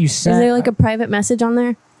saw that you sent... Is there like a private message on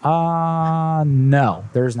there? No,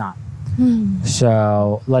 there's not.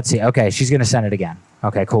 So, let's see. Okay, she's going to send it again.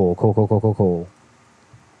 Okay, cool.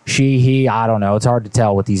 She, he, I don't know. It's hard to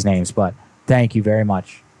tell with these names, but thank you very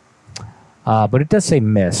much. But it does say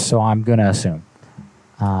miss, so I'm going to assume.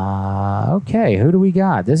 Okay, who do we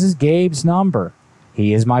got? This is Gabe's number.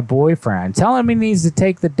 He is my boyfriend. Tell him he needs to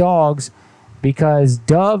take the dogs because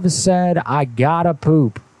Dove said I gotta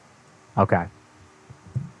poop. Okay.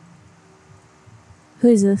 Who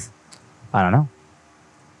is this? I don't know.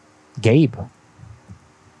 Gabe.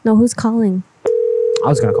 No, who's calling? I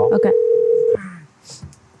was going to call. Okay.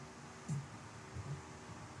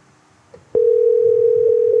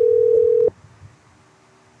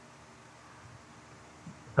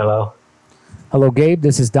 Hello? Hello, Gabe.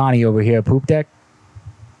 This is Donnie over here at Poop Deck.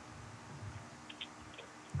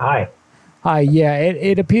 Hi. Hi, yeah.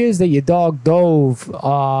 It appears that your dog Dove,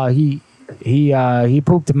 he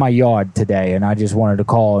pooped in my yard today, and I just wanted to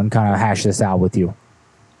call and kind of hash this out with you.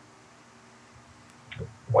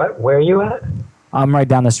 What? Where are you at? I'm right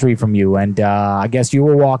down the street from you, and I guess you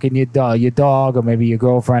were walking your dog, or maybe your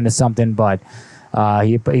girlfriend or something. But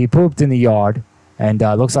he pooped in the yard, and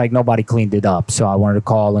looks like nobody cleaned it up. So I wanted to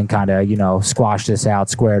call and kind of squash this out,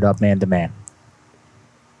 square it up, man to man.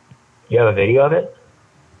 You have a video of it?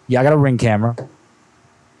 Yeah, I got a Ring camera.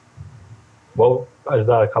 What is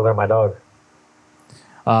the color of my dog?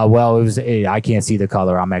 Well, I can't see the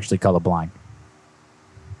color. I'm actually colorblind.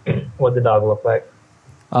 What did the dog look like?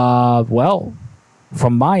 Well,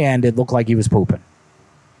 from my end, it looked like he was pooping.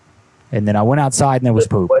 And then I went outside and there was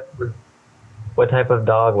poop. What type of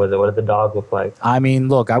dog was it? What did the dog look like? I mean,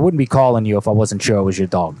 look, I wouldn't be calling you if I wasn't sure it was your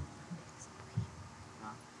dog.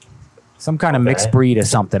 Some kind of mixed breed or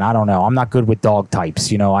something. I don't know. I'm not good with dog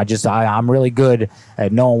types. I'm really good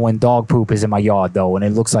at knowing when dog poop is in my yard, though, and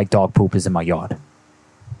it looks like dog poop is in my yard.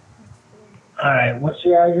 All right, what's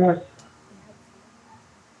your address?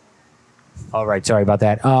 All right, sorry about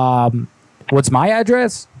that. What's my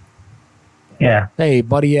address? Yeah. Hey,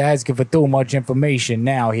 buddy, you're asking for too much information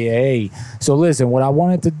now here. Hey, so listen, what I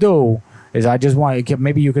wanted to do is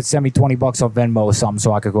maybe you could send me $20 off Venmo or something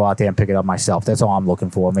so I could go out there and pick it up myself. That's all I'm looking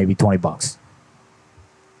for, maybe $20.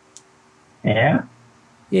 Yeah?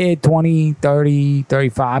 Yeah, 20, 30,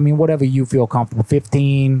 35. I mean, whatever you feel comfortable.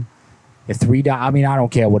 15, $3. I mean, I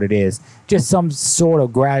don't care what it is. Just some sort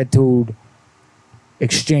of gratitude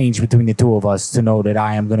exchange between the two of us to know that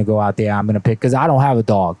I am going to go out there. I'm going to pick, because I don't have a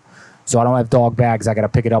dog. So I don't have dog bags. I got to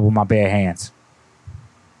pick it up with my bare hands.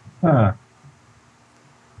 Huh.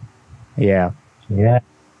 Yeah. Yeah.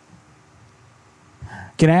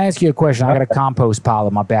 Can I ask you a question? I got a compost pile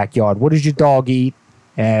in my backyard. What does your dog eat?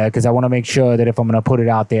 Because I want to make sure that if I'm going to put it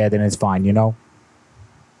out there, then it's fine, You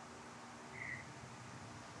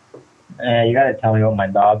got to tell me what my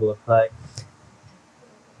dog looks like.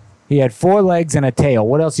 He had 4 legs and a tail.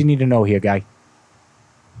 What else you need to know here, guy?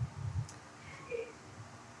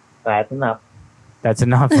 That's enough. That's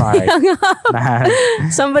enough. All right.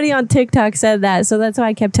 Somebody on TikTok said that, so that's why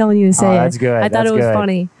I kept telling you to say it. That's good. I thought it was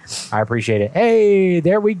funny. I appreciate it. Hey,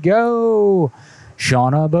 there we go.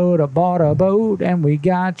 Shauna bought a boat, and we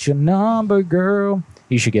got your number, girl.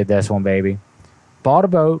 You should get this one, baby. Bought a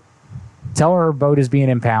boat. Tell her boat is being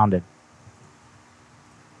impounded.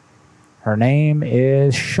 Her name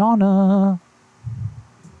is Shauna.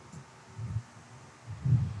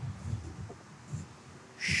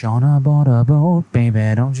 Shauna bought a boat,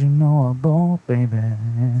 baby. Don't you know a boat, baby?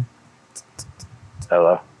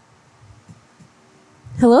 Hello.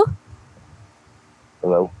 Hello?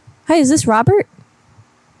 Hello. Hi, is this Robert?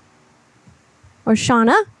 Or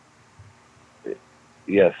Shauna?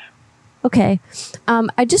 Yes. Okay.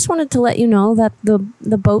 I just wanted to let you know that the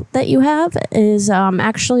boat that you have is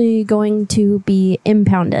actually going to be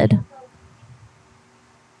impounded.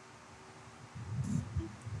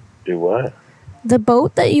 Do what? The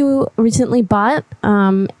boat that you recently bought,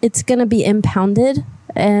 it's going to be impounded,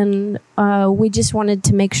 and we just wanted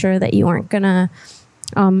to make sure that you weren't going to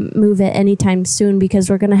move it anytime soon because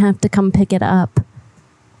we're going to have to come pick it up.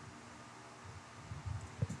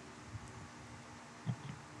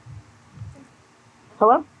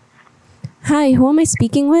 Hello? Hi, who am I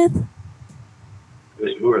speaking with?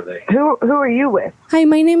 Who are they? Who are you with? Hi,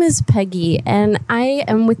 my name is Peggy, and I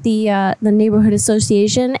am with the neighborhood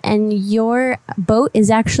association. And your boat is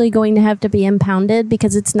actually going to have to be impounded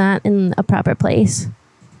because it's not in a proper place.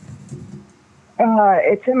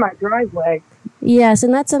 It's in my driveway. Yes,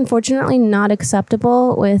 and that's unfortunately not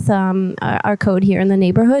acceptable with our code here in the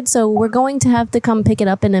neighborhood. So we're going to have to come pick it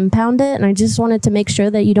up and impound it. And I just wanted to make sure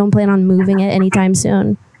that you don't plan on moving it anytime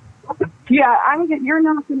soon. Yeah, you're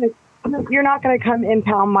not gonna come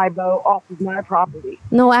impound my boat off of my property.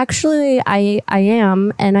 No, actually, I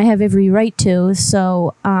am, and I have every right to.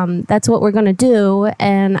 So that's what we're going to do.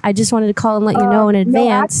 And I just wanted to call and let you know in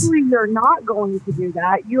advance. No, actually, you're not going to do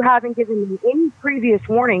that. You haven't given me any previous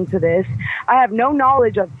warning to this. I have no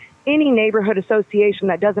knowledge of any neighborhood association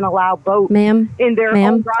that doesn't allow boats in their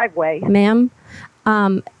own driveway. Ma'am,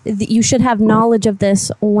 you should have knowledge of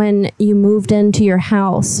this when you moved into your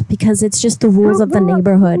house because it's just the rules of the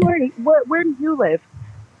neighborhood. Where do you live?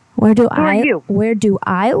 Where do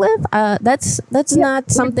I live? That's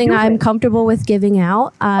not something I'm comfortable with giving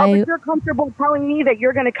out. But you're comfortable telling me that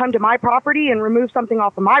you're going to come to my property and remove something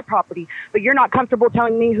off of my property, but you're not comfortable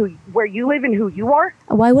telling me where you live and who you are?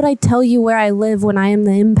 Why would I tell you where I live when I am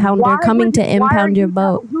the impounder coming to impound your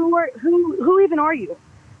boat? Who even are you?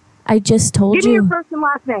 I just told you. Give me your first and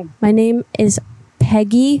last name. My name is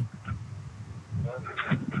Peggy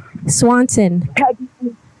Swanson.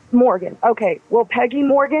 Morgan. Okay. Well, Peggy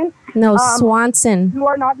Morgan. No, Swanson. You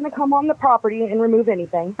are not going to come on the property and remove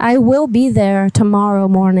anything. I will be there tomorrow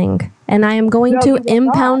morning, and I am going to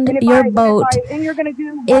impound your boat. And you're going to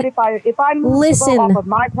do what if I move the boat off of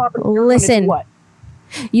my property? Listen. What?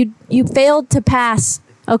 You failed to pass.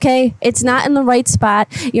 Okay, it's not in the right spot.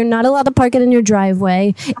 You're not allowed to park it in your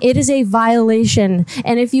driveway. It is a violation.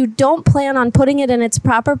 And if you don't plan on putting it in its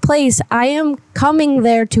proper place, I am coming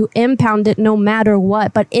there to impound it no matter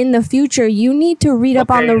what. But in the future, you need to read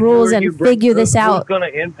up on the rules and figure this out. Who's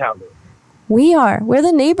going to impound it? We are. We're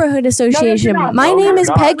the neighborhood association. My name is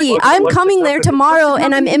Peggy. I'm coming there tomorrow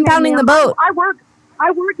and I'm impounding the boat. I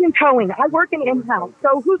work in towing. I work in impound.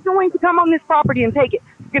 So who's going to come on this property and take it?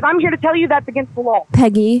 Because I'm here to tell you that's against the law.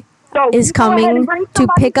 Peggy is coming to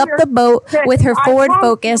pick up the boat with her Ford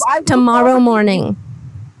Focus tomorrow morning.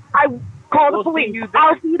 I call the police.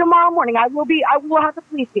 I'll see you tomorrow morning. I will have the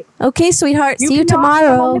police here. Okay, sweetheart. See you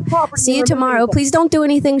tomorrow. See you tomorrow. Please don't do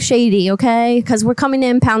anything shady, okay? Because we're coming to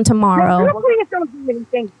impound tomorrow. Please don't do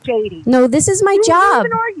anything shady. No, this is my job.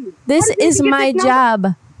 This is my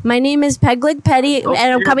job. My name is Pegleg Petty, and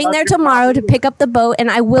I'm coming there tomorrow to pick up the boat, and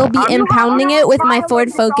I will be impounding it with my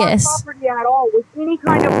Ford Focus. At all, with any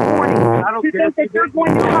kind of warning, to think that you're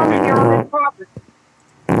going to come here on this property.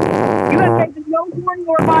 You have taken no warning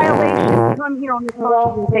or violation to come here on this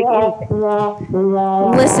property and take anything.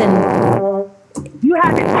 Listen. You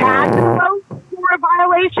haven't tagged the boat for a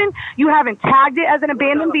violation. You haven't tagged it as an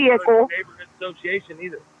abandoned vehicle. Neighborhood association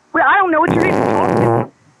either. Well, I don't know what you're even talking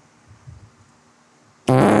about.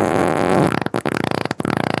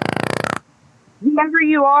 Whoever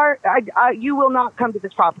you are, you will not come to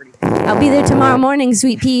this property. I'll be there tomorrow morning,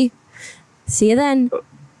 Sweet Pea. See you then.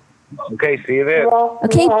 Okay, see you there.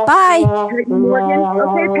 Okay, bye. Peggy Morgan.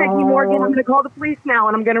 Okay, Peggy Morgan. I'm going to call the police now,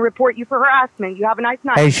 and I'm going to report you for harassment. You have a nice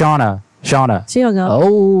night. Hey, Shauna. She hung up.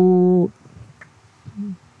 Oh.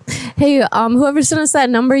 Hey, whoever sent us that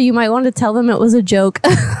number, you might want to tell them it was a joke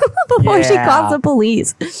before she calls the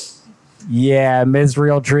police. Yeah, Ms.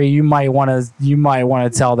 Realtree, you might want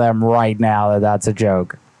to tell them right now that that's a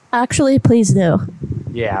joke. Actually, please do.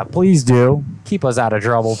 Yeah, please do. Keep us out of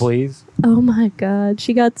trouble, please. Oh my God,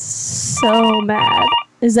 she got so mad.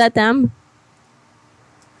 Is that them?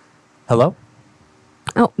 Hello?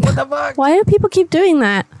 Oh, what the fuck? Why do people keep doing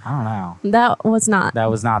that? I don't know. That was not.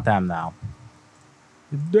 That was not them, though.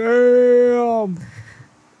 Damn.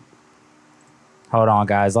 Hold on,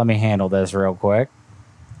 guys. Let me handle this real quick.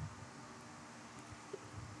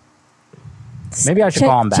 Maybe I should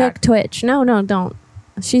call him back. Check Twitch. No, don't.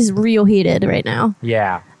 She's real heated right now.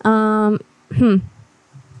 Yeah. Hold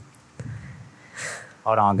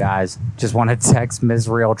on, guys. Just want to text Ms.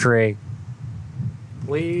 Realtree.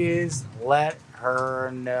 Please let her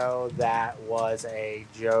know that was a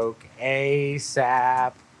joke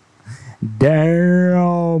ASAP.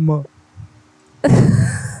 Damn.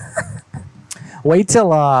 Wait till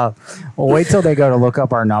they go to look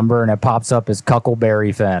up our number and it pops up as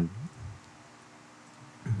Cuckleberry Finn.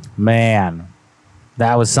 Man,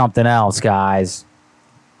 that was something else, guys.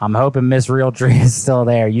 I'm hoping Miss Realtree is still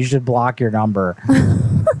there. You should block your number.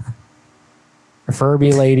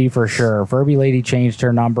 Furby Lady for sure. Furby Lady changed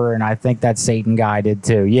her number, and I think that Satan guy did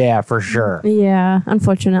too. Yeah, for sure. Yeah,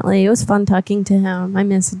 unfortunately. It was fun talking to him. I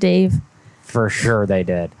miss Dave. For sure they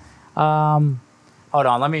did. Hold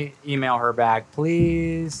on, let me email her back.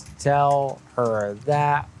 Please tell her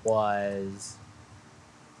that was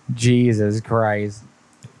Jesus Christ.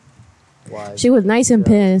 She was nice and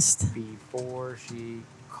pissed. Before she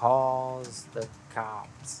calls the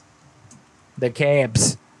cops. The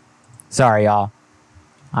cabs. Sorry, y'all.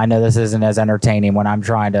 I know this isn't as entertaining when I'm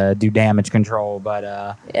trying to do damage control, but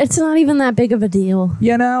it's not even that big of a deal.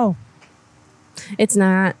 You know? It's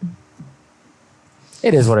not.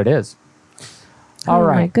 It is what it is. All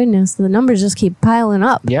right. Oh my goodness, the numbers just keep piling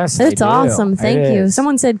up. Yes, it's awesome. Thank you.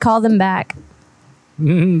 Someone said call them back.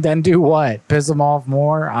 Then do what? Piss them off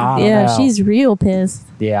more? I don't know. She's real pissed.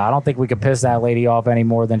 Yeah, I don't think we could piss that lady off any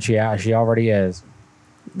more than she already is.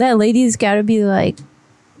 That lady's got to be like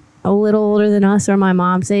a little older than us or my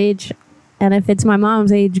mom's age. And if it's my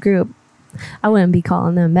mom's age group, I wouldn't be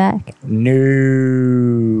calling them back.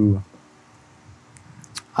 No.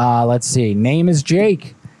 Let's see. Name is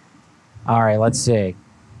Jake. All right, let's see.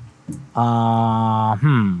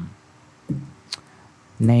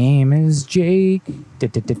 Name is Jake.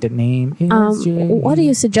 Name is Jake. What do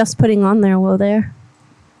you suggest putting on there, Will there?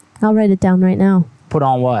 I'll write it down right now. Put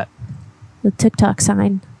on what? The TikTok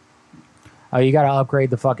sign. Oh, you got to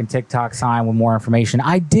upgrade the fucking TikTok sign with more information.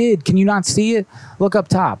 I did. Can you not see it? Look up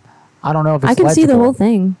top. I don't know if it's I can legible. see the whole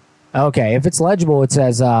thing. Okay. If it's legible, it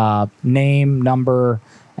says name, number,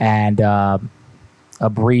 and a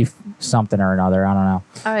brief something or another. I don't know.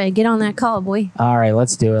 All right, get on that call, boy. All right,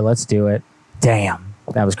 let's do it. Let's do it. Damn,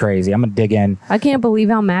 that was crazy. I'm gonna dig in. I can't believe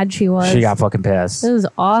how mad she was. She got fucking pissed. This was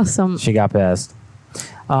awesome. She got pissed.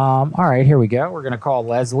 All right, here we go. We're gonna call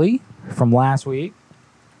Leslie from last week.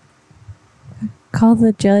 Call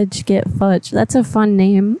the judge, get fudge. That's a fun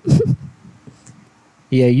name.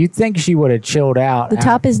 Yeah, you'd think she would have chilled out. The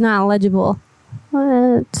top is not legible. What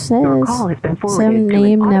it says? Your call has been forwarded Some to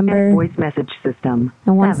name, an number, voice message system.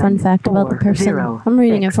 and one fun fact about the person. 740 I'm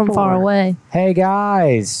reading it from far away. Hey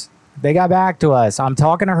guys, they got back to us. I'm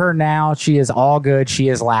talking to her now. She is all good. She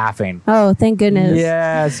is laughing. Oh, thank goodness.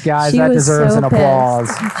 Yes, guys, She that was deserves so an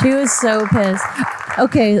applause. pissed. She was so pissed.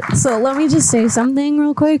 Okay, so let me just say something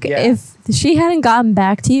real quick. If she hadn't gotten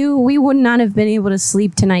back to you, we would not have been able to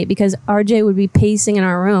sleep tonight because RJ would be pacing in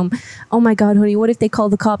our room. Oh my God, honey, what if they call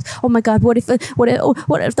the cops? Oh my God, what if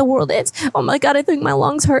the world ends? Oh my God, I think my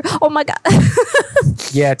lungs hurt. Oh my God.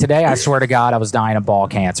 Yeah, today I swear to God I was dying of ball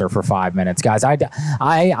cancer for 5 minutes, guys.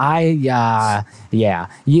 Yeah,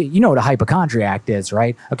 you know what a hypochondriac is,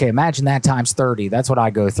 right? Okay, imagine that times 30. That's what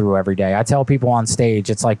I go through every day. I tell people on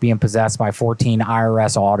stage it's like being possessed by 14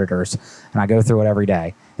 IRS auditors, and I go through it every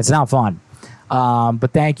day. It's not fun.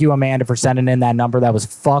 But thank you, Amanda, for sending in that number. That was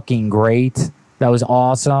fucking great. That was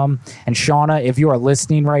awesome. And Shauna, if you are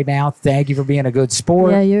listening right now, thank you for being a good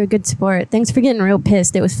sport. Yeah, you're a good sport. Thanks for getting real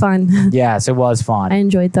pissed. It was fun. Yes, it was fun. I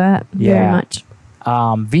enjoyed that very much.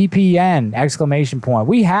 VPN, exclamation point.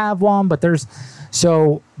 We have one, but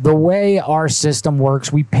so the way our system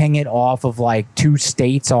works, we ping it off of like 2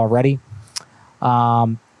 states already.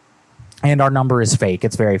 And our number is fake.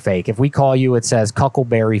 It's very fake. If we call you, it says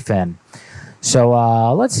Cuckleberry Finn. So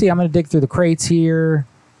let's see. I'm going to dig through the crates here.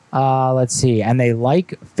 Let's see. And they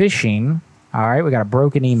like fishing. All right. We got a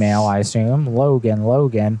broken email, I assume. Logan,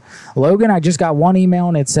 I just got one email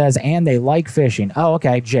and it says, and they like fishing. Oh,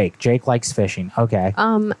 okay. Jake likes fishing. Okay.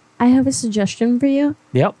 I have a suggestion for you.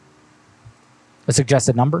 Yep. A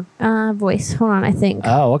suggested number? Voice. Hold on, I think.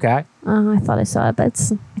 Oh, okay. I thought I saw it,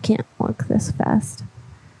 but I can't look this fast.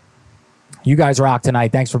 You guys rock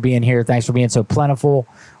tonight. Thanks for being here. Thanks for being so plentiful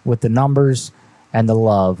with the numbers and the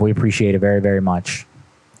love. We appreciate it very, very much.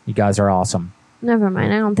 You guys are awesome. Never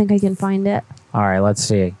mind. I don't think I can find it. All right, let's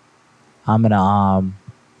see. I'm gonna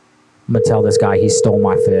tell this guy he stole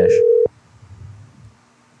my fish.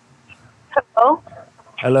 Hello?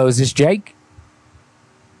 Hello, is this Jake?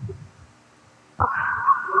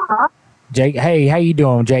 Huh? Jake, hey, how you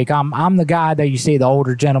doing, Jake? I'm the guy that you see, the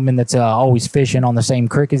older gentleman that's always fishing on the same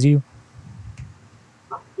creek as you.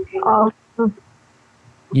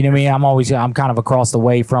 You know what I mean? I'm kind of across the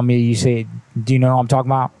way from you. You see, do you know what I'm talking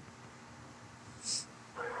about?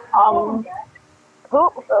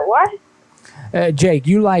 What? Jake,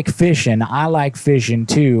 you like fishing. I like fishing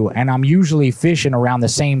too, and I'm usually fishing around the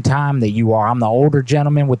same time that you are. I'm the older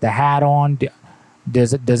gentleman with the hat on.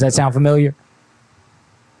 Does that sound familiar?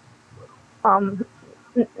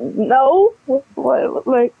 No. What?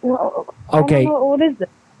 Like, Okay. What is it?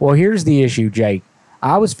 Well, here's the issue, Jake.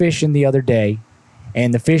 I was fishing the other day,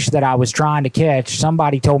 and the fish that I was trying to catch,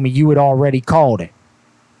 somebody told me you had already caught it.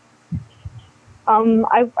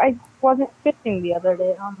 I wasn't fishing the other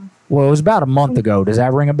day. Well, it was about a month ago. Does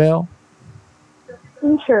that ring a bell?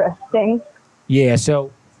 Interesting. Yeah,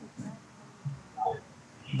 so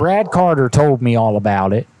Brad Carter told me all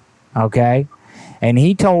about it, okay? And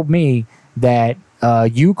he told me that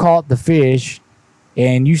you caught the fish,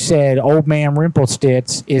 and you said old man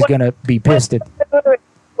Rimplestitz is going to be pissed at...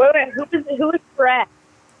 Wait, who is Brad?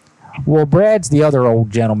 Well, Brad's the other old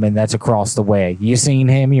gentleman that's across the way. You seen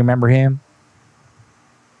him? You remember him?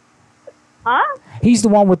 Huh? He's the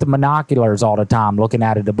one with the binoculars all the time looking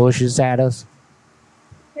out of the bushes at us.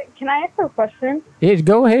 Can I ask a question? Yeah,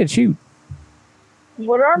 go ahead, shoot.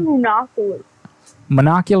 What are monoculars?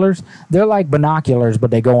 Binoculars? They're like binoculars, but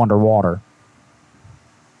they go underwater.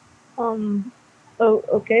 Oh,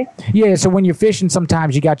 okay. Yeah, so when you're fishing,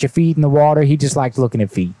 sometimes you got your feet in the water. He just likes looking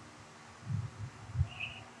at feet.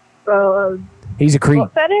 He's a creep.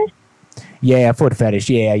 Foot fetish? Yeah, foot fetish.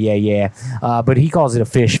 Yeah. But he calls it a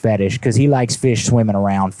fish fetish because he likes fish swimming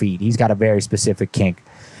around feet. He's got a very specific kink.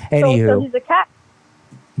 Anywho. So he's a cat?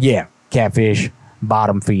 Yeah, catfish,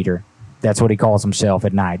 bottom feeder. That's what he calls himself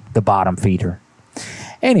at night, the bottom feeder.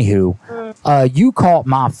 Anywho, you caught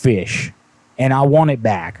my fish, and I want it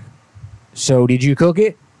back. So did you cook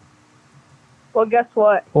it? Well, guess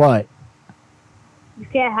what? What? You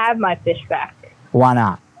can't have my fish back. Why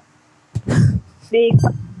not?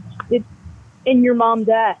 Because it's in your mom's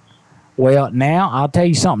ass. Well, now I'll tell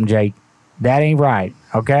you something, Jake. That ain't right,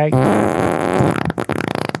 okay?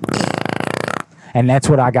 And that's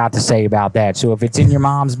what I got to say about that. So if it's in your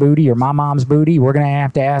mom's booty or my mom's booty, we're going to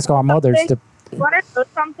have to ask our mothers to. You want to know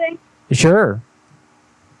something? Sure.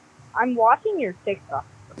 I'm watching your TikTok.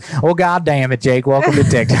 Well, God damn it, Jake. Welcome to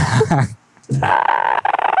TikTok.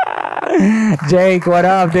 Jake, what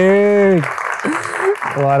up, dude?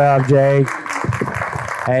 What up, Jake?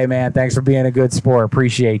 Hey, man, thanks for being a good sport.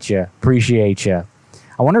 Appreciate you.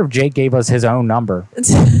 I wonder if Jake gave us his own number.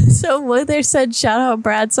 So Wither said, shout out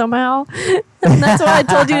Brad somehow. And that's why I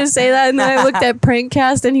told you to say that. And then I looked at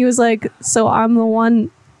Prankcast and he was like, so I'm the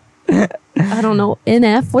one. I don't know.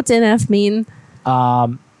 NF? What's NF mean?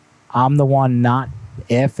 I'm the one, not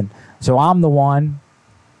if. And so I'm the one.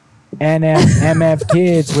 MF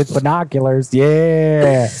kids with binoculars.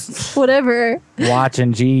 Yeah. Whatever.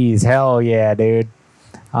 Watching G's. Hell yeah, dude.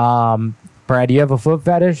 Brad, do you have a foot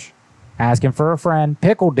fetish? Asking for a friend.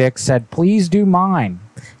 Pickle Dick said, please do mine.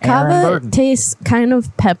 Aaron Kava Burton. tastes kind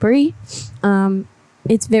of peppery.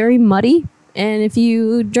 It's very muddy. And if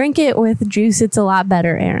you drink it with juice, it's a lot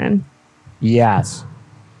better, Aaron. Yes.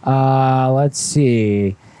 Let's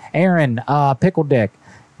see. Aaron, Pickle Dick,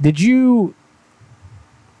 did you,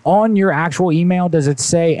 on your actual email, does it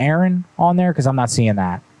say Aaron on there? Because I'm not seeing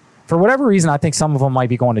that. For whatever reason, I think some of them might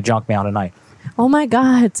be going to junk mail tonight. Oh my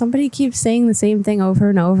God, somebody keeps saying the same thing over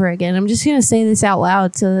and over again. I'm just going to say this out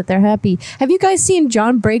loud so that they're happy. Have you guys seen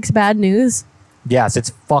John Breaks Bad News? Yes,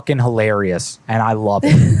 it's fucking hilarious, and I love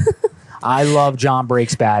it. I love John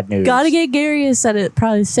Breaks Bad News. Gotta Get Gary has said it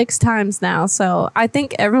probably 6 times now, so I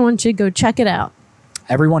think everyone should go check it out.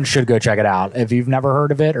 Everyone should go check it out. If you've never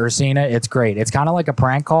heard of it or seen it, it's great. It's kind of like a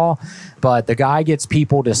prank call, but the guy gets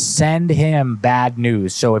people to send him bad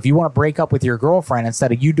news. So if you want to break up with your girlfriend,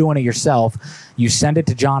 instead of you doing it yourself, you send it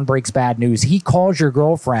to John Breaks Bad News. He calls your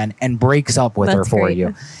girlfriend and breaks up with her for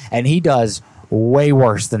you. And he does way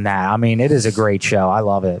worse than that. I mean, it is a great show. I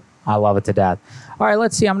love it. I love it to death. All right,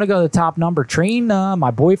 let's see. I'm going to go to the top number. Trina,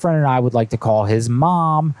 my boyfriend and I would like to call his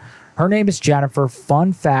mom. Her name is Jennifer.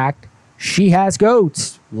 Fun fact, she has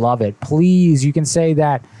goats. Love it. Please, you can say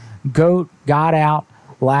that goat got out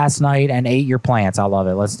last night and ate your plants. I love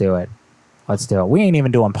it. Let's do it. Let's do it. We ain't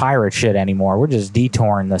even doing pirate shit anymore. We're just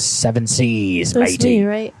detouring the 7 seas, That's matey. me,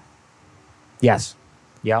 right? Yes.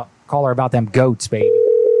 Yep. Call her about them goats, baby.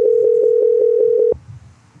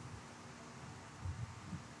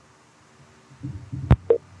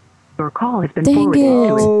 Your call has been Dang forwarded to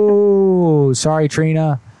an Oh, sorry,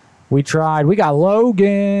 Trina. We tried. We got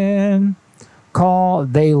Logan. Call.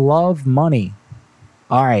 They love money.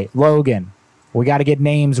 All right, Logan. We got to get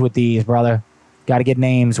names with these, brother. Got to get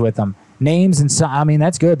names with them. Names and so, I mean,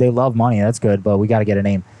 that's good. They love money. That's good, but we got to get a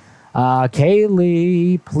name.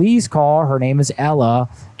 Kaylee, please call. Her name is Ella.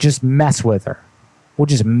 Just mess with her. We'll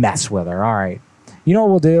just mess with her. All right. You know what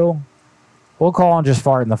we'll do? We'll call and just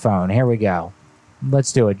fart in the phone. Here we go.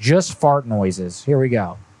 Let's do it. Just fart noises. Here we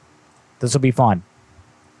go. This will be fun.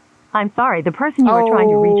 I'm sorry, the person you are trying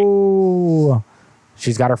to reach. Oh,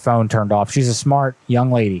 she's got her phone turned off. She's a smart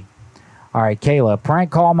young lady. All right, Kayla,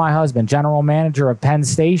 prank call my husband, general manager of Penn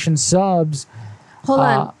Station Subs. Hold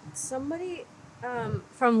on. Somebody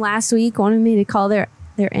from last week wanted me to call their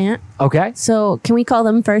aunt. Okay. So can we call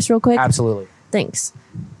them first real quick? Absolutely. Thanks.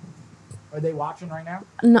 Are they watching right now?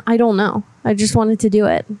 No, I don't know. I just wanted to do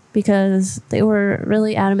it because they were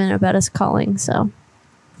really adamant about us calling. So.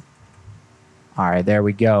 All right, there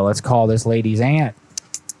we go. Let's call this lady's aunt.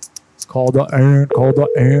 Let's call the aunt. Call the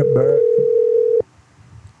aunt back.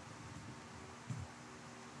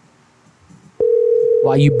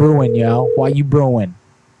 Why you brewing, yo? Why you brewing?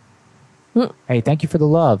 Hey, thank you for the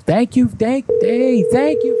love. Thank you. Thank you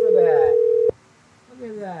for that. Look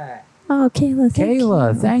at that. Oh,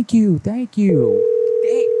 Kayla, thank you. Thank you.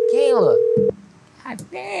 Kayla. God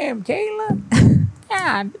damn, Kayla.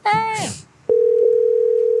 God damn.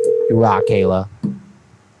 You rock, Kayla.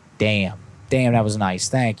 Damn, that was nice.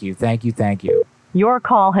 Thank you. Your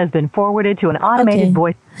call has been forwarded to an automated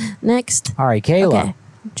voice. Next. All right, Kayla. Okay.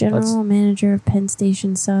 General manager of Penn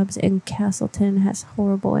Station Subs in Castleton has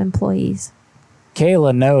horrible employees.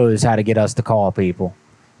 Kayla knows how to get us to call people.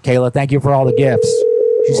 Kayla, thank you for all the gifts.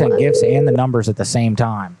 She sent gifts and the numbers at the same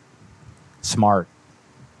time. Smart.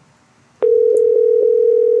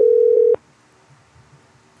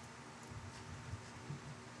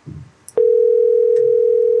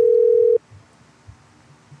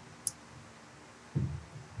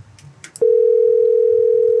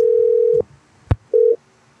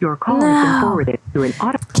 Your call has been forwarded to an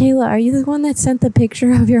auto. Kayla, are you the one that sent the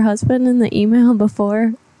picture of your husband in the email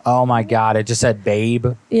before? Oh my God, it just said babe.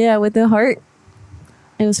 Yeah, with the heart.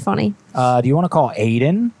 It was funny. Do you want to call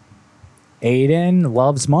Aiden? Aiden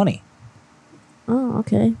loves money. Oh,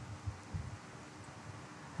 okay.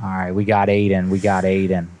 All right, we got Aiden.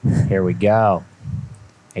 Here we go.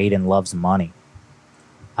 Aiden loves money.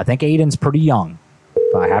 I think Aiden's pretty young,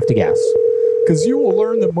 if I have to guess. Because you will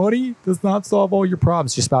learn that money does not solve all your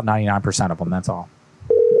problems. Just about 99% of them, that's all.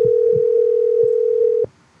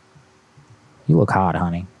 You look hot,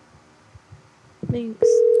 honey. Thanks.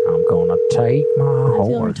 I'm going to take my I feel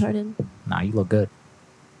horse. retarded. Nah, you look good.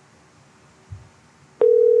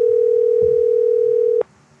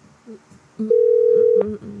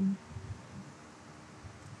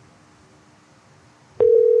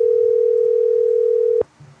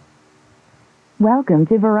 Welcome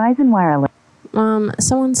to Verizon Wireless.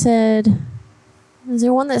 Someone said, is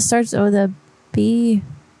there one that starts with a B?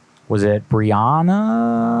 Was it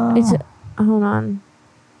Brianna? Hold on.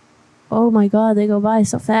 Oh my God, they go by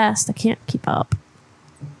so fast. I can't keep up.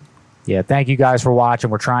 Yeah, thank you guys for watching.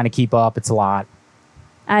 We're trying to keep up. It's a lot.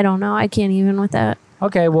 I don't know. I can't even with that.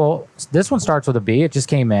 Okay, well, this one starts with a B. It just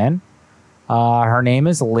came in. Her name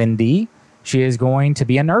is Lindy. She is going to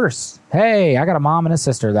be a nurse. Hey, I got a mom and a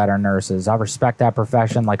sister that are nurses. I respect that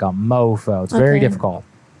profession like a mofo. It's very difficult.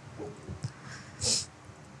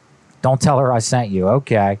 Don't tell her I sent you.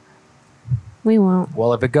 Okay. We won't.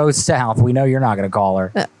 Well, if it goes south, we know you're not going to call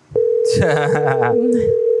her.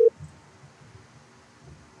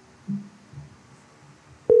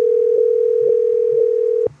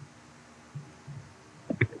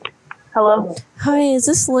 Hello? Hi, is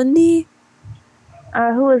this Lindy?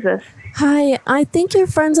 Who is this? Hi, I think you're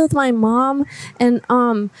friends with my mom, and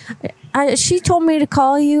she told me to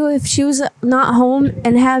call you if she was not home,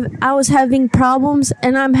 and I was having problems,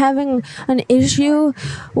 and I'm having an issue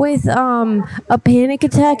with a panic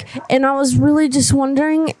attack, and I was really just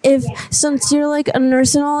wondering if, since you're like a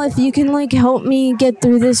nurse and all, if you can like help me get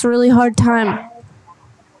through this really hard time.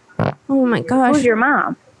 Oh my gosh. Who's your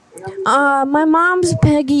mom? My mom's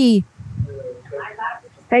Peggy.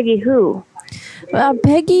 Peggy who?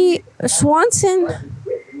 Peggy Swanson.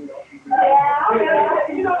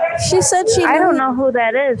 She said I don't know who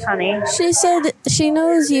that is, honey. She said she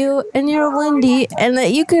knows you and you're Lindy, and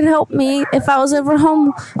that you could help me if I was ever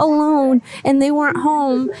home alone and they weren't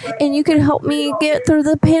home, and you could help me get through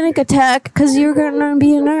the panic attack because you're gonna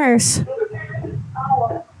be a nurse.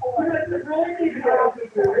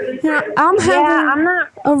 You know, I'm having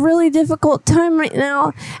a really difficult time right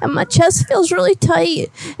now, and my chest feels really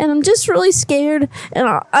tight, and I'm just really scared, and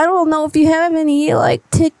I don't know if you have any like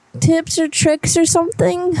tips or tricks or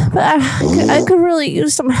something, but I could really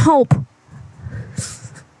use some help.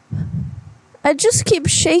 I just keep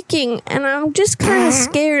shaking, and I'm just kind of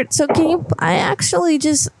scared, so I actually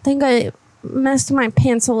just think I messed my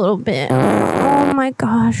pants a little bit. Oh my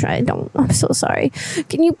gosh, I'm so sorry.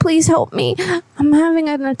 Can you please help me? I'm having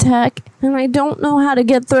an attack and I don't know how to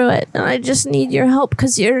get through it, and I just need your help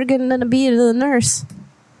because you're gonna be the nurse.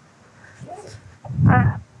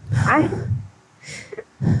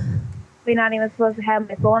 We're not even supposed to have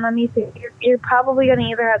my phone on me, so you're probably going to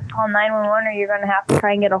either have to call 911 or you're going to have to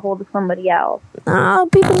try and get a hold of somebody else.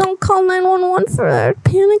 People don't call 911 for a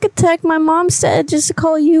panic attack. My mom said just to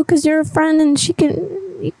call you because you're a friend and you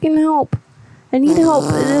can help. I need help.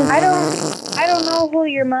 I don't know who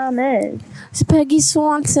your mom is. It's Peggy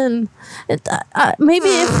Swanson. Maybe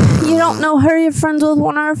if you don't know her, you're friends with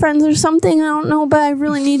one of our friends or something. I don't know, but I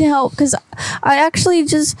really need help because I actually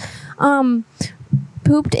just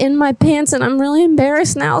pooped in my pants and I'm really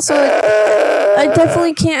embarrassed now. So I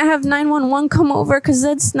definitely can't have 911 come over because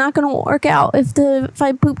that's not going to work out if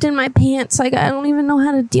I pooped in my pants. Like, I don't even know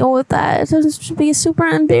how to deal with that. It should be super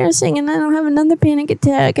embarrassing, and I don't have another panic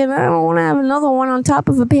attack, and I don't want to have another one on top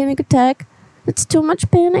of a panic attack. It's too much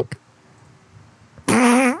panic.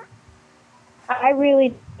 I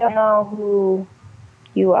really don't know who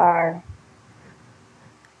you are.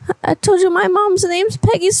 I told you my mom's name's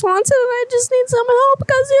Peggy Swanson, and I just need some help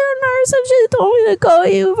because you're a nurse, and she told me to call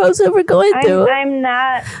you if I was ever going through I'm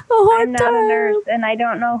not a nurse, and I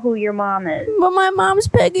don't know who your mom is. But my mom's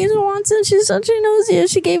Peggy Swanson. She said she knows you.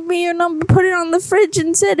 She gave me your number, put it on the fridge,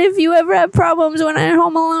 and said if you ever have problems when I'm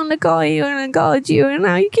home alone to call you, and I called you, and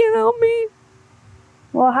now you can't help me.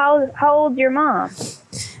 Well, how old's your mom?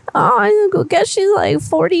 I guess she's like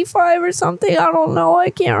 45 or something. I don't know. I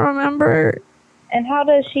can't remember. And how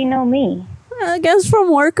does she know me? I guess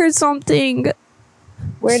from work or something.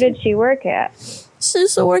 Where did she work at? She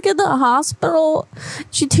used to work at the hospital.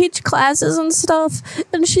 She teach classes and stuff.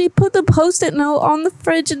 And she put the Post-it note on the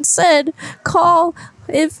fridge and said, call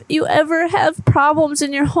if you ever have problems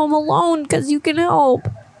and you're home alone because you can help.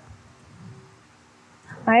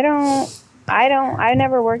 I I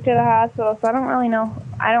never worked at a hospital, so I don't really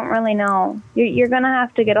know. You're gonna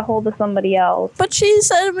have to get a hold of somebody else. But she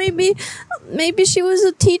said maybe she was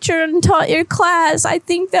a teacher and taught your class. I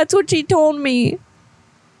think that's what she told me.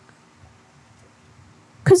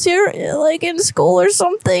 Because you're like in school or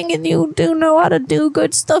something and you do know how to do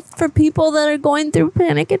good stuff for people that are going through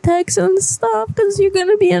panic attacks and stuff because you're going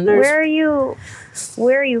to be a nurse.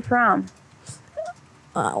 Where are you from?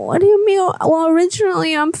 What do you mean? Well,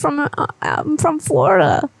 originally I'm from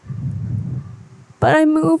Florida. But I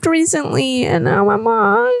moved recently and now my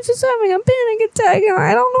mom is just having a panic attack and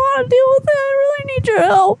I don't know how to deal with it. I really need your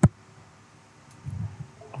help.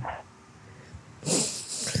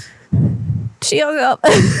 She hung up.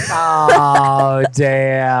 Oh,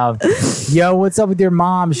 damn. Yo, what's up with your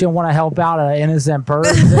mom? She don't want to help out an innocent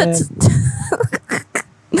person.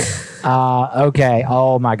 Okay.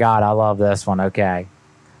 Oh, my God. I love this one. Okay.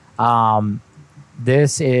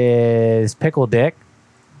 This is Pickle Dick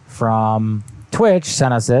from Twitch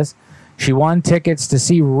sent us this. She won tickets to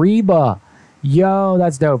see Reba. Yo,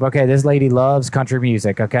 that's dope. Okay, this lady loves country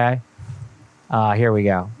music, okay? Here we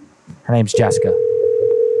go. Her name's Jessica.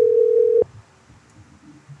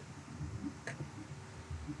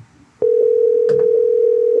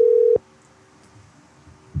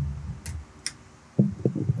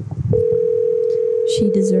 She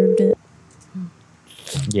deserved it.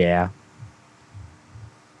 Yeah.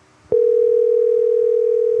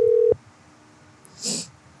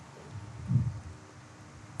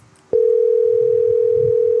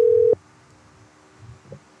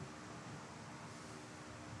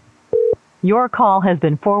 Your call has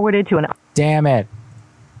been forwarded to an... Damn it.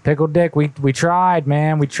 Pickle Dick, we tried,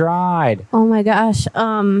 man. We tried. Oh my gosh.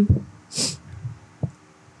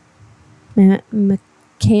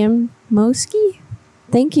 McCam Moski?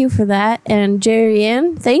 Thank you for that. And Jerry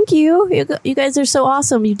Ann, thank you. You guys are so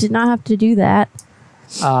awesome. You did not have to do that.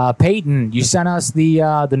 Peyton, you sent us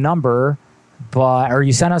the number, or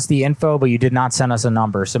you sent us the info, but you did not send us a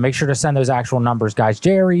number. So make sure to send those actual numbers, guys.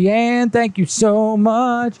 Jerry Ann, thank you so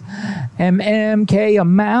much. MMK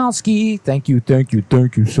Amowski, thank you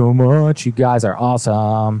so much. You guys are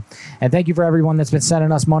awesome. And thank you for everyone that's been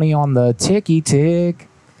sending us money on the Ticky Tick.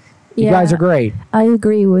 You guys are great. I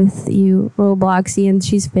agree with you, Robloxy, and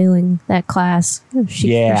she's failing that class.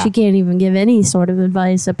 She can't even give any sort of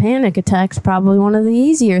advice. A panic attack's probably one of the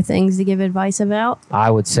easier things to give advice about. I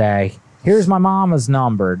would say, here's my mama's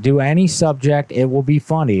number. Do any subject, it will be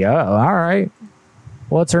funny. All right.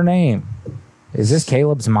 What's her name? Is this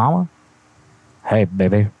Caleb's mama? Hey,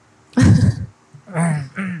 baby.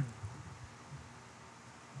 I'm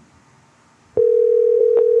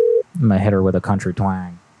going to hit her with a country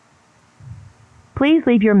twang. Please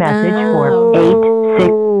leave your message for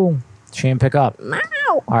 86. She didn't pick up.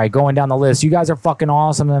 All right, going down the list. You guys are fucking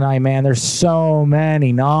awesome tonight, man. There's so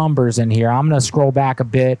many numbers in here. I'm going to scroll back a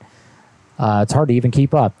bit. It's hard to even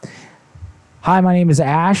keep up. Hi, my name is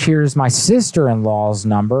Ash. Here's my sister-in-law's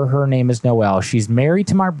number. Her name is Noelle. She's married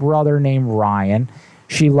to my brother named Ryan.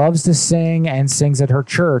 She loves to sing and sings at her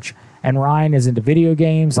church. And Ryan is into video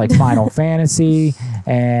games like Final Fantasy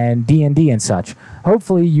and D&D and such.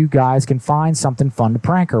 Hopefully you guys can find something fun to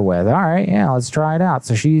prank her with. All right, yeah, let's try it out.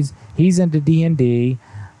 So he's into D&D,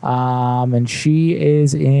 and she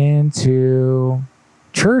is into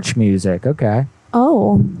church music. Okay.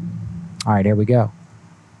 Oh. All right, here we go.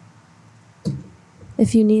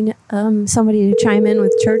 If you need somebody to chime in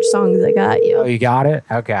with church songs, I got you. Oh, you got it?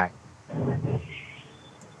 Okay.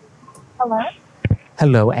 Hello?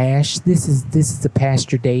 Hello, Ash. This is the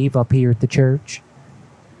Pastor Dave up here at the church.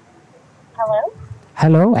 Hello?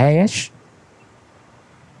 Hello, Ash.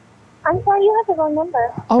 I'm sorry, you have the wrong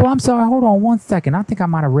number. Oh, I'm sorry. Hold on one second. I think I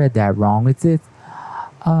might have read that wrong. Is this...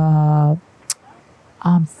 I'm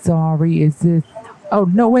sorry. Is this... Oh,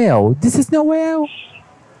 Noelle. This is Noelle?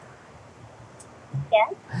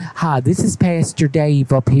 Yes? Hi, this is Pastor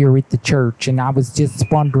Dave up here at the church, and I was just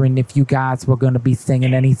wondering if you guys were going to be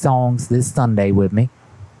singing any songs this Sunday with me.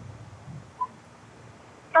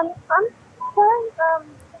 I'm sorry,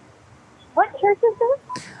 what church is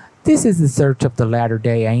this? This is the Church of the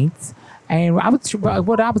Latter-day Saints, and I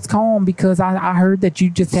was calling because I heard that you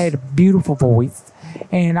just had a beautiful voice,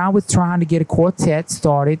 and I was trying to get a quartet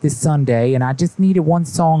started this Sunday, and I just needed one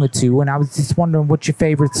song or two, and I was just wondering what's your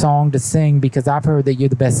favorite song to sing, because I've heard that you're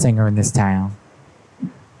the best singer in this town.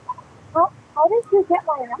 Well, how did you get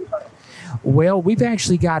my number? Well, we've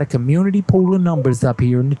actually got a community pool of numbers up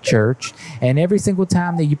here in the church, and every single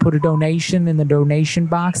time that you put a donation in the donation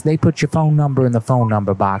box, they put your phone number in the phone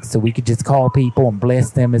number box, so we could just call people and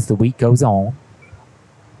bless them as the week goes on.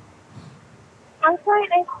 I'm sorry,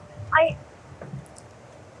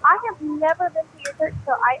 I have never been to your church,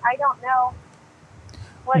 so I don't know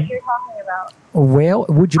what you're talking about. Well,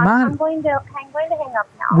 would you I'm mind? going to hang up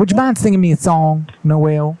now. Would you mind singing me a song,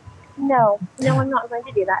 Noel? No, I'm not going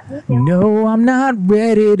to do that. Thank you. No, I'm not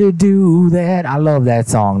ready to do that. I love that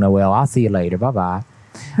song, Noel. I'll see you later. Bye-bye.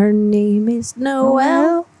 Her name is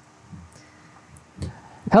Noel.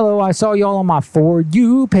 Hello, I saw y'all on my For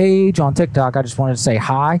You page on TikTok. I just wanted to say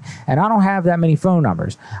hi, and I don't have that many phone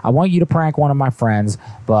numbers. I want you to prank one of my friends,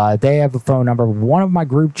 but they have a phone number. One of my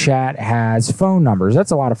group chat has phone numbers.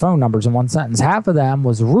 That's a lot of phone numbers in one sentence. Half of them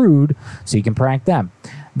was rude, so you can prank them.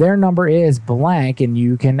 Their number is blank, and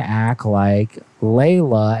you can act like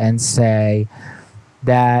Layla and say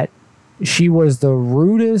that she was the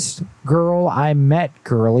rudest girl I met,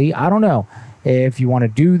 girly. I don't know if you want to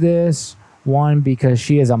do this. One, because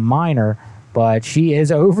she is a minor, but she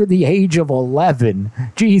is over the age of 11.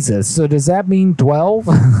 Jesus. So does that mean 12?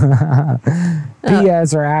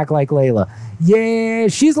 P.S. or act like Layla. Yeah,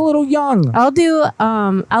 she's a little young. I'll do that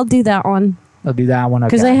one. I'll do that one.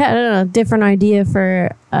 Because Okay. I had a different idea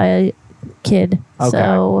for a kid. Okay.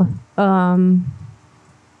 So,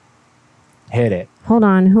 Hit it. hold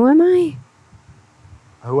on. Who am I?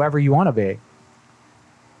 Whoever you want to be.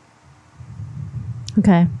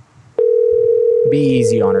 Okay. Be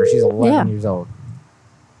easy on her. She's 11 Yeah. years old.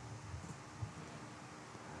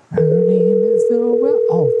 Her name is Noel.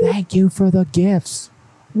 Oh, thank you for the gifts.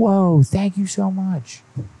 Whoa, thank you so much.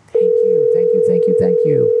 Thank you, thank you, thank you, thank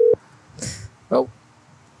you. Oh.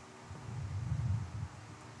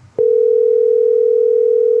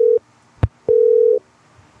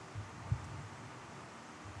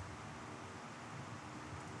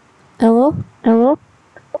 Hello? Hello?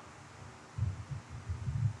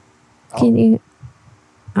 Can you...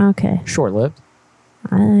 Okay. Short-lived.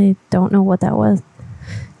 I don't know what that was.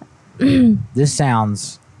 This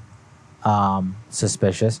sounds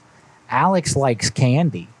suspicious. Alex likes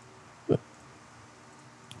candy.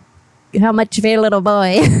 How much for your little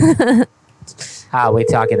boy? We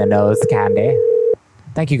talking the nose candy.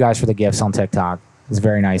 Thank you guys for the gifts on TikTok. It's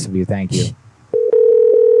very nice of you. Thank you.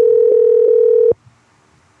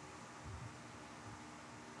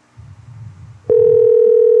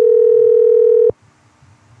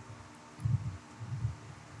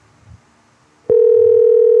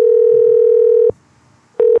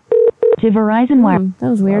 To Verizon Wire.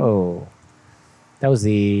 That was weird. Oh, that was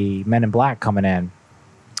the Men in Black coming in.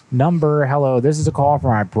 Number, hello, this is a call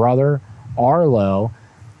from my brother, Arlo.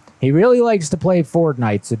 He really likes to play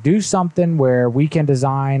Fortnite, so do something where we can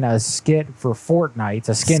design a skit for Fortnite,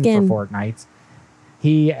 a skin for Fortnite.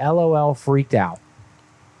 He LOL freaked out.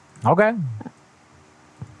 Okay.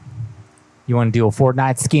 You want to do a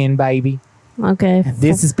Fortnite skin, baby? Okay.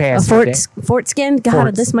 This is past Fort skin? God,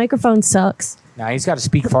 Fort- this microphone sucks. No, he's got to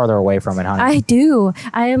speak farther away from it, honey. I do.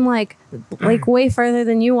 I am like way further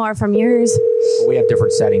than you are from yours. We have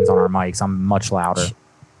different settings on our mics. I'm much louder.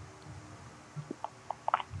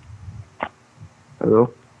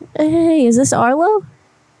 Hello? Hey, is this Arlo?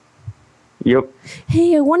 Yep.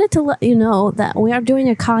 Hey, I wanted to let you know that we are doing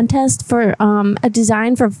a contest for a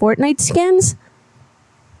design for Fortnite skins.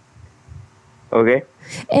 Okay.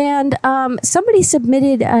 And somebody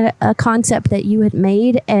submitted a concept that you had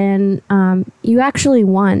made, and you actually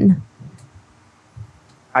won.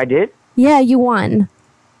 I did? Yeah, you won.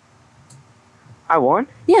 I won?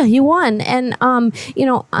 Yeah, you won. And,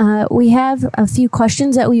 we have a few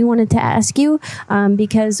questions that we wanted to ask you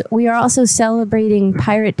because we are also celebrating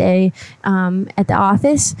Pirate Day at the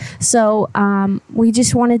office. So we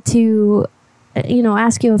just wanted to,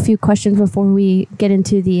 ask you a few questions before we get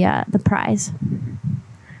into the prize.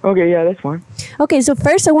 Okay, yeah, that's fine. Okay, so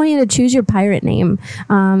first I want you to choose your pirate name.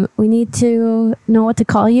 We need to know what to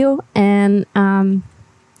call you. And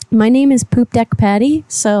my name is Poop Deck Patty.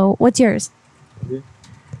 So what's yours?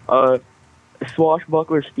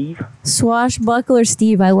 Swashbuckler Steve. Swashbuckler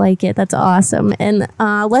Steve. I like it. That's awesome. And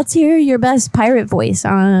let's hear your best pirate voice.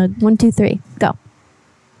 1, 2, 3. Go.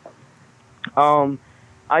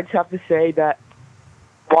 I just have to say that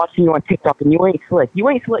I'm watching you on TikTok and you ain't slick. You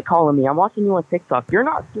ain't slick calling me. I'm watching you on TikTok. You're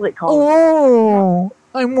not slick calling me. Oh,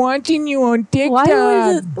 I'm watching you on TikTok.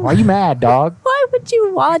 Why are you mad, dog? Why would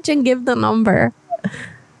you watch and give the number?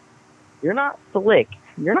 You're not slick.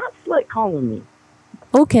 You're not slick calling me.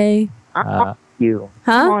 Okay. I'm on to you.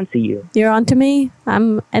 Huh? I'm on to you. You're on to me? I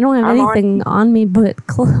don't have I'm anything on me but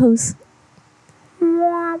clothes.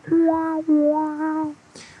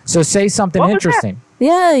 So say something interesting.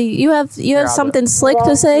 Yeah, you have something slick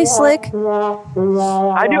to say, Slick? I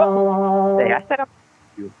do. I said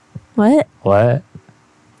I'm What? What?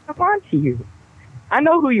 on to you. I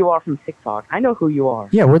know who you are from TikTok. I know who you are.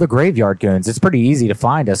 Yeah, we're the Graveyard Goons. It's pretty easy to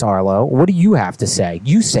find us, Arlo. What do you have to say?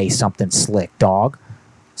 You say something slick, dog.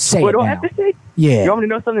 Say What it do I now. have to say? Yeah. You want me to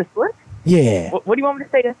know something slick? Yeah. What do you want me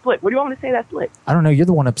to say that's slick? What do you want me to say that's slick? I don't know. You're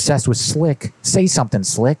the one obsessed with slick. Say something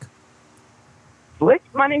slick. Slick?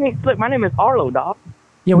 My name ain't Slick. My name is Arlo, dog.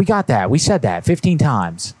 Yeah, we got that. We said that 15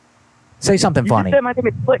 times. Say something You funny. just said my name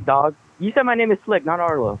is Slick, dog. You said my name is Slick, not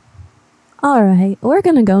Arlo. All right, we're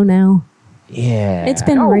gonna go now. Yeah. It's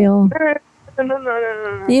been real.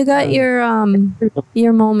 You got your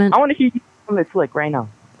moment. I want to hear you say something slick right now.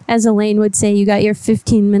 As Elaine would say, you got your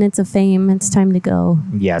 15 minutes of fame. It's time to go.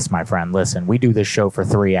 Yes, my friend. Listen, we do this show for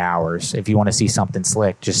 3 hours. If you want to see something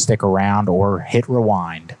slick, just stick around or hit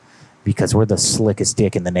rewind because we're the slickest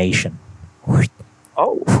dick in the nation.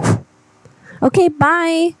 Oh. Okay,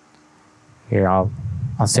 bye. Here, I'll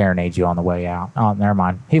serenade you on the way out. Oh, never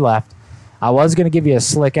mind. He left. I was going to give you a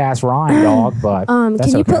slick ass rhyme, dog, but that's can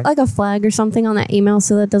you okay. put like a flag or something on that email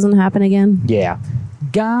so that doesn't happen again? Yeah.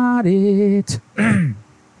 Got it.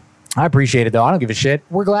 I appreciate it, though. I don't give a shit.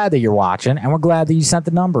 We're glad that you're watching, and we're glad that you sent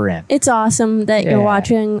the number in. It's awesome that you're Yeah.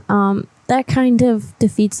 watching. That kind of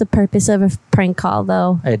defeats the purpose of a prank call,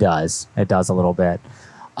 though. It does. It does a little bit.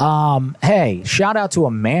 Hey, shout out to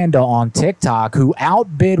Amanda on TikTok who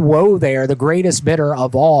outbid Woe there, the greatest bidder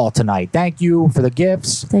of all tonight. Thank you for the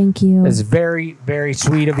gifts. Thank you. It's very, very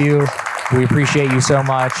sweet of you. We appreciate you so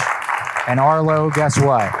much. And Arlo, guess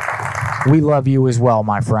what? We love you as well,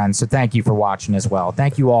 my friend. So thank you for watching as well.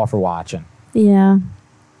 Thank you all for watching. Yeah.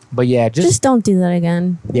 But yeah, just don't do that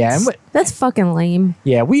again. Yeah, and That's fucking lame.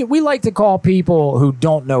 yeah, we like to call people who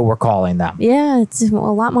don't know we're calling them. Yeah, it's a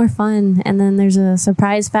lot more fun. And then there's a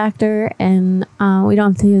surprise factor, and we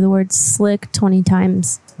don't have to hear the word slick 20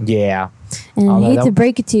 times. Yeah. And I Although hate that- to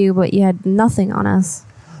break it to you, but you had nothing on us.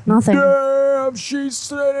 Nothing. Damn, she's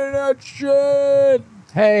sending that shit.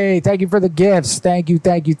 Hey, thank you for the gifts. Thank you.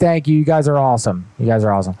 You guys are awesome.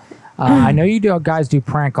 I know you guys do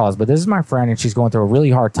prank calls, but this is my friend, and she's going through a really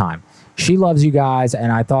hard time. She loves you guys,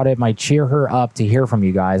 and I thought it might cheer her up to hear from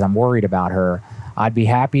you guys. I'm worried about her. I'd be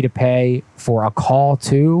happy to pay for a call,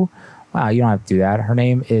 too. Wow, you don't have to do that. Her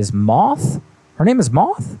name is Moth.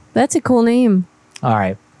 That's a cool name. All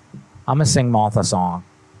right. I'm going to sing Moth a song.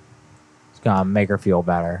 It's going to make her feel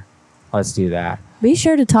better. Let's do that. Be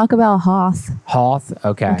sure to talk about Hoth. Hoth?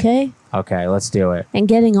 Okay. Okay? Okay, let's do it. And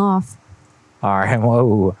getting off. All right,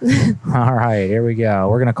 whoa. All right, here we go.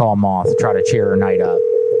 We're going to call Moth to try to cheer her night up.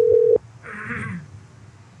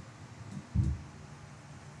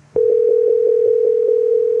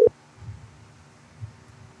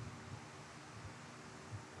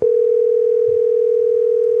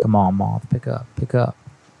 Come on, Moth, pick up.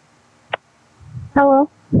 Hello.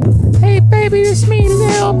 Hey, baby, it's me,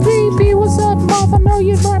 Lil BB. What's up, Moth? I know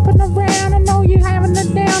you're rapping around. I know you're having a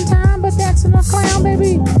downtime, but that's in a clown,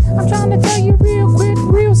 baby. I'm trying to tell you real quick,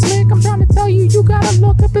 real slick. I'm trying to tell you, you gotta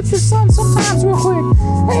look up at the sun sometimes real quick.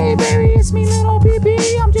 Hey, baby, it's me, Lil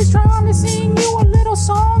BB. I'm just trying to sing you a little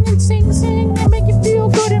song and sing and make you feel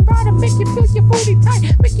good and right and make you feel your booty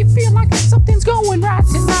tight. Make you feel like something's going right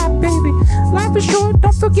tonight, baby. Life is short,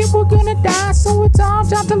 don't forget we're gonna die. So it's all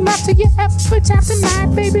time to laugh till you have a good time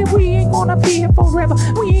tonight, baby. We ain't gonna be here forever.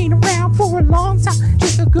 We ain't around for a long time.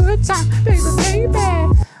 Just a good time, baby.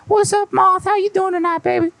 What's up, Moth? How you doing tonight,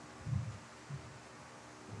 baby?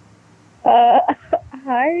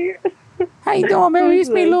 Hi. How you doing, baby? It's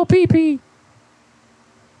me, Lil PP.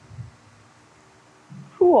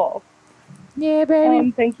 Cool. Yeah,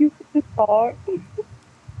 baby. Thank you for the talk.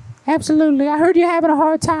 Absolutely. I heard you're having a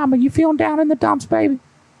hard time. Are you feeling down in the dumps, baby?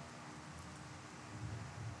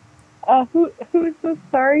 Who is this?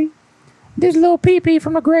 Sorry. This Lil PP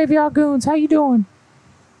from the Graveyard Goons. How you doing?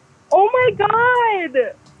 Oh my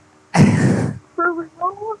God. For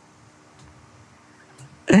real?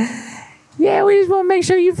 Yeah, we just want to make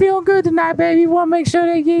sure you feel good tonight, baby. We want to make sure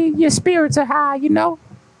that your spirits are high, you know?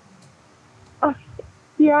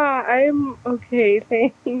 Yeah, I'm okay,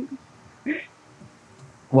 thanks.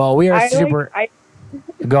 Well, we are super...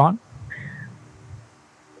 Go on.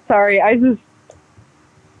 Sorry, I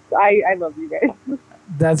love you guys.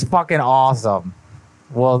 That's fucking awesome.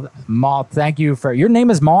 Well, Moth, thank you for... Your name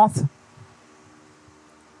is Moth?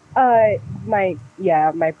 My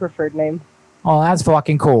preferred name. Oh, that's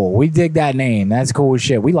fucking cool. We dig that name. That's cool as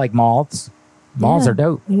shit. We like moths. Moths are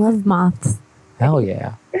dope. I love moths. Hell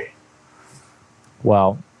yeah.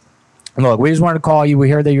 Well, look, we just wanted to call you.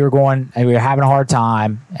 We heard that you were going and we were having a hard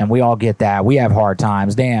time, and we all get that. We have hard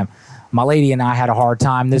times. Damn. My lady and I had a hard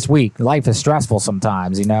time this week. Life is stressful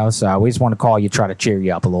sometimes, you know, so we just want to call you, try to cheer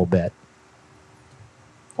you up a little bit.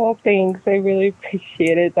 Well, thanks. I really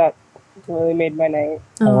appreciate it. really made my night.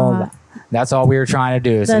 Well, that's all we were trying to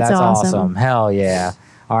do. So That's that's awesome. awesome. Hell yeah.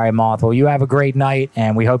 All right, Moth. Well, you have a great night,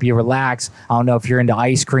 and we hope you relax. I don't know if you're into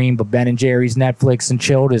ice cream, but Ben and Jerry's Netflix and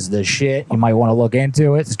chilled is the shit. You might want to look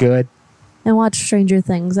into it. It's good. And watch Stranger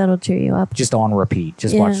Things. That'll cheer you up. Just on repeat.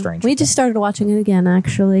 Just watch Stranger. We just started watching it again,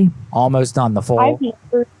 actually. Almost done the full.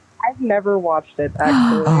 I've never watched it,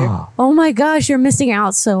 actually. Oh my gosh, you're missing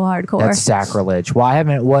out so hardcore. That's sacrilege. Well, I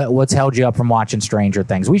haven't. What's held you up from watching Stranger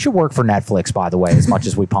Things? We should work for Netflix, by the way, as much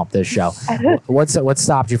as we pump this show. What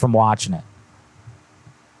stopped you from watching it?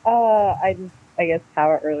 I guess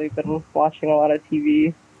haven't really been watching a lot of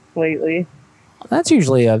TV lately. That's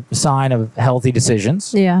usually a sign of healthy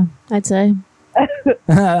decisions. Yeah, I'd say.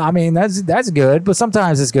 I mean, that's good, but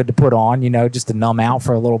sometimes it's good to put on, just to numb out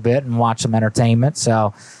for a little bit and watch some entertainment.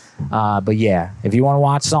 So, but yeah, if you want to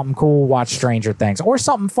watch something cool, watch Stranger Things or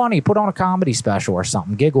something funny. Put on a comedy special or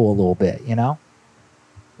something. Giggle a little bit, Yeah.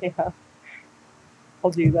 I'll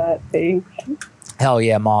do that. Thanks. Hell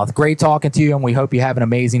yeah, Moth. Great talking to you, and we hope you have an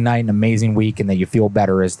amazing night and amazing week, and that you feel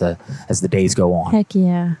better as the days go on. Heck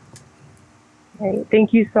yeah. All right.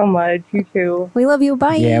 Thank you so much. You too. We love you.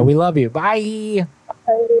 Bye. Yeah, we love you. Bye.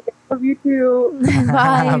 Love you too.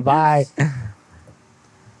 Bye. Bye.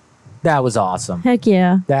 That was awesome. Heck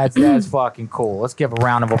yeah. That's fucking cool. Let's give a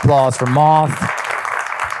round of applause for Moth.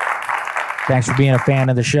 Thanks for being a fan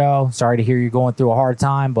of the show. Sorry to hear you're going through a hard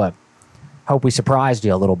time, but hope we surprised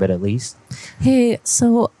you a little bit at least. Hey,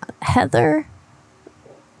 so Heather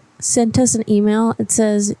sent us an email. It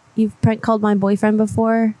says, "You've prank called my boyfriend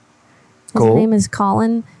before. His Cool. name is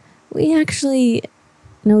Colin." We actually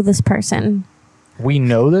know this person. We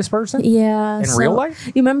know this person? Yeah. In real life?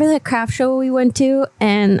 You remember that craft show we went to,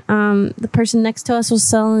 and the person next to us was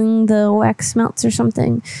selling the wax melts or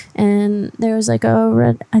something, and there was like a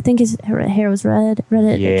red, I think his hair was red,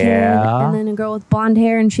 kid, Yeah. and then a girl with blonde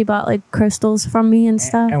hair, and she bought like crystals from me and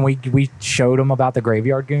stuff. And we showed him about the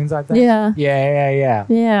Graveyard Goons, I think. Yeah. Yeah.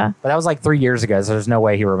 Yeah. But that was like 3 years ago, so there's no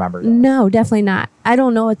way he remembered. No, definitely not. I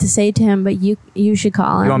don't know what to say to him, but you should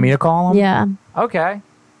call him. You want me to call him? Yeah. Okay.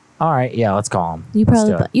 All right. Yeah, let's call him. You Let's do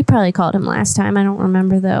probably it. you probably called him last time. I don't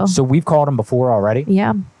remember though. So we've called him before already?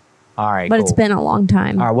 Yeah. All right, But cool. it's been a long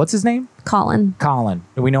time. All right, what's his name? Colin. Colin.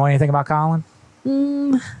 Do we know anything about Colin?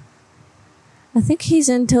 I think he's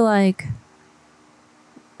into like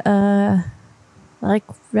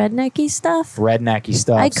rednecky stuff. Rednecky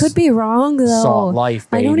stuff. I could be wrong though. Salt life,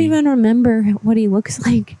 I don't baby. even remember what he looks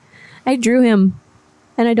like. I drew him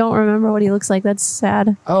and I don't remember what he looks like. That's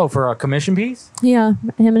sad. Oh, for a commission piece? Yeah,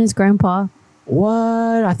 him and his grandpa.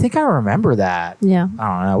 What? I think I remember that. Yeah. I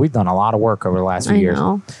don't know. We've done a lot of work over the last few I years.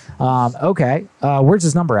 know. Okay. Where's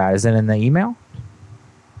his number at? Is it in the email?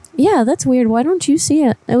 Yeah, that's weird. Why don't you see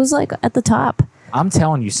it? It was like at the top. I'm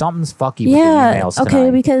telling you, something's fucky with Yeah. the emails Okay,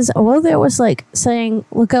 tonight. because there was like saying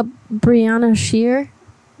look up Brianna Shear.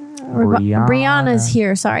 Brianna's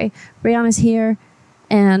here. Sorry, Brianna's here,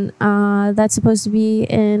 and that's supposed to be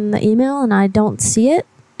in the email, and I don't see it,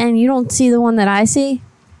 and you don't see the one that I see.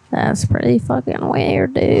 That's pretty fucking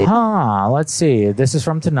weird, dude. Huh. Let's see. This is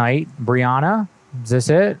from tonight. Brianna. Is this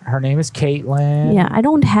it? Her name is Caitlin. Yeah, I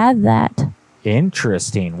don't have that.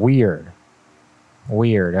 Interesting. Weird.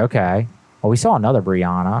 Okay. Well, we saw another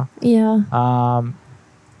Brianna. Yeah.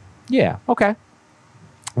 Yeah. Okay.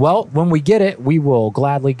 Well, when we get it, we will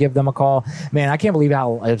gladly give them a call. Man, I can't believe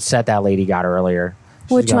how upset that lady got earlier.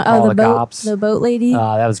 She's Which gonna one? call Oh, the cops. boat lady.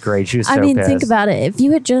 That was great. She was so I mean, pissed. think about it. If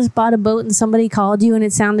you had just bought a boat and somebody called you and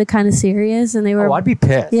it sounded kind of serious, and they were, Oh, I'd be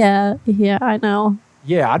pissed. Yeah, I know.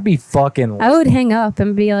 Yeah, I'd be fucking. I would hang up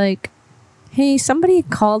and be like, "Hey, somebody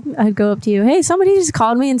called." I'd go up to you. "Hey, somebody just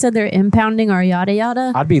called me and said they're impounding our yada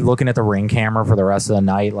yada." I'd be looking at the Ring camera for the rest of the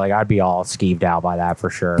night. Like, I'd be all skeeved out by that for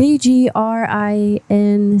sure.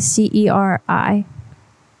 BGRINCERI.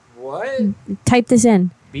 What? Type this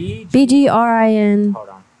in. BGRIN. Hold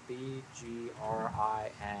on. BGRIN.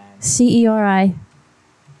 CERI.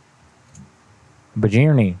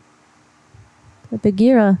 Bajirni.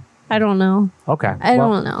 Bagheera. I don't know. Okay. I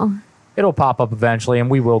well, don't know. It'll pop up eventually, and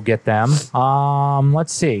we will get them.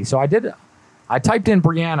 Let's see. So I typed in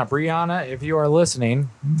Brianna. Brianna, if you are listening.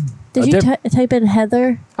 Did you type in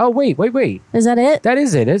Heather? Oh, wait. Is that it? That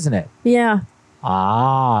is it, isn't it? Yeah.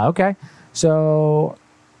 Ah, okay. So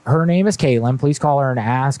her name is Caitlin. Please call her and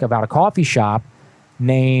ask about a coffee shop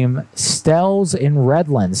named Stell's in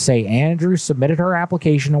Redlands. Say Andrew submitted her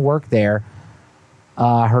application to work there.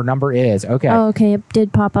 Her number is okay. Oh, okay. It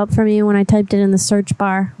did pop up for me when I typed it in the search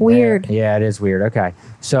bar. Weird. Yeah, it is weird. Okay.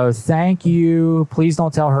 So thank you. Please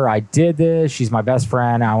don't tell her I did this. She's my best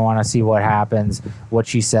friend. I want to see what happens, what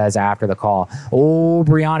she says after the call. Oh,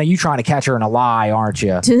 Brianna, you trying to catch her in a lie, aren't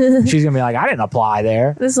you? She's going to be like, I didn't apply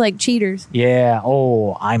there. This is like Cheaters. Yeah.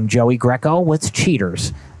 Oh, I'm Joey Greco with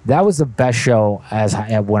Cheaters. That was the best show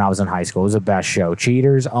when I was in high school. It was the best show.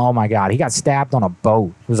 Cheaters. Oh, my God. He got stabbed on a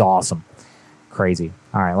boat. It was awesome. Crazy.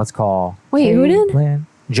 All right, let's call. Wait, who did?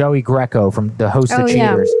 Joey Greco from the host of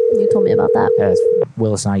Cheaters. You told me about that. Yes,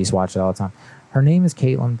 Willis and I used to watch it all the time. Her name is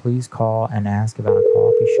Caitlin. Please call and ask about a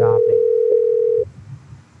coffee shop.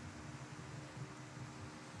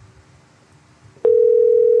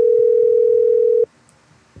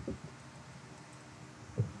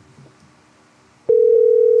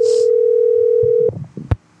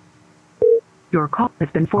 Your call has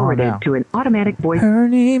been forwarded to an automatic voice. Her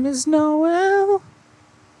name is Noelle.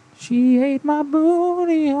 She ate my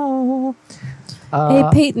booty hole. Hey,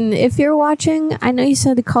 Peyton, if you're watching, I know you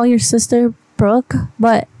said to call your sister, Brooke,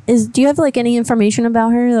 but do you have like any information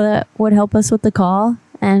about her that would help us with the call?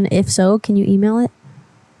 And if so, can you email it?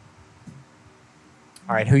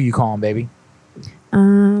 All right, who you calling, baby?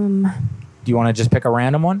 Um, Do you want to just pick a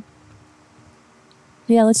random one?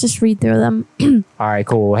 Yeah, let's just read through them. All right,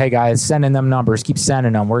 cool. Hey, guys, send in them numbers. Keep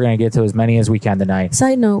sending them. We're going to get to as many as we can tonight.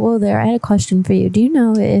 Side note, whoa there, I had a question for you. Do you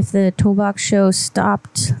know if the Toolbox Show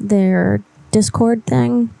stopped their Discord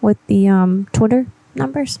thing with the Twitter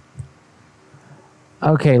numbers?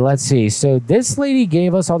 Okay, let's see. So this lady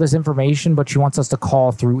gave us all this information, but she wants us to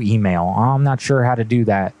call through email. I'm not sure how to do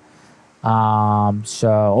that.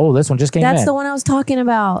 This one just came in. That's the one I was talking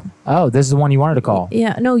about. Oh, this is the one you wanted to call.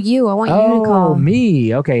 Yeah, no, you. I want you to call. Oh,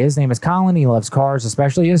 me. Okay, his name is Colin. He loves cars,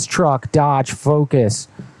 especially his truck, Dodge Focus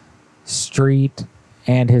Street,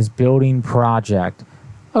 and his building project.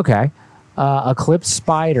 Okay. Eclipse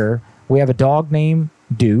Spider. We have a dog named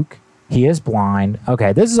Duke. He is blind.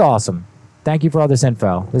 Okay, this is awesome. Thank you for all this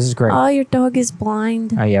info. This is great. Oh, your dog is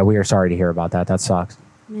blind. Oh, yeah, we are sorry to hear about that. That sucks.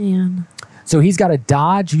 Man. So he's got a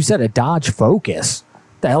Dodge. You said a Dodge Focus.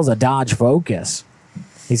 The hell's a Dodge Focus?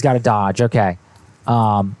 He's got a Dodge. Okay.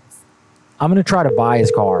 I'm going to try to buy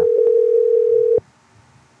his car. I'm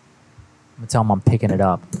going to tell him I'm picking it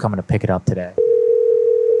up. I'm coming to pick it up today.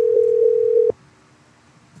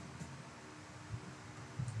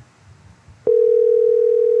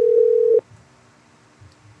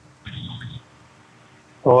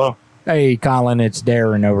 Hello. Hey, Colin, it's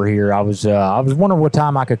Darren over here. I was wondering what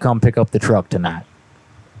time I could come pick up the truck tonight.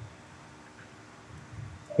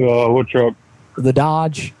 What truck? The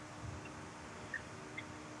Dodge.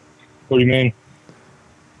 What do you mean?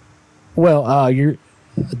 Well,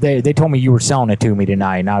 they told me you were selling it to me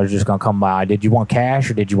tonight, and I was just gonna come by. Did you want cash,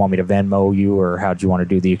 or did you want me to Venmo you, or how did you want to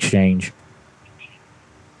do the exchange?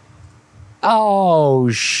 Oh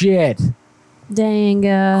shit!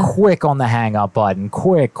 Dang. Quick on the hang up button.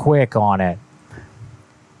 Quick on it.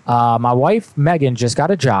 My wife, Megan, just got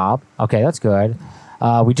a job. Okay, that's good.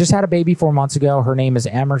 We just had a baby 4 months ago. Her name is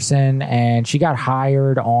Emerson, and she got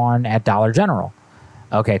hired on at Dollar General.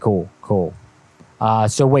 Okay, cool.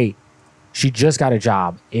 So wait, she just got a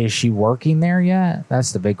job. Is she working there yet?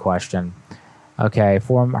 That's the big question. Okay,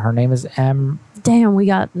 her name is Damn, we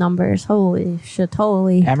got numbers. Holy shit,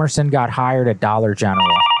 holy. Emerson got hired at Dollar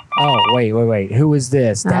General. Oh, wait. Who is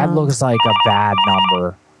this? That looks like a bad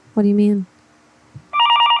number. What do you mean?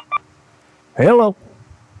 Hello.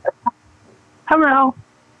 Hello.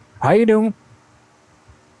 How you doing?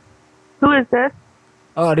 Who is this?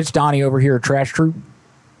 Oh, it's Donnie over here at Trash Troop.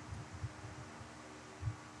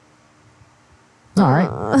 All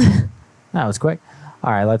right. That was quick.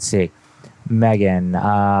 All right, let's see. Megan.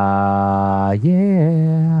 Yeah.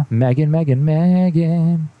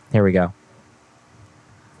 Megan. Here we go.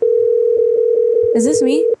 Is this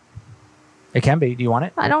me? It can be. Do you want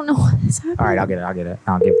it? I don't know what is happening. All right, I'll get it.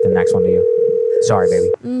 I'll give the next one to you. Sorry, baby.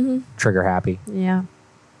 Mm-hmm. Trigger happy. Yeah.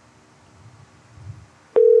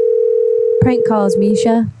 Prank calls,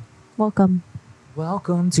 Misha. Welcome.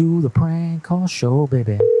 Welcome to the prank call show,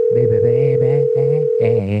 baby.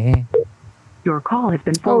 Baby. Your call has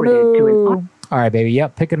been forwarded to an... All right, baby.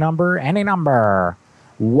 Yep, pick a number. Any number.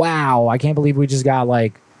 Wow, I can't believe we just got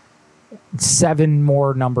like 7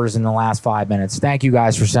 more numbers in the last 5 minutes. Thank you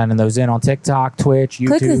guys for sending those in on TikTok, Twitch, YouTube.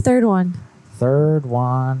 Click the third one. Third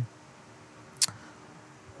one.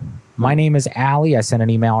 My name is Allie. I sent an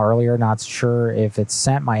email earlier. Not sure if it's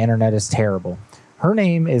sent. My internet is terrible. Her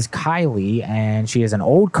name is Kylie, and she is an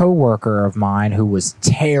old coworker of mine who was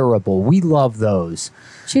terrible. We love those.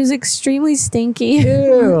 She was extremely stinky.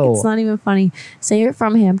 Ew. It's not even funny. Say you're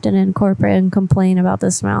from Hampton and corporate and complain about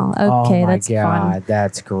the smell. Okay, that's fun.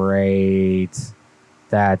 That's great.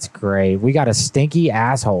 That's great. We got a stinky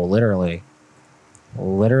asshole, literally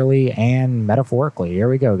and metaphorically. Here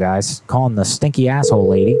we go, guys. Calling the stinky asshole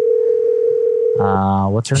lady.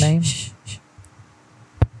 What's her name?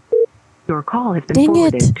 Your call has been Dang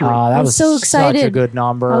forwarded it. to That was so excited. Such a good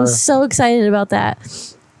number. I was so excited about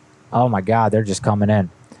that. Oh my God, they're just coming in.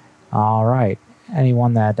 All right.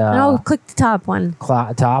 Anyone that I'll click the top one.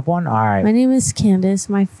 Top one? All right. My name is Candace.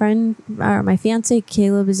 My fiance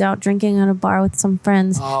Caleb is out drinking at a bar with some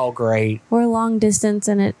friends. Oh, great. We're long distance,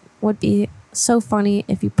 and it would be so funny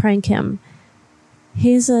if you prank him.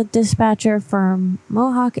 He's a dispatcher for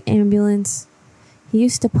Mohawk Ambulance. He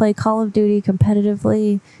used to play Call of Duty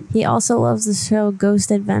competitively. He also loves the show Ghost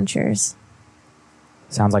Adventures.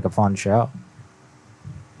 Sounds like a fun show.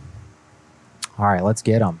 All right, let's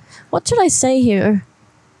get him. What should I say here?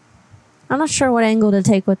 I'm not sure what angle to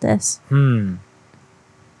take with this. I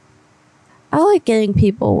like getting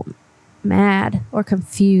people mad or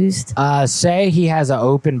confused. Say he has an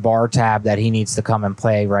open bar tab that he needs to come and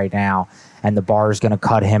play right now, and the bar is going to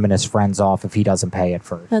cut him and his friends off if he doesn't pay it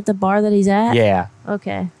first. At the bar that he's at? Yeah.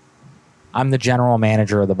 Okay. I'm the general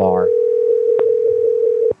manager of the bar.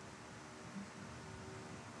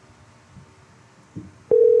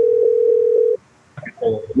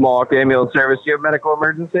 Mohawk Ambulance Service, do you have medical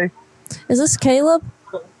emergency? Is this Caleb?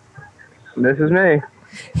 This is me.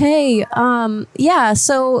 Hey, yeah,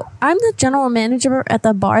 so I'm the general manager at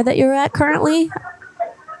the bar that you're at currently.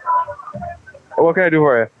 What can I do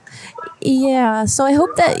for you? Yeah, so I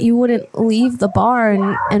hope that you wouldn't leave the bar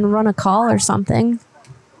and run a call or something.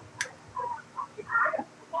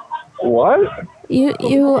 What?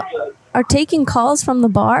 You are taking calls from the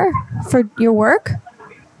bar for your work?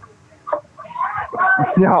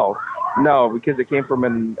 No, because it came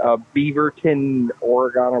from Beaverton,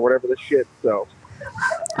 Oregon, or whatever the shit. So.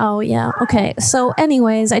 Oh yeah. Okay. So,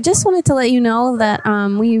 anyways, I just wanted to let you know that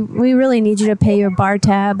we really need you to pay your bar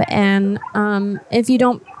tab, and if you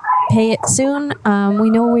don't pay it soon, we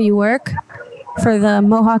know where you work for the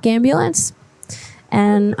Mohawk Ambulance,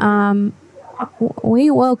 and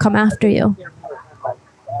we will come after you.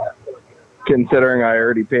 Considering I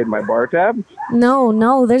already paid my bar tab?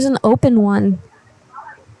 No, there's an open one.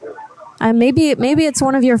 Maybe it's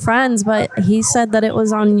one of your friends, but he said that it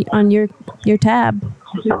was on your tab.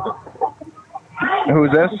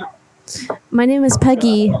 Who's this? My name is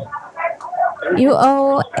Peggy. You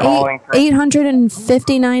owe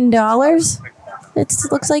 $859. It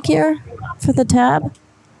looks like here for the tab.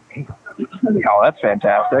 Oh, that's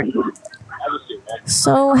fantastic.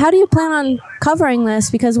 So how do you plan on covering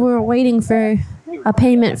this? Because we're waiting for a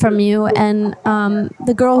payment from you, and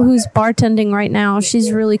the girl who's bartending right now,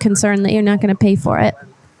 she's really concerned that you're not going to pay for it.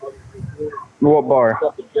 What bar?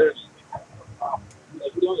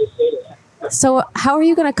 So how are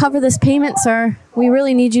you going to cover this payment, sir? We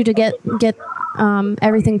really need you to get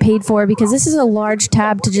everything paid for, because this is a large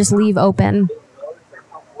tab to just leave open.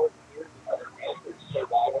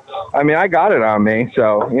 I mean, I got it on me,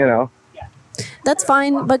 so, you know. That's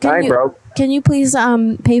fine, but I ain't broke. can you please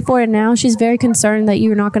pay for it now? She's very concerned that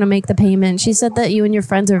you're not going to make the payment. She said that you and your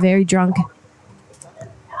friends are very drunk.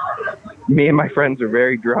 Me and my friends are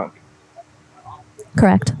very drunk.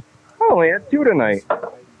 Correct. I only had 2 tonight.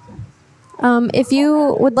 If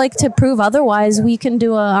you would like to prove otherwise, we can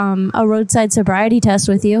do a roadside sobriety test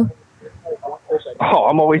with you. Oh,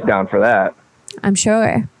 I'm always down for that. I'm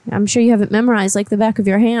sure you have it memorized like the back of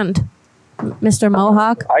your hand, Mr.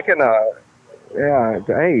 Mohawk. I can, yeah,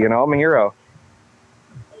 hey, you know, I'm a hero.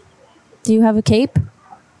 Do you have a cape?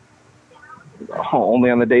 Oh, only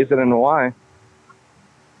on the days that end in Y.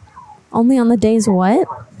 Only on the days what?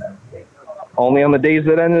 Only on the days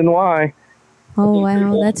that end in Y. Oh,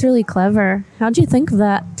 wow, that's really clever. How'd you think of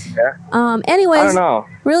that? Yeah. Anyways, I don't know.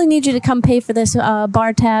 Really need you to come pay for this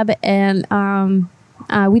bar tab, and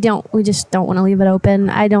we just don't want to leave it open.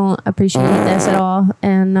 I don't appreciate this at all.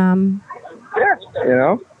 And yeah, you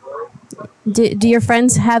know. Do your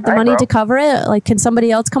friends have the money to cover it? Like, can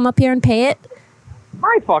somebody else come up here and pay it?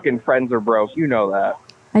 My fucking friends are broke. You know that.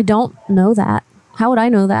 I don't know that. How would I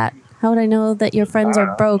know that? How would I know that your friends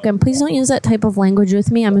are broke? And please don't use that type of language with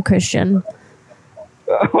me. I'm a Christian.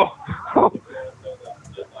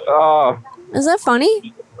 Is that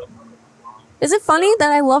funny? Is it funny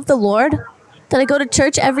that I love the Lord? That I go to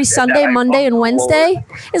church every Sunday, Monday, and Wednesday?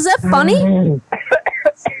 Is that funny?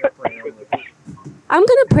 I'm going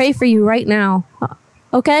to pray for you right now.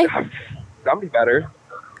 Okay? Somebody better.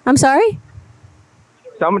 I'm sorry?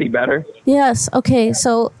 Somebody better. Yes. Okay.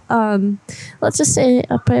 So, let's just say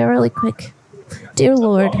a prayer really quick. Dear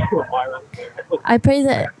Lord, I pray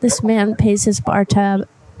that this man pays his bar tab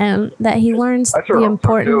and that he learns the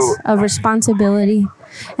importance of responsibility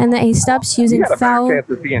and that he stops using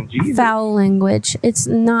foul language. It's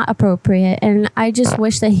not appropriate. And I just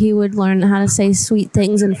wish that he would learn how to say sweet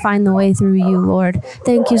things and find the way through you, Lord.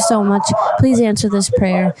 Thank you so much. Please answer this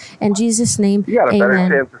prayer. In Jesus' name, You got a better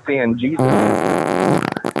amen. chance of seeing Jesus.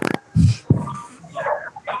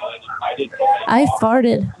 I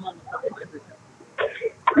farted.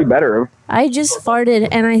 You better. I just farted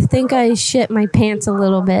and I think I shit my pants a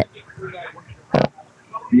little bit.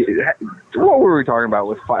 Yeah, what were we talking about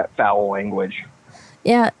with foul language?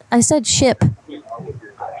 Yeah, I said ship.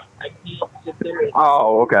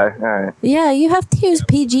 Oh, okay. All right. Yeah, you have to use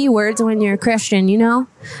PG words when you're a Christian, you know?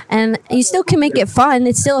 And you still can make it fun.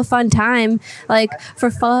 It's still a fun time. Like, for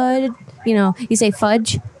fudge, you know, you say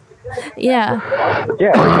fudge. Yeah.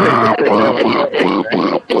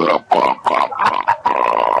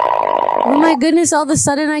 Oh my goodness, all of a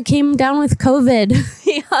sudden I came down with COVID.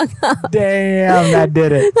 He hung up. Damn, that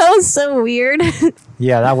did it. That was so weird.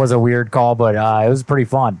 Yeah, that was a weird call, but it was pretty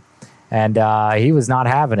fun. And he was not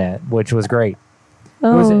having it, which was great.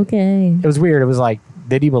 Okay. It was weird. It was like,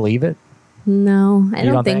 did he believe it? No, I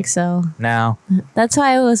You don't think so. No. That's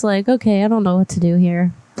why I was like, okay, I don't know what to do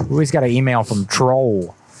here. We always got an email from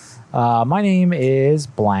Troll. My name is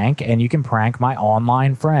blank, and you can prank my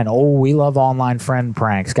online friend. Oh, we love online friend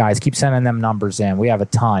pranks. Guys, keep sending them numbers in. We have a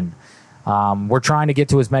ton. We're trying to get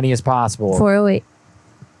to as many as possible. 408.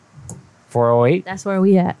 408? That's where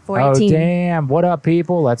we at. Oh, 418. damn. What up,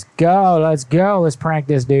 people? Let's go. Let's go. Let's prank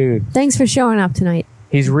this dude. Thanks for showing up tonight.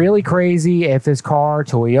 He's really crazy if his car,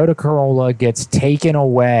 Toyota Corolla, gets taken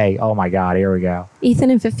away. Oh, my God. Here we go.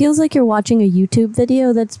 Ethan, if it feels like you're watching a YouTube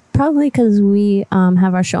video, that's probably because we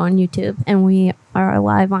have our show on YouTube and we are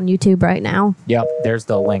live on YouTube right now. Yep, there's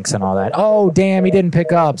the links and all that. Oh, damn, he didn't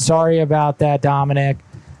pick up. Sorry about that, Dominic.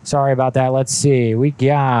 Sorry about that. Let's see. We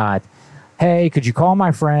got, hey, could you call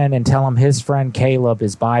my friend and tell him his friend Caleb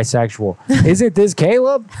is bisexual? Is it this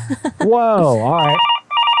Caleb? Whoa, all right.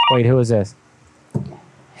 Wait, who is this?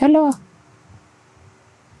 Hello?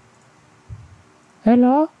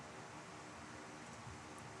 Hello?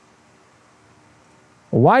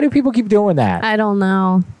 Why do people keep doing that? I don't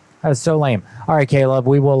know. That's so lame. All right, Caleb,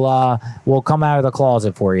 we will we'll come out of the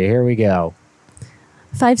closet for you. Here we go.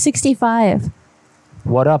 565.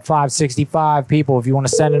 What up, 565 people? If you want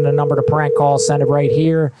to send in a number to prank call, send it right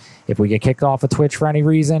here. If we get kicked off of Twitch for any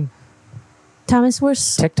reason, Thomas, we're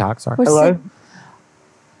TikTok. Sorry. Hello.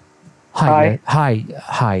 Hi.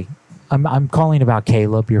 I'm calling about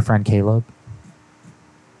Caleb, your friend Caleb.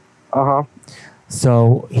 Uh-huh.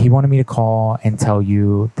 So he wanted me to call and tell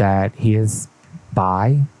you that he is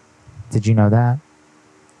bi. Did you know that?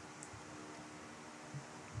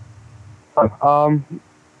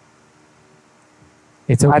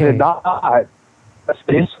 It's okay. I did not.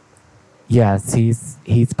 Yes,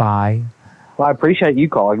 he's bi. Well, I appreciate you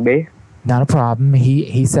calling me. Not a problem.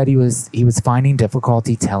 He said he was finding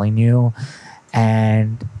difficulty telling you,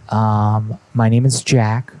 and my name is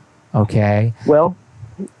Jack. Okay. Well.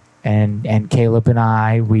 And Caleb and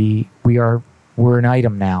I we're an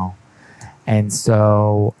item now, and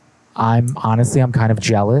so I'm kind of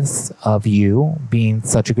jealous of you being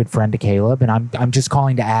such a good friend to Caleb, and I'm just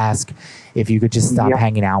calling to ask if you could just stop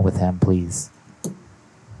hanging out with him, please.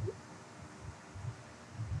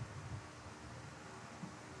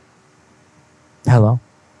 Hello?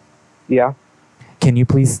 Yeah. Can you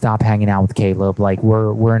please stop hanging out with Caleb? Like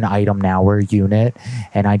we're an item now, we're a unit,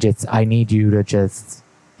 and I need you to just,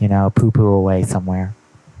 poo-poo away somewhere.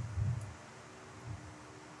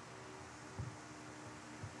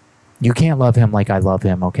 You can't love him like I love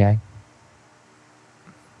him, okay?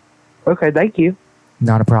 Okay, thank you.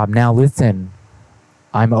 Not a problem. Now listen,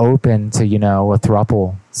 I'm open to, a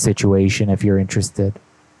throuple situation if you're interested.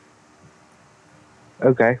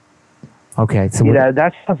 Okay. Okay, so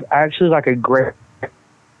that's actually like a great.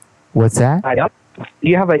 What's that? Do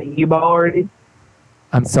you have an email already?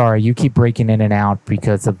 I'm sorry, you keep breaking in and out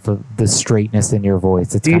because of the straightness in your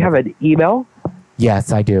voice. Do you have an email?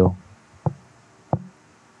 Yes, I do.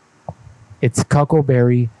 It's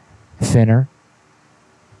cuckleberryfinner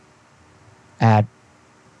at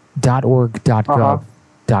 .org.gov.com.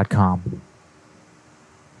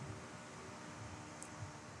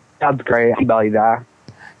 That's great. I'll email you that.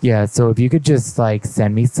 Yeah, so if you could just like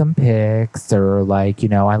send me some pics or like,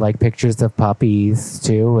 I like pictures of puppies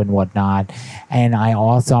too and whatnot. And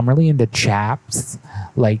I'm really into chaps,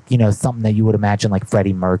 like, something that you would imagine like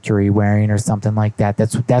Freddie Mercury wearing or something like that.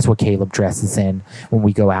 That's what Caleb dresses in when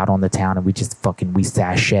we go out on the town and we just we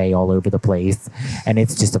sashay all over the place. And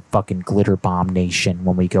it's just a fucking glitter bomb nation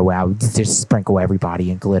when we go out. We just sprinkle everybody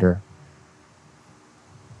in glitter.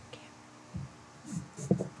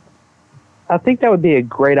 I think that would be a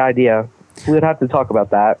great idea. We'd have to talk about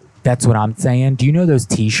that. That's what I'm saying. Do you know those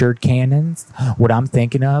t-shirt cannons? What I'm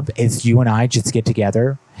thinking of is you and I just get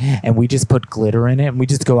together and we just put glitter in it and we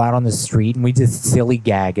just go out on the street and we just silly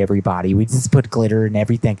gag everybody. We just put glitter in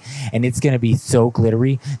everything and it's going to be so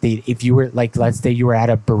glittery that if you were like, let's say you were at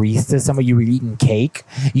a barista, somebody you were eating cake,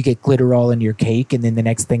 you get glitter all in your cake and then the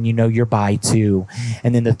next thing you know, you're by two.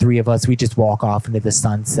 And then the three of us, we just walk off into the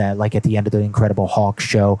sunset like at the end of the Incredible Hulk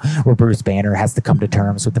show where Bruce Banner has to come to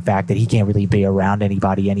terms with the fact that he can't really be around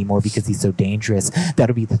anybody anymore because he's so dangerous.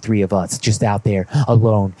 That'll be the three of us just out there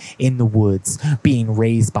alone in the woods being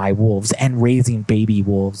raised by wolves and raising baby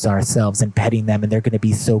wolves ourselves and petting them, and they're going to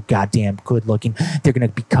be so goddamn good looking. They're going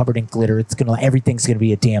to be covered in glitter. Everything's going to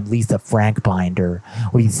be a damn Lisa Frank binder.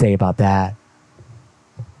 What do you say about that?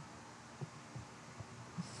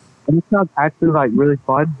 It sounds actually like really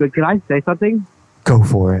fun, but can I say something? Go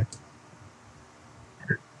for it.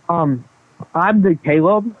 I'm the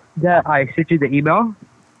Caleb that I sent you the email.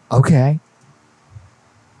 Okay.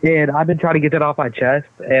 And I've been trying to get that off my chest,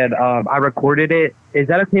 and I recorded it. Is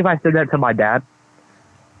that okay if I send that to my dad?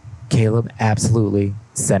 Caleb, absolutely.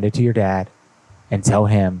 Send it to your dad and tell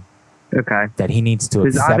him that he needs to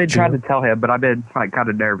accept I've been trying you. to tell him, but I've been like, kind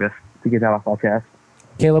of nervous to get that off my chest.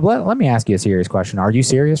 Caleb, let me ask you a serious question. Are you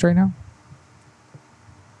serious right now?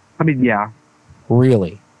 I mean, yeah.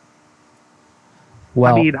 Really?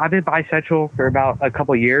 Well, I mean, I've been bisexual for about a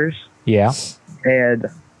couple years. Yeah. And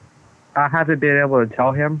I haven't been able to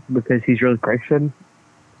tell him because he's really Christian.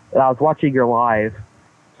 And I was watching your live,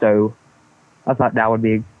 so I thought that would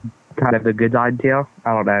be kind of a good idea.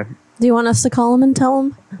 I don't know. Do you want us to call him and tell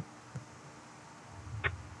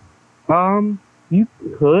him? You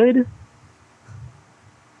could.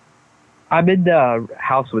 I'm in the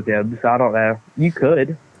house with him, so I don't know. You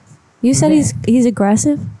could. You said he's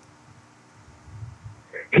aggressive?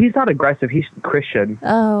 He's not aggressive. He's Christian.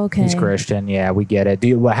 Oh, okay. He's Christian. Yeah, we get it.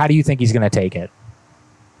 How do you think he's going to take it?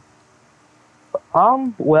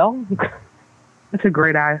 Well, that's a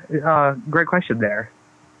great question there.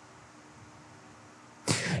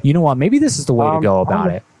 You know what? Maybe this is the way to go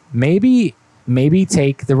about it. Maybe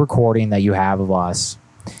take the recording that you have of us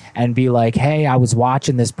and be like, hey, I was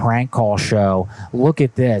watching this prank call show. Look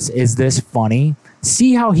at this. Is this funny?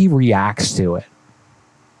 See how he reacts to it.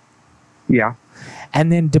 Yeah.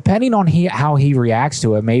 And then depending on how he reacts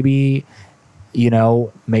to it, maybe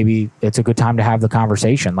it's a good time to have the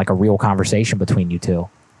conversation, like a real conversation between you two.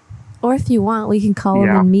 Or if you want, we can call him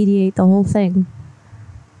and mediate the whole thing.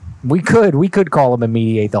 We could call him and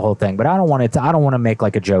mediate the whole thing, but I don't want to make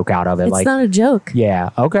like a joke out of it. It's not a joke.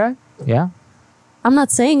 Yeah. Okay. Yeah. I'm not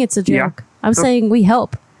saying it's a joke. Yeah. I'm saying we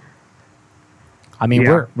help. I mean,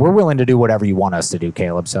 we're willing to do whatever you want us to do,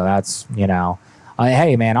 Caleb. So that's,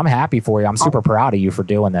 hey, man, I'm happy for you. I'm super proud of you for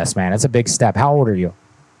doing this, man. It's a big step. How old are you?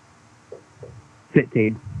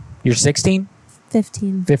 15. You're 16?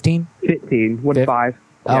 15. 15? 15. 1-5.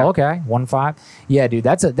 Oh, okay. 1-5. Yeah, dude,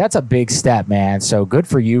 that's a big step, man. So good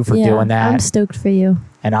for you for doing that. I'm stoked for you.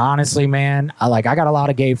 And honestly, man, I got a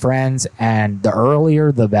lot of gay friends, and the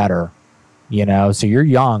earlier, the better. So you're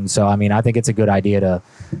young. So, I mean, I think it's a good idea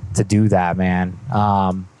to do that, man.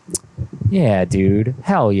 Yeah, dude.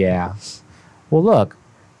 Hell yeah. Well, look.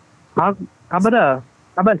 I'm gonna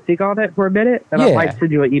think on it for a minute, and I might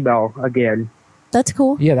send you an email again. That's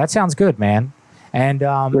cool. Yeah, that sounds good, man. And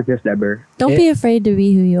with this number. Don't be afraid to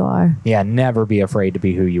be who you are. Yeah, never be afraid to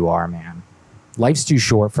be who you are, man. Life's too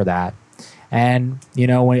short for that. And,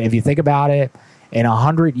 if you think about it, in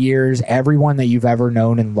 100 years, everyone that you've ever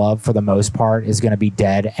known and loved for the most part is going to be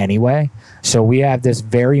dead anyway. So we have this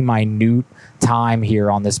very minute time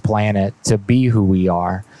here on this planet to be who we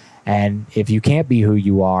are. And if you can't be who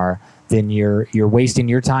you are, then you're wasting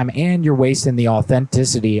your time and you're wasting the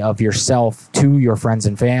authenticity of yourself to your friends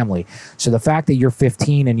and family. So the fact that you're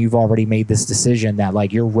 15 and you've already made this decision that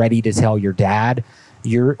like you're ready to tell your dad,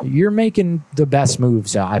 you're making the best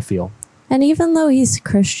moves, I feel. And even though he's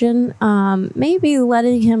Christian, maybe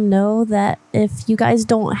letting him know that if you guys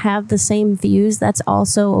don't have the same views, that's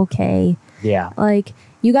also okay. Yeah. Like,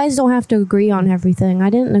 you guys don't have to agree on everything.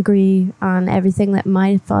 I didn't agree on everything that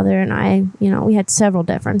my father and I, we had several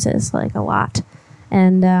differences, like a lot.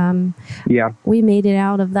 And Yeah. we made it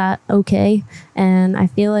out of that okay. And I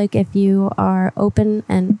feel like if you are open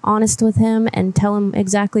and honest with him and tell him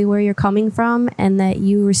exactly where you're coming from and that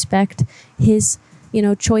you respect his,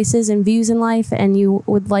 choices and views in life, and you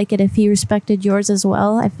would like it if he respected yours as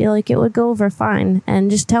well, I feel like it would go over fine. And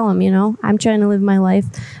just tell him, I'm trying to live my life.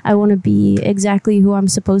 I want to be exactly who I'm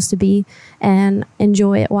supposed to be and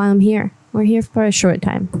enjoy it while I'm here. We're here for a short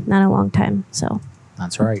time, not a long time. So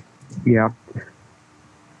that's right. Yeah.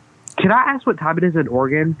 Can I ask what time it is in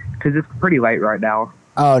Oregon? Because it's pretty late right now.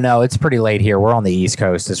 Oh, no, it's pretty late here. We're on the East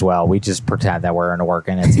Coast as well. We just pretend that we're in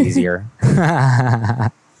Oregon. It's easier.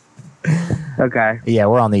 Okay. Yeah,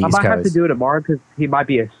 we're on the I East might have to Coast. do it tomorrow because he might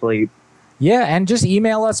be asleep. Yeah, and just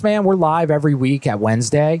email us, man. We're live every week at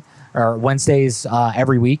Wednesdays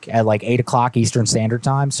every week at like 8 o'clock Eastern Standard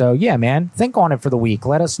Time. So, yeah, man, think on it for the week.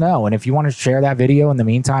 Let us know. And if you want to share that video in the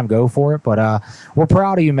meantime, go for it. But we're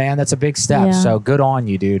proud of you, man. That's a big step. Yeah. So good on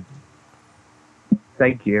you, dude.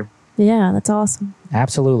 Thank you. Yeah, that's awesome.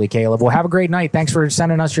 Absolutely, Caleb. Well, have a great night. Thanks for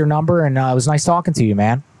sending us your number. And it was nice talking to you,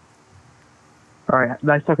 man. All right.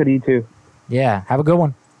 Nice talking to you, too. Yeah, have a good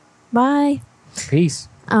one. Bye. Peace.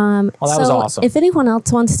 Well, that was awesome. If anyone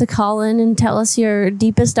else wants to call in and tell us your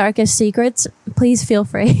deepest, darkest secrets, please feel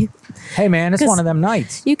free. Hey, man, it's 'Cause one of them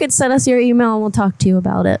nights. You could send us your email and we'll talk to you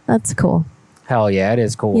about it. That's cool. Hell yeah, it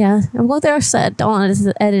is cool. Yeah. And what they're said, don't want us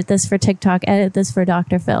to edit this for TikTok, edit this for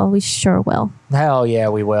Dr. Phil. We sure will. Hell yeah,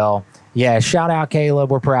 we will. Yeah, shout out,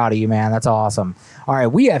 Caleb. We're proud of you, man. That's awesome. All right,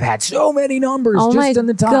 we have had so many numbers Oh my just in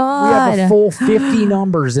the top. God. We have a full 50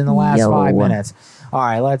 numbers in the last Yo. 5 minutes. All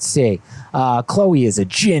right, let's see. Chloe is a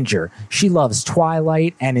ginger. She loves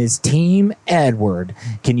Twilight and is Team Edward.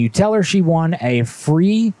 Can you tell her she won a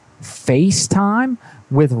free FaceTime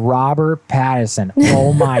with Robert Pattinson?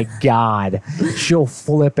 Oh my God. She'll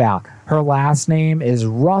flip out. Her last name is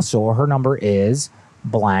Russell. Her number is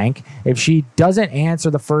blank. If she doesn't answer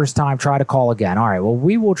the first time, try to call again. All right, well,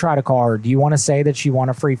 we will try to call her. Do you want to say that she won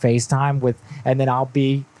a free FaceTime with, and then I'll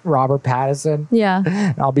be Robert Pattinson? Yeah.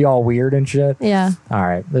 And I'll be all weird and shit? Yeah. All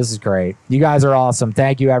right, this is great. You guys are awesome.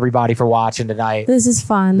 Thank you, everybody, for watching tonight. This is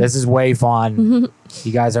fun. This is way fun.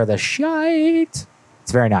 You guys are the shite.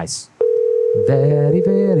 It's very nice. Very,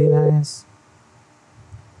 very nice.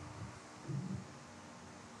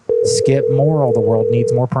 Skip moral. The world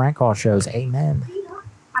needs more prank call shows. Amen.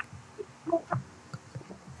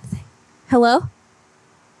 Hello?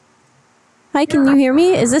 Hi, can you hear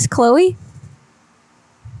me? Is this Chloe?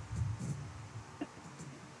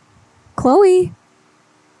 Chloe?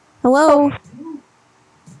 Hello?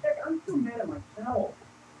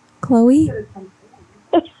 Chloe?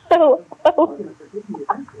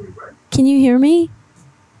 Can you hear me?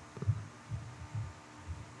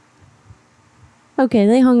 Okay,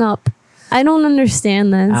 they hung up. I don't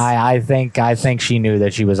understand this. I think she knew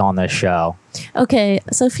that she was on this show. Okay,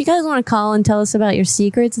 so if you guys want to call and tell us about your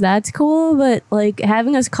secrets, that's cool. But like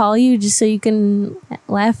having us call you just so you can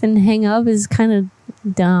laugh and hang up is kind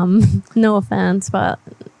of dumb. No offense, but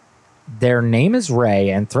Their name is Ray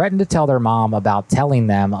and threatened to tell their mom about telling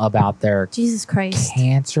them about their Jesus Christ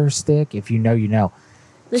cancer stick. If you know, you know.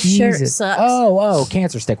 this shirt Jesus. sucks. Oh,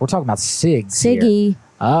 cancer stick. We're talking about SIGs here.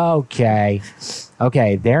 Siggy.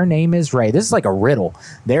 Okay, their name is Ray. This is like a riddle.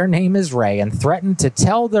 Their name is Ray and threatened to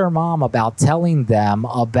tell their mom about telling them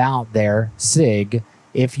about their SIG.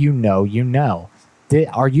 If you know, you know.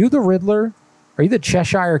 Are you the Riddler? Are you the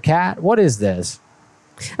Cheshire Cat? What is this?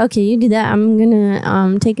 Okay, you do that. I'm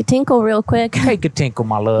gonna take a tinkle real quick. Take a tinkle,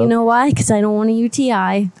 my love. You know why? Because I don't want a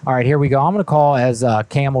UTI. All right, here we go. I'm going to call as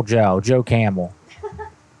Camel Joe Camel.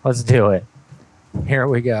 Let's do it. Here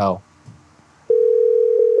we go.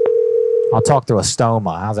 I'll talk through a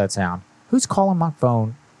stoma. How's that sound? Who's calling my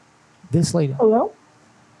phone? This lady. Hello?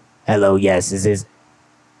 Hello, yes, is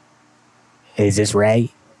this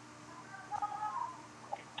Ray?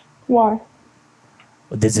 Why?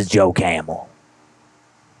 This is Joe Camel.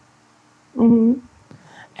 Mm-hmm.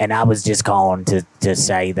 And I was just calling to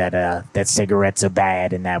say that that cigarettes are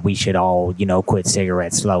bad and that we should all, quit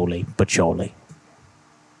cigarettes slowly but surely.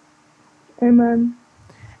 Amen.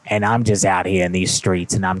 And I'm just out here in these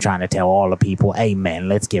streets and I'm trying to tell all the people, amen,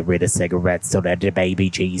 let's get rid of cigarettes so that the baby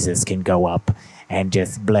Jesus can go up and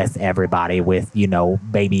just bless everybody with,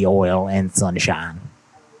 baby oil and sunshine.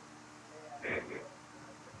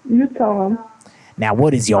 You tell him. Now,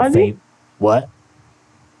 what is your favorite? What?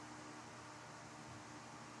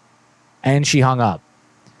 And she hung up.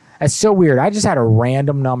 That's so weird. I just had a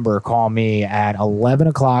random number call me at 11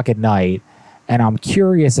 o'clock at night, and I'm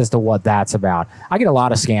curious as to what that's about. I get a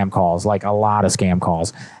lot of scam calls,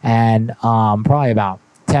 and probably about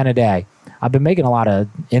 10 a day. I've been making a lot of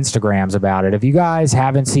Instagrams about it. If you guys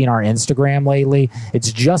haven't seen our Instagram lately,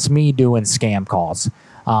 it's just me doing scam calls.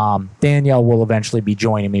 Danielle will eventually be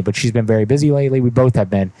joining me, but she's been very busy lately. We both have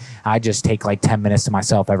been. I just take like 10 minutes to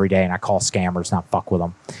myself every day and I call scammers, not fuck with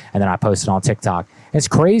them. And then I post it on TikTok. It's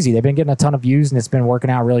crazy. They've been getting a ton of views and it's been working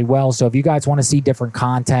out really well. So if you guys want to see different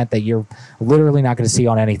content that you're literally not going to see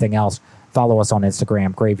on anything else, follow us on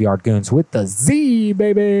Instagram, Graveyard Goons with the Z,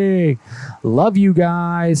 baby. Love you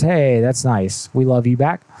guys. Hey, that's nice. We love you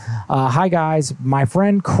back. Hi, guys. My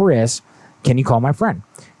friend Chris. Can you call my friend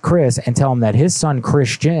Chris and tell him that his son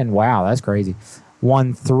Christian, wow, that's crazy,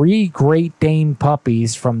 won 3 Great Dane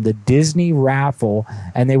puppies from the Disney raffle,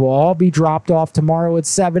 and they will all be dropped off tomorrow at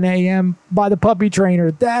 7 a.m. by the puppy trainer.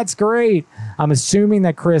 That's great. I'm assuming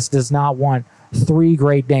that Chris does not want 3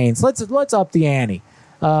 Great Danes. Let's up the ante.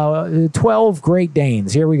 12 Great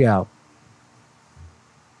Danes. Here we go.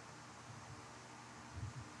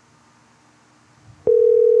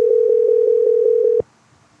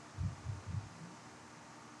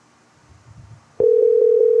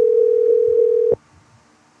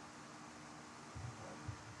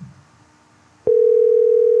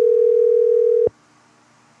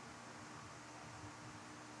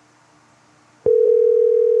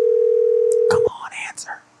 Come on,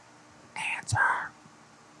 answer. Answer.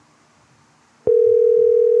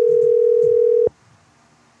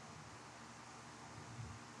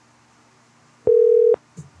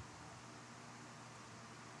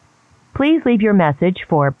 Please leave your message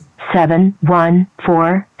for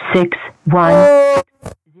 71461.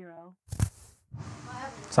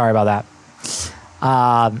 Sorry about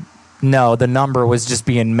that. No, the number was just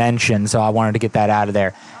being mentioned, so I wanted to get that out of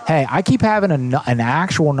there. Hey, I keep having an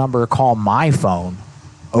actual number call my phone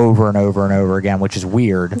over and over and over again, which is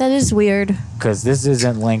weird. That is weird. Because this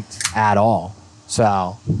isn't linked at all.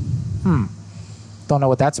 So, don't know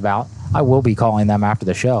what that's about. I will be calling them after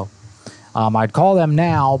the show. I'd call them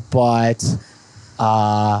now, but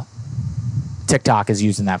TikTok is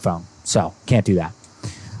using that phone. So, can't do that.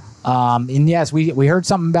 And yes, we heard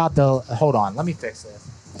something about the... Hold on, let me fix this.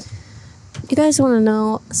 You guys want to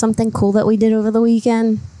know something cool that we did over the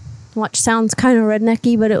weekend? Which sounds kind of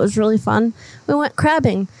rednecky, but it was really fun. We went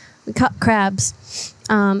crabbing. We caught crabs.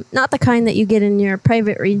 Not the kind that you get in your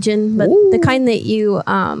private region, but the kind that you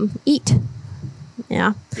eat.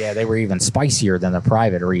 Yeah. Yeah, they were even spicier than the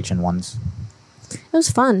private region ones. It was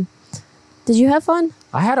fun. Did you have fun?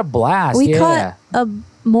 I had a blast. We caught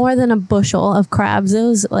more than a bushel of crabs. It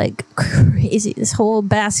was like crazy. This whole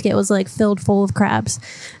basket was like filled full of crabs.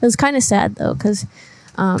 It was kind of sad though, because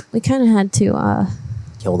we kind of had to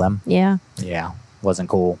kill them. Yeah. Yeah. Wasn't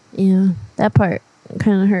cool. Yeah. That part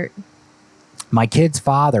kind of hurt. My kid's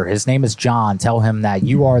father, his name is John. Tell him that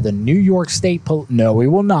you are the New York State police. No, we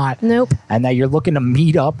will not. Nope. And that you're looking to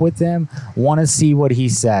meet up with him. Want to see what he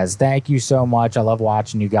says. Thank you so much. I love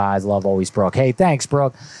watching you guys. Love always, Brooke. Hey, thanks,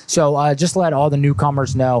 Brooke. So just let all the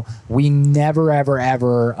newcomers know, we never, ever,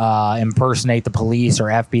 ever impersonate the police or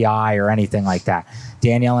FBI or anything like that.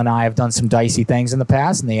 Danielle and I have done some dicey things in the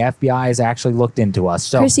past, and the FBI has actually looked into us.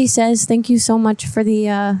 So Chrissy says, thank you so much for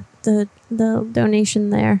the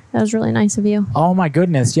donation there. That was really nice of you. Oh my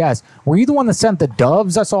goodness, yes. Were you the one that sent the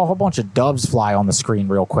doves? I saw a whole bunch of doves fly on the screen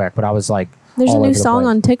real quick, but I was like, there's a new song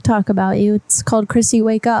on TikTok about you. It's called Chrissy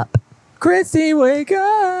Wake Up. Chrissy Wake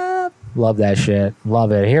Up. Love that shit.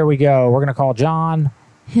 Love it. Here we go. We're going to call John.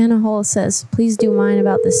 Hannah Hull says, please do mine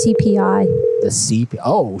about the CPI. The CPI.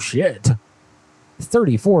 Oh, shit.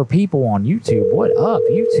 34 people on YouTube. What up,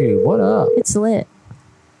 YouTube? What up? It's lit.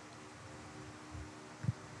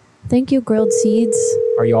 Thank you, Grilled Seeds.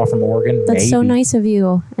 Are you all from Oregon? That's so nice of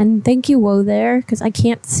you. And thank you, Woe there, because I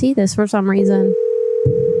can't see this for some reason.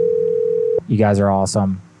 You guys are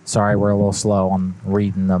awesome. Sorry, we're a little slow on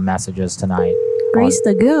reading the messages tonight. Grace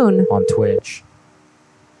the Goon. On Twitch.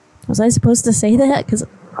 Was I supposed to say that? Because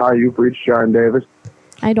Hi, you've reached John Davis.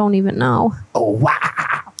 I don't even know. Oh, wow.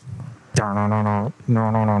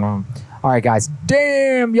 No. All right, guys.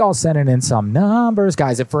 Damn, y'all sending in some numbers.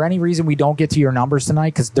 Guys, if for any reason we don't get to your numbers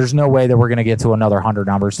tonight, because there's no way that we're going to get to another 100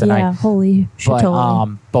 numbers tonight. Yeah, holy shit.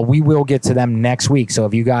 But we will get to them next week. So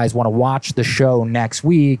if you guys want to watch the show next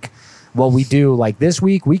week, what we do, like this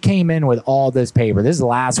week, we came in with all this paper. This is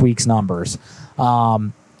last week's numbers.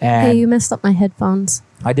 And hey, you messed up my headphones.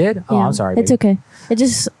 I did? Oh, yeah, I'm sorry. It's baby.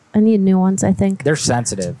 okay. I need new ones, I think. They're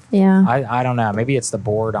sensitive. Yeah. I don't know. Maybe it's the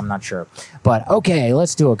board. I'm not sure. But okay,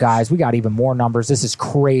 let's do it, guys. We got even more numbers. This is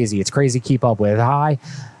crazy. It's crazy to keep up with. Hi,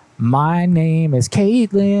 my name is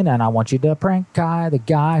Caitlin, and I want you to prank guy, the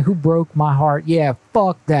guy who broke my heart. Yeah,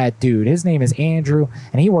 fuck that dude. His name is Andrew,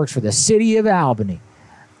 and he works for the city of Albany.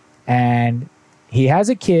 And he has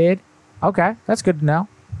a kid, Okay, that's good to know.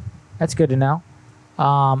 That's good to know.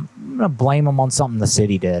 I'm gonna blame them on something the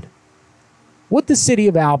city did. What the city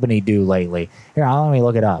of Albany do lately? Here, let me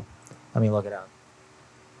look it up.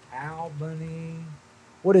 Albany.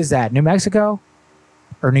 What is that? New Mexico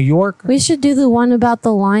or New York? We should do the one about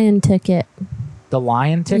the lion ticket. The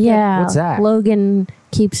lion ticket? Yeah. What's that? Logan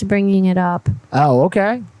keeps bringing it up. Oh,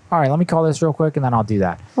 okay. All right, let me call this real quick and then I'll do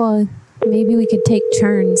that. Well, maybe we could take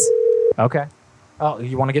turns. Okay. Oh,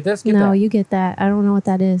 you want to get this? Get No, that. you get that. I don't know what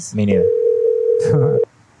that is. Me neither.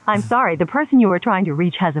 I'm sorry, the person you are trying to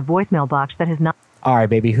reach has a voicemail box that has not. All right,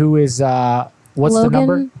 baby. Who is what's the Logan?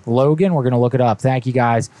 number? Logan. We're gonna look it up. Thank you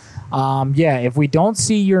guys. Yeah, if we don't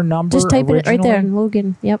see your number, Just type it right there, originally-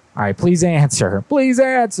 Logan. Yep. All right, please answer. Please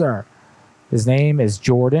answer. His name is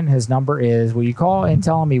Jordan. His number is, will you call and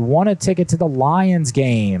tell him he won a ticket to the Lions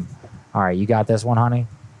game? All right, you got this one, honey?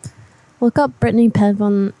 Look up Brittany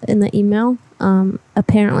Pev in the email.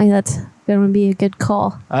 Apparently that's going to be a good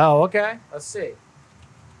call. Oh, okay. Let's see.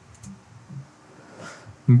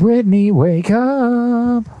 Brittany, wake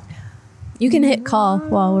up. You can hit call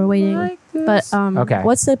while we're waiting. But Okay.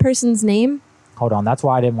 what's the person's name? Hold on. That's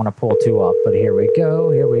why I didn't want to pull two up. But here we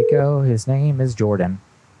go. Here we go. His name is Jordan.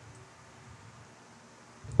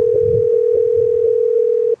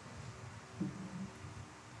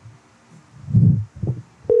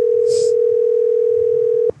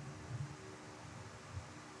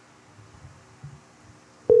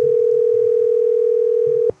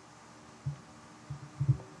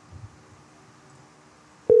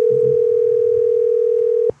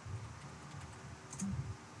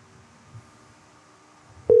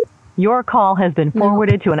 Your call has been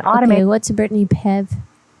forwarded to an Okay, automated. what's Brittany Pev?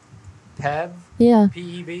 Pev? Yeah.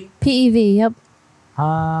 P-E-V? PEV, yep.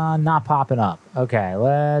 Not popping up. Okay,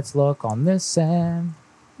 let's look on this end.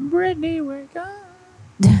 Brittany, wake up.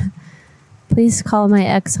 Please call my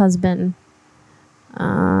ex-husband,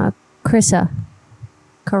 Carissa.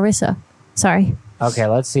 Sorry. Okay,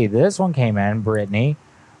 let's see. This one came in. Brittany.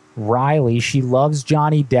 Riley, she loves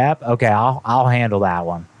Johnny Depp. Okay, I'll handle that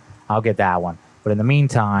one. I'll get that one. But in the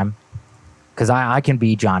meantime, because I can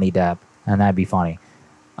be Johnny Depp, and that'd be funny.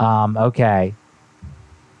 Okay.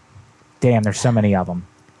 Damn, there's so many of them.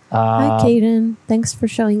 Hi, Kaden. Thanks for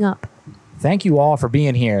showing up. Thank you all for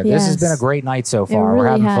being here. This has Yes. been a great night so It far. We're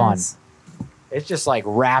really having has. fun. It's just like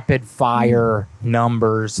rapid fire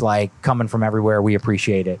numbers like coming from everywhere. We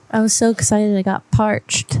appreciate it. I was so excited I got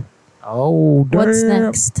parched. Oh, damn. What's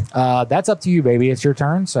next? That's up to you, baby. It's your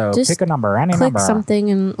turn. So Just pick a number, any Click number. something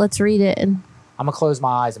and let's read it. And I'm gonna close my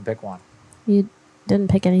eyes and pick one. you didn't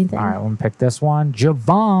pick anything. All right, I'm gonna pick this one.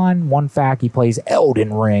 Javon. One fact: he plays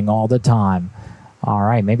Elden Ring all the time. All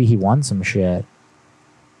right, maybe he won some shit.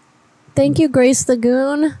 Thank you, Grace the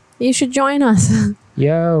Goon. You should join us.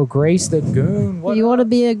 Yo, Grace the Goon. What you want to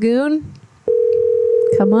be a goon?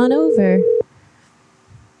 Come on over.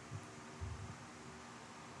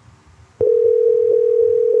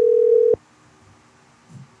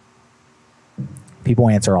 People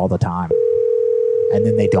answer all the time, and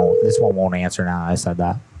then they don't. This one won't answer now. I said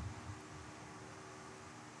that.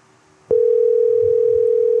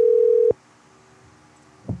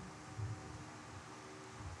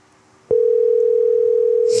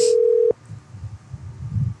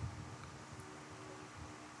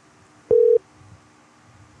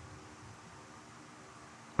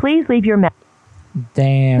 Please leave your message.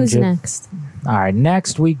 Damn. Who's next? All right,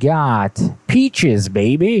 next we got Peaches,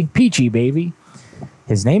 baby. Peachy, baby.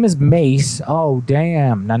 His name is Mace. Oh,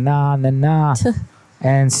 damn. Na.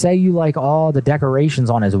 And say you like all the decorations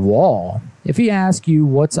on his wall. If he asks you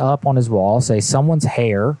what's up on his wall, say someone's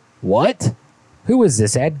hair. What? Who is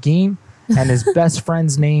this, Ed Gein? And his best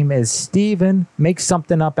friend's name is Steven. Make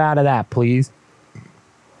something up out of that, please.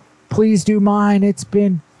 Please do mine. It's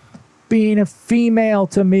been being a female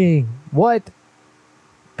to me. What?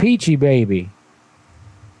 Peachy baby.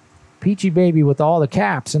 Peachy baby with all the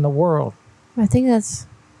caps in the world. I think that's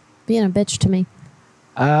being a bitch to me.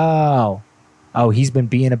 Oh. Oh, he's been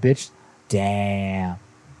being a bitch? Damn.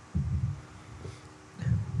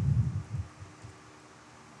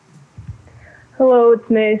 Hello, it's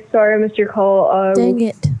Mace. Sorry I missed your call. Dang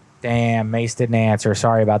it. Damn, Mace didn't answer.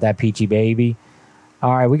 Sorry about that, Peachy baby.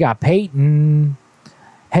 All right, we got Peyton.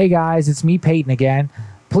 Hey, guys, it's me, Peyton, again.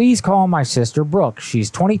 Please call my sister, Brooke. She's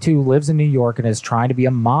 22, lives in New York, and is trying to be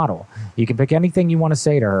a model. You can pick anything you want to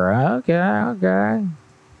say to her. Okay.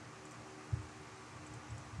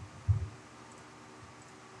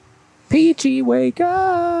 Peachy, wake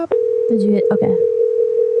up. Did you hit? Okay.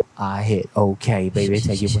 I hit okay, baby.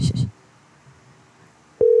 Take it.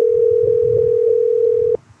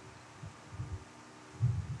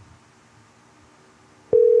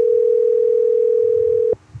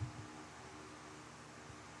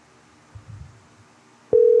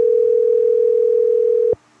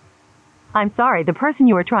 I'm sorry, the person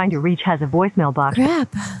you are trying to reach has a voicemail box.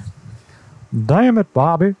 Crap. Damn it,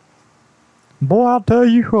 Bobby. Boy, I'll tell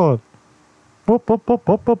you what. Boy,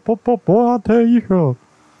 I'll tell you what.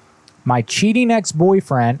 My cheating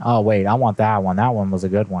ex-boyfriend. Oh, wait, I want that one. That one was a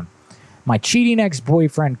good one. My cheating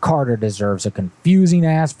ex-boyfriend Carter deserves a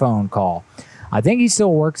confusing-ass phone call. I think he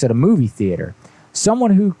still works at a movie theater.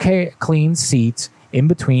 Someone who cleans seats in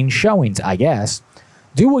between showings, I guess.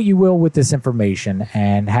 Do what you will with this information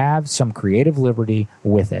and have some creative liberty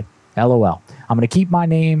with it. LOL. I'm going to keep my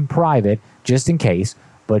name private just in case,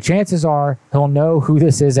 but chances are he'll know who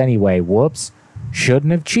this is anyway. Whoops.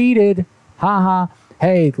 Shouldn't have cheated. Haha.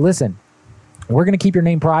 Hey, listen. We're going to keep your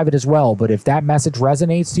name private as well, but if that message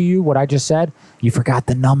resonates to you, what I just said, you forgot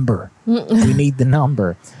the number. We need the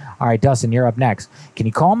number. All right, Dustin, you're up next. Can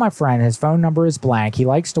you call my friend? His phone number is blank. He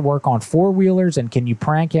likes to work on four-wheelers, and can you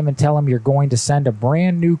prank him and tell him you're going to send a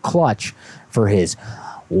brand new clutch for his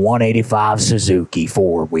 185 Suzuki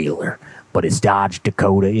four-wheeler, but his Dodge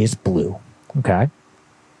Dakota is blue. Okay.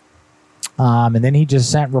 And then he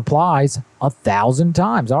just sent replies 1,000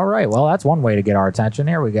 times. All right, well, that's one way to get our attention.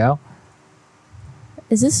 Here we go.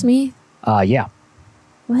 Is this me? Yeah.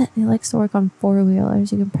 What? He likes to work on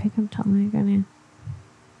four-wheelers. You can prank him, tell him you're going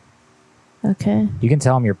to... Okay. You can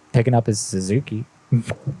tell him you're picking up his Suzuki.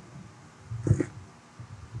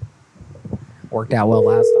 Worked out well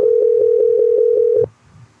last time.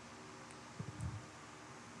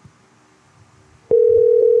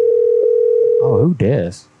 Oh, who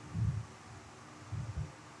dis?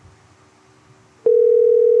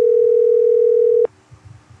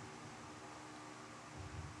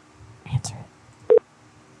 Answer it.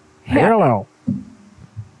 Hello.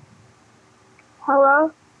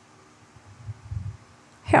 Hello?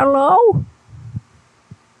 Hello?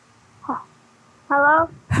 Hello?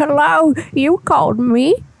 Hello? You called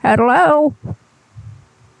me? Hello?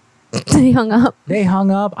 They hung up. They hung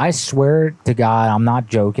up. I swear to God, I'm not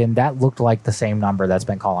joking. That looked like the same number that's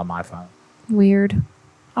been calling my phone. Weird.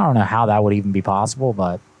 I don't know how that would even be possible,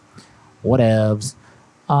 but whatevs.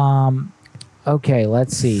 Okay,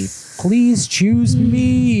 let's see. Please choose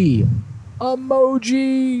me.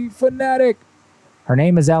 Emoji fanatic. Her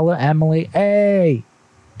name is Emily. Hey.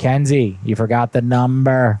 Kenzie, you forgot the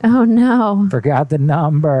number. Oh, no. Forgot the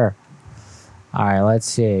number. All right, let's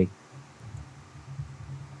see.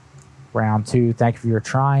 Round 2. Thank you for your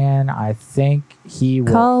trying. I think he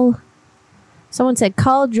will. Call. Someone said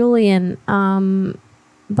call Julian.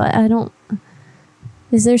 But I don't.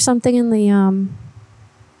 Is there something in the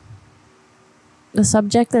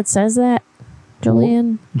subject that says that?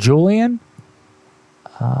 Julian? Julian?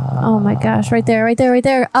 Oh my gosh. Right there, right there, right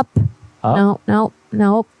there. Up.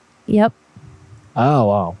 Nope. Yep.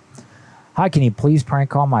 Oh. Hi, can you please prank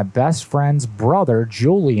call my best friend's brother,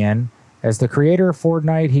 Julian? As the creator of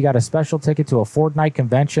Fortnite, he got a special ticket to a Fortnite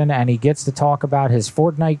convention, and he gets to talk about his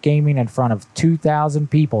Fortnite gaming in front of 2,000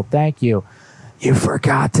 people. Thank you. You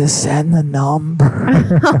forgot to send the number.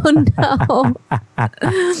 Oh,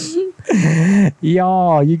 no.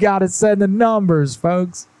 Y'all, you got to send the numbers,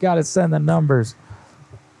 folks. Got to send the numbers.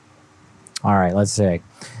 All right, let's see.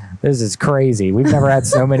 This is crazy. We've never had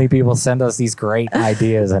so many people send us these great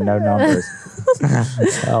ideas and no numbers.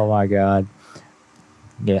 Oh, my God.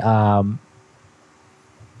 Yeah.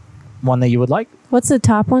 One that you would like? What's the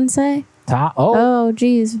top one say? Top? Oh,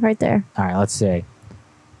 geez. Right there. All right, let's see.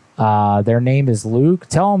 Their name is Luke.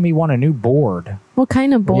 Tell him he won a new board. What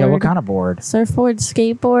kind of board? Yeah, what kind of board? Surfboard,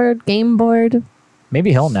 skateboard, game board.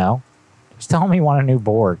 Maybe he'll know. Just tell him he won a new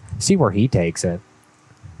board. See where he takes it.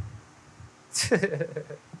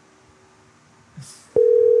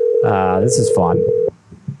 This is fun.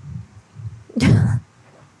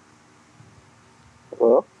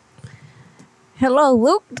 Hello? Hello,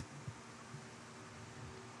 Luke?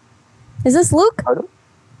 Is this Luke? Pardon?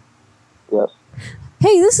 Yes.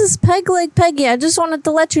 Hey, this is Peg Leg Peggy. I just wanted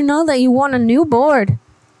to let you know that you won a new board.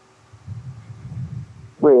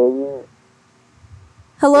 Wait, are you...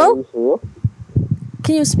 Hello? Are you serious?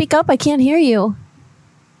 Can you speak up? I can't hear you.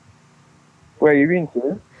 Wait, are you being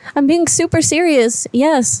serious? I'm being super serious.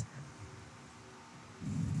 Yes.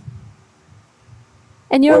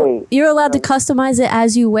 And you're allowed to customize it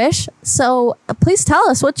as you wish. So please tell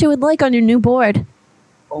us what you would like on your new board.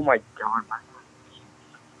 Oh my God.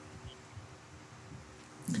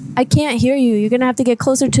 I can't hear you. You're going to have to get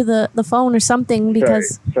closer to the phone or something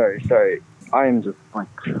because... Sorry. I am just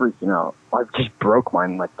like freaking out. I just broke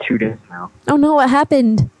mine in like 2 days now. Oh no, what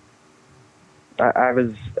happened? I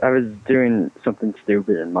was doing something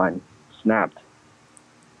stupid and mine snapped.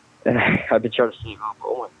 And I've been trying to save up.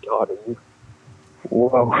 Oh my God.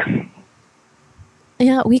 Whoa.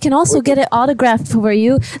 Yeah, we can also get it autographed for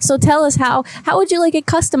you. So tell us how would you like it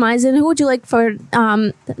customized, and who would you like for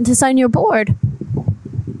to sign your board?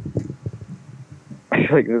 I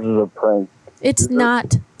feel like this is a prank. It's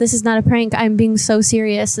not. This is not a prank. I'm being so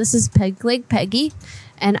serious. This is Peg Leg Peggy,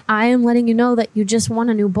 and I am letting you know that you just won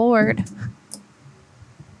a new board.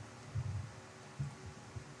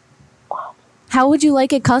 How would you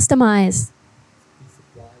like it customized?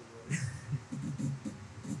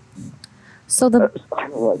 So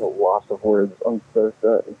I'm like a loss of words. I'm so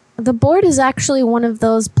sorry. the board is actually one of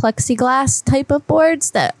those plexiglass type of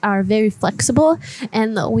boards that are very flexible,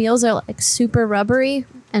 and the wheels are like super rubbery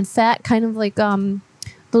and fat, kind of like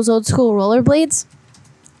those old school rollerblades.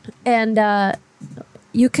 And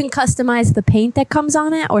you can customize the paint that comes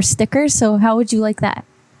on it or stickers. So how would you like that?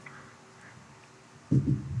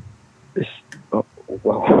 Oh,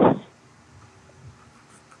 wow.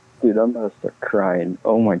 Dude, I'm gonna start crying.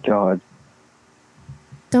 Oh my god.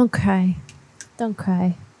 Don't cry. Don't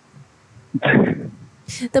cry.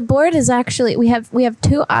 The board is actually, we have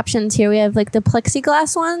two options here. We have like the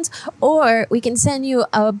plexiglass ones, or we can send you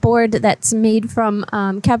a board that's made from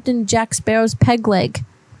Captain Jack Sparrow's peg leg.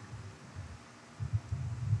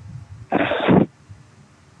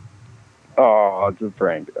 Oh, it's a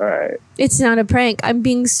prank. Alright. It's not a prank. I'm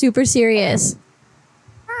being super serious.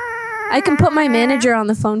 I can put my manager on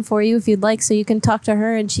the phone for you if you'd like, so you can talk to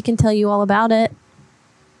her and she can tell you all about it.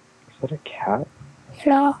 Is that a cat?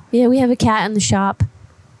 Hello? Yeah, we have a cat in the shop.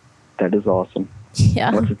 That is awesome.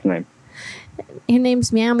 Yeah. What's its name? Her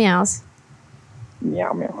name's Meow Meows.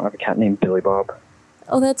 Meow Meow. I have a cat named Billy Bob.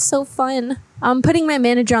 Oh, that's so fun. I'm putting my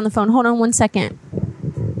manager on the phone. Hold on 1 second.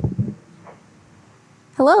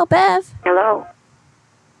 Hello, Bev. Hello.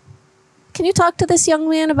 Can you talk to this young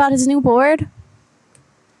man about his new board?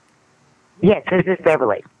 Yes, this is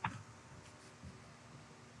Beverly.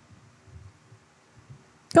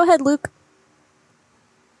 Go ahead, Luke.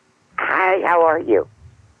 Hi, how are you?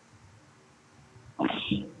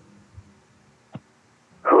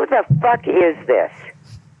 Who the fuck is this?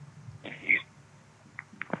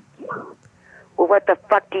 Well, what the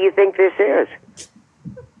fuck do you think this is?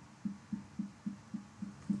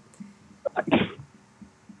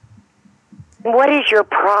 What is your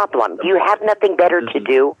problem? Do you have nothing better to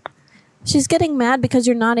do? She's getting mad because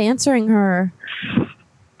you're not answering her.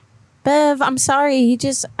 Bev, I'm sorry.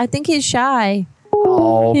 I think he's shy.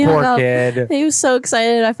 Oh, He poor hung up. kid. He was so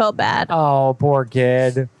excited. I felt bad. Oh, poor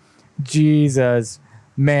kid. Jesus.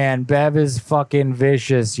 Man, Bev is fucking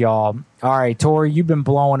vicious, y'all. All right, Tori, you've been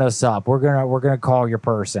blowing us up. We're gonna call your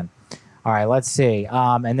person. All right, let's see.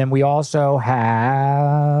 And then we also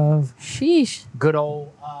have Sheesh. Good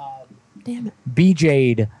old Damn it.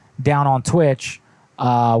 BJ'd down on Twitch.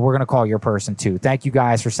 We're gonna call your person too. Thank you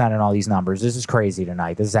guys for sending all these numbers. This is crazy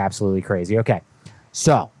tonight. This is absolutely crazy. Okay,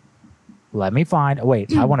 so let me find.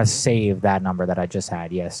 Wait, I want to save that number that I just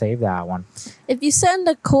had. Yeah, save that one. If you send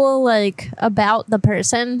a cool, like, about the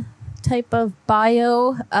person type of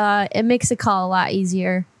bio, it makes the call a lot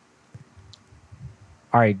easier.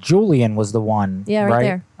 All right, Julian was the one. Yeah, right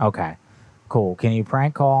there. Okay, cool. Can you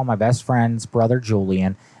prank call my best friend's brother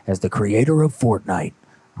Julian as the creator of Fortnite?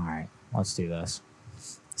 All right, let's do this.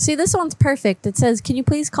 See, this one's perfect. It says, can you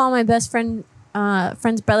please call my best friend's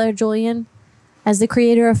brother Julian as the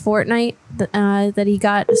creator of Fortnite, that he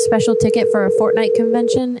got a special ticket for a Fortnite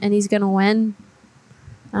convention and he's going to win.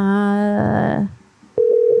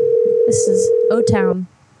 This is O-Town.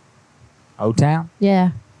 O-Town?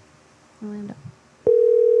 Yeah. Orlando.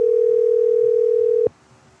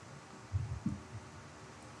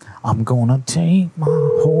 I'm gonna take my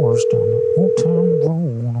horse down the O-Town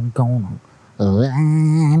road. I'm gonna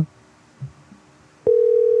ride.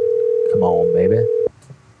 Come on, baby.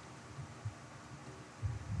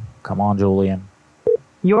 Come on, Julian.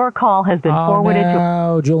 Your call has been forwarded to...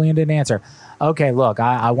 No, Julian didn't answer. Okay, look,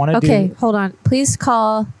 I want to do... Okay, hold on. Please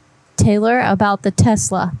call Taylor about the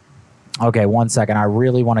Tesla. Okay, 1 second. I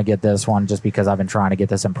really want to get this one just because I've been trying to get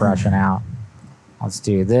this impression out. Let's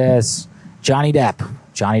do this. Johnny Depp.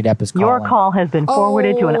 Johnny Depp is calling. Your call has been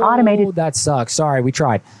forwarded to an automated... That sucks. Sorry, we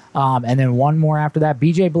tried. And then one more after that.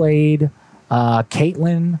 BJ Blade,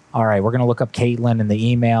 Caitlin. All right, we're going to look up Caitlin in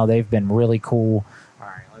the email. They've been really cool. All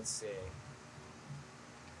right, let's see.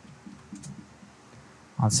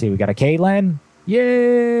 Let's see. We got a Caitlin.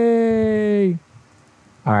 Yay!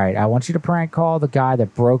 All right, I want you to prank call the guy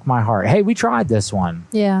that broke my heart. Hey, we tried this one.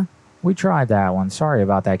 Yeah. We tried that one. Sorry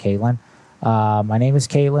about that, Caitlin. My name is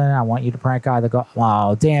Caitlin. I want you to prank guy the...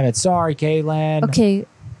 Oh, damn it. Sorry, Caitlin. Okay,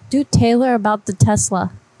 do Taylor about the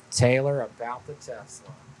Tesla. Taylor about the Tesla.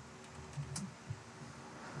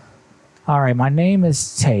 All right, my name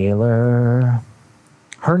is Taylor.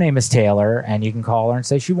 Her name is Taylor, and you can call her and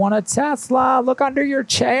say she won a Tesla. Look under your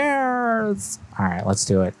chairs. All right, let's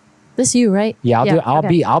do it. This you, right? Yeah, I'll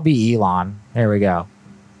okay. I'll be Elon. Here we go.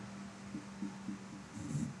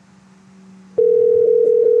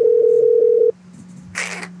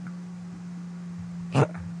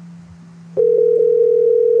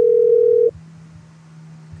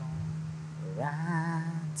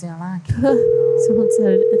 Someone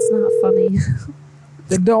said it's not funny.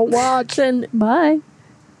 Then don't watch. Then bye.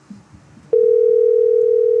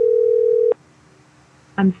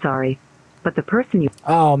 I'm sorry, but the person you...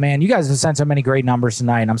 Oh, man, you guys have sent so many great numbers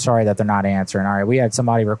tonight, and I'm sorry that they're not answering. All right, we had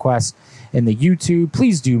somebody request in the YouTube.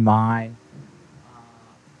 Please do mine.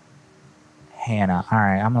 Hannah. All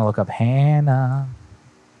right, I'm going to look up Hannah.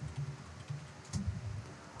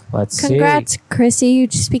 Let's Congrats, see. Chrissy. You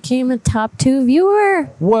just became a top 2 viewer.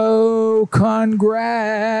 Whoa,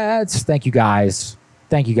 congrats. Thank you guys.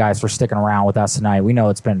 Thank you guys for sticking around with us tonight. We know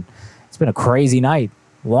it's been a crazy night.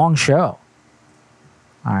 Long show.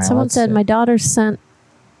 All right, Someone said my daughter sent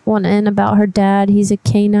one in about her dad. He's a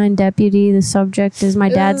canine deputy. The subject is my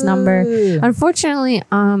dad's number. Unfortunately,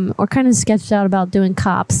 we're kind of sketched out about doing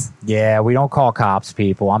cops. Yeah, we don't call cops,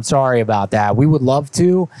 people. I'm sorry about that. We would love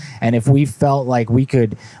to, and if we felt like we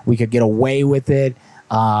could get away with it,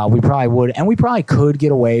 we probably would, and we probably could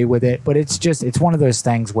get away with it. But it's one of those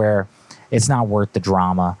things where it's not worth the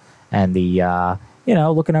drama and the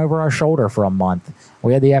looking over our shoulder for a month.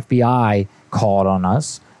 We had the FBI called on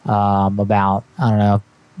us about, I don't know,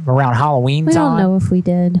 around Halloween We time. don't know if we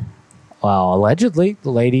did. Well, allegedly,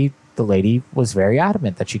 the lady was very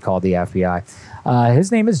adamant that she called the FBI.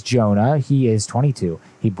 His name is Jonah. He is 22.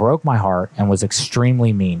 He broke my heart and was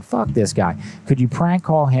extremely mean. Fuck this guy. Could you prank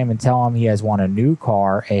call him and tell him he has won a new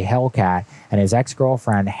car, a Hellcat, and his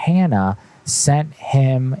ex-girlfriend, Hannah, sent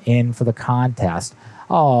him in for the contest?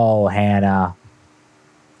 Oh, Hannah.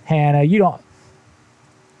 Hannah, you don't...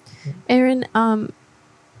 Aaron,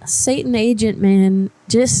 Satan agent man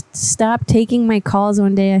just stopped taking my calls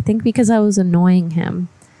one day. I think because I was annoying him.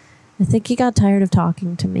 I think he got tired of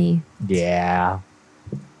talking to me. Yeah.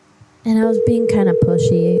 And I was being kind of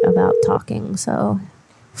pushy about talking, so...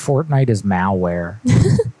 Fortnite is malware.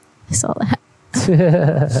 I saw that.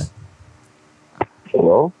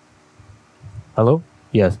 Hello? Hello?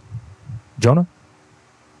 Yes. Jonah?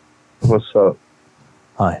 What's up?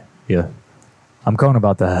 Hi. Yeah. I'm calling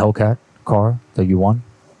about the Hellcat car that you won.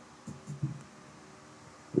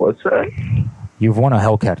 What's that? You've won a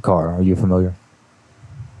Hellcat car. Are you familiar?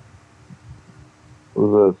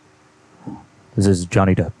 Who's this? This is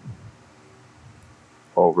Johnny Depp.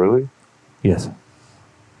 Oh, really? Yes.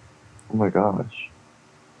 Oh my gosh.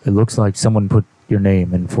 It looks like someone put your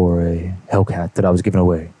name in for a Hellcat that I was giving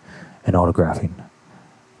away and autographing.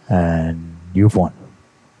 And you've won.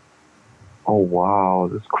 Oh, wow.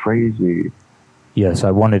 That's crazy. Yes,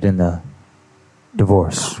 I won it in the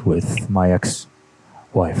divorce with my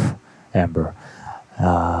ex-wife, Amber.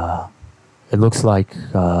 It looks like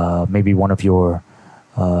maybe one of your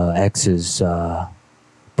exes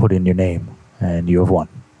put in your name, and you have won.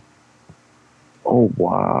 Oh,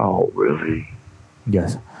 wow. Really?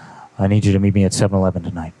 Yes. I need you to meet me at 7-Eleven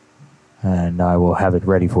tonight, and I will have it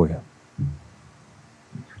ready for you.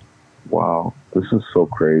 Wow. This is so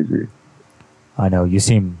crazy. I know. You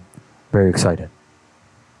seem very excited.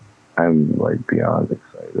 I'm, like, beyond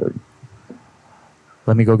excited.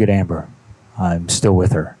 Let me go get Amber. I'm still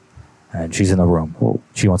with her, and she's in the room. Oh.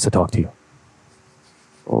 She wants to talk to you.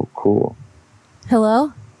 Oh, cool.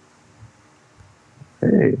 Hello?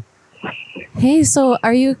 Hey. Hey, so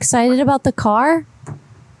are you excited about the car?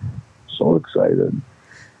 So excited.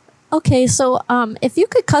 Okay, so if you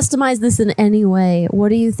could customize this in any way, what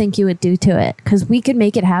do you think you would do to it? Because we could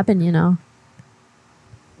make it happen, you know.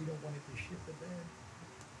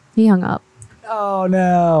 He hung up. Oh,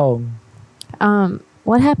 no.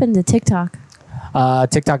 What happened to TikTok?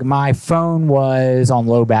 TikTok, my phone was on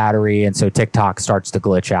low battery, and so TikTok starts to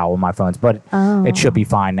glitch out with my phones, but it should be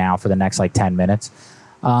fine now for the next like 10 minutes.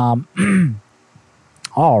 All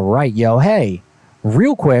right, yo, hey,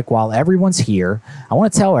 real quick, while everyone's here, I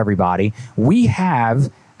want to tell everybody we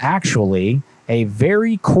have actually a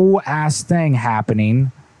very cool ass thing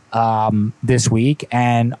happening this week,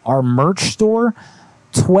 and our merch store,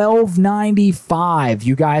 $12.95.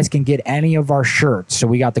 You guys can get any of our shirts. So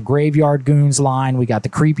we got the Graveyard Goons line, we got the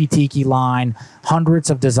Creepy Tiki line, hundreds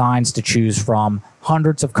of designs to choose from,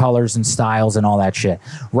 hundreds of colors and styles and all that shit.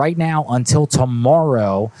 Right now until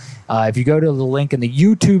tomorrow, if you go to the link in the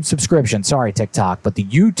YouTube subscription, sorry TikTok, but the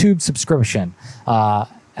YouTube subscription,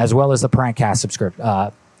 as well as the Prankcast subscription,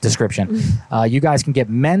 description. You guys can get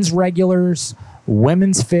men's regulars,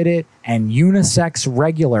 women's fitted, and unisex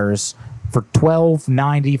regulars for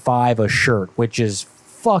 $12.95 a shirt, which is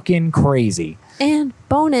fucking crazy. And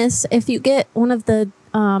bonus, if you get one of the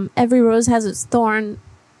Every Rose Has Its Thorn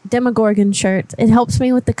Demogorgon shirts, it helps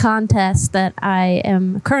me with the contest that I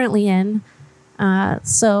am currently in.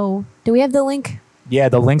 So, do we have the link? Yeah,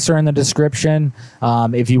 the links are in the description.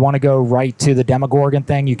 If you want to go right to the Demogorgon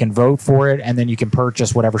thing, you can vote for it, and then you can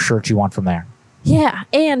purchase whatever shirt you want from there. Yeah,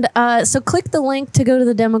 and so click the link to go to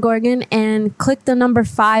the Demogorgon and click the number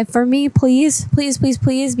 5 for me, please. Please, please,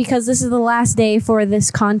 please, because this is the last day for this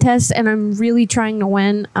contest, and I'm really trying to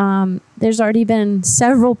win. There's already been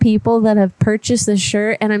several people that have purchased this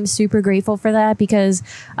shirt, and I'm super grateful for that because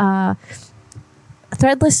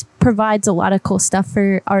Threadless provides a lot of cool stuff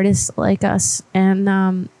for artists like us,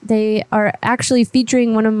 and they are actually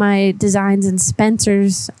featuring one of my designs in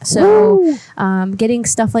Spencer's. So getting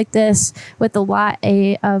stuff like this with a lot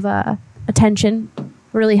of attention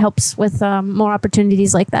really helps with more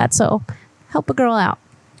opportunities like that. So help a girl out.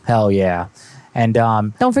 Hell yeah. And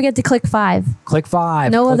don't forget to click 5. Click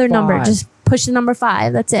 5. No click other 5. number. Just push the number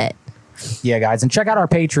 5. That's it. Yeah, guys, and check out our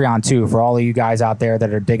Patreon too for all of you guys out there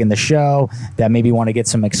that are digging the show, that maybe want to get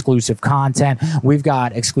some exclusive content. We've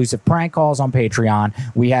got exclusive prank calls on Patreon.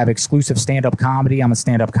 We have exclusive stand-up comedy. I'm a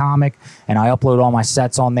stand-up comic, and I upload all my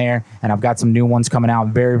sets on there, and I've got some new ones coming out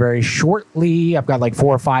very, very shortly. I've got like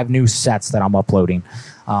 4 or 5 new sets that I'm uploading.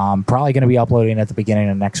 Probably going to be uploading at the beginning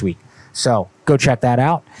of next week. So go check that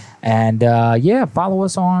out. And yeah, follow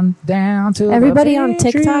us on down to everybody on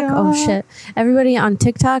TikTok. Oh shit! Everybody on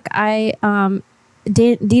TikTok. Dinella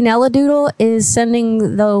Doodle is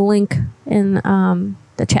sending the link in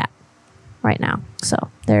the chat right now. So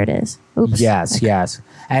there it is. Oops. Yes, yes.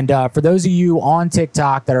 And for those of you on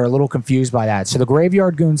TikTok that are a little confused by that, so the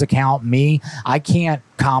Graveyard Goons account, I can't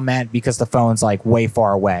comment because the phone's like way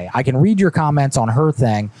far away. I can read your comments on her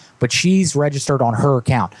thing, but she's registered on her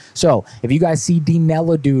account. So if you guys see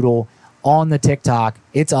Dinella Doodle on the TikTok,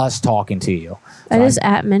 it's us talking to you. I just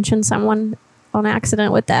mentioned someone on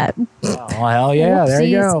accident with that. Oh, hell yeah. There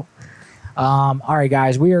you go. All right,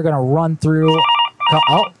 guys, we are going to run through.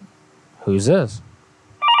 Oh, who's this?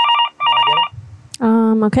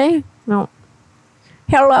 Okay. No.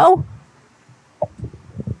 Hello?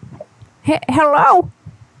 Hello?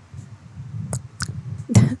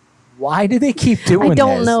 Why do they keep doing this? I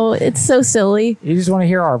don't know. It's so silly. You just want to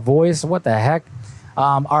hear our voice? What the heck?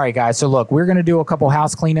 All right, guys. So, look, we're going to do a couple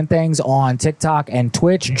house cleaning things on TikTok and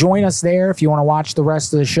Twitch. Join us there if you want to watch the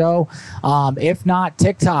rest of the show. If not,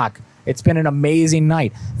 TikTok. It's been an amazing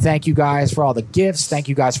night. Thank you guys for all the gifts. Thank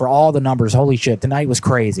you guys for all the numbers. Holy shit. Tonight was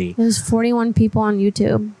crazy. There's 41 people on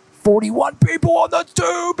YouTube. 41 people on the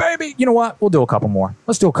tube, baby. You know what? We'll do a couple more.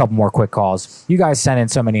 Let's do a couple more quick calls. You guys sent in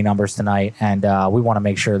so many numbers tonight, and we want to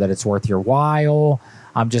make sure that it's worth your while.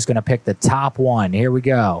 I'm just going to pick the top one. Here we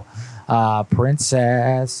go.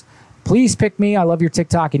 Princess, please pick me. I love your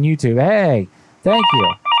TikTok and YouTube. Hey, thank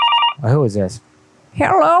you. Who is this?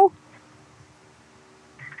 Hello?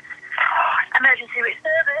 Emergency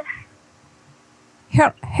service.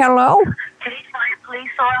 Hello? Can you find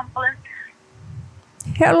police or ambulance?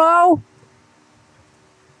 Hello?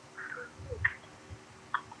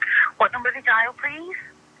 What number have you dialed, please?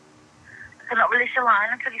 I cannot release your line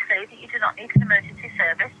until you say that you do not need an emergency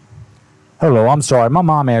service. Hello, I'm sorry. My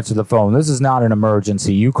mom answered the phone. This is not an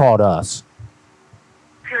emergency. You called us.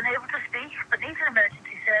 If you're unable to speak but need an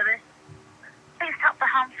emergency service, please tap the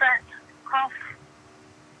handset, cough,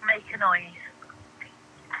 make a noise.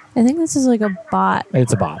 I think this is like a bot.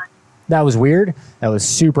 It's a bot. That was weird. That was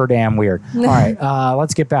super damn weird. All right,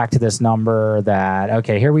 let's get back to this number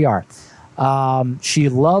okay, here we are. She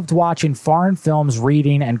loved watching foreign films,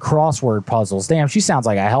 reading, and crossword puzzles. Damn, she sounds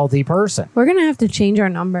like a healthy person. We're going to have to change our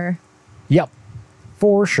number. Yep,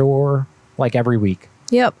 for sure. Like every week.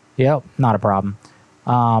 Yep. Yep, not a problem.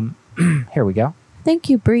 Here we go. Thank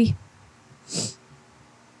you, Bree.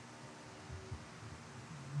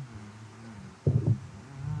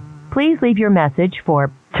 Please leave your message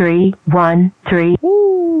for 313.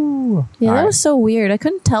 Ooh. Yeah, that was so weird. I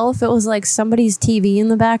couldn't tell if it was like somebody's TV in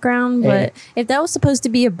the background, but if that was supposed to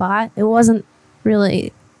be a bot, it wasn't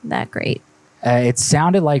really that great. It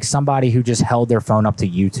sounded like somebody who just held their phone up to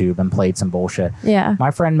YouTube and played some bullshit. Yeah.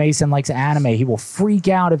 My friend Mason likes anime. He will freak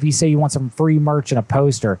out if you say you want some free merch and a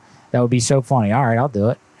poster. That would be so funny. All right, I'll do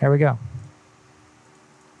it. Here we go.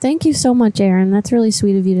 Thank you so much, Aaron. That's really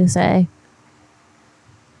sweet of you to say.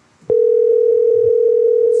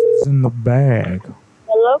 This is in the bag.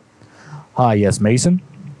 Hello? Hi, yes, Mason?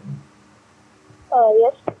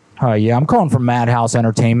 Yes. Yeah, I'm calling from Madhouse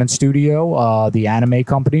Entertainment Studio, the anime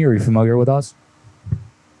company. Are you familiar with us?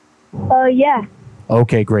 Yeah.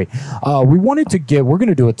 Okay, great. We're going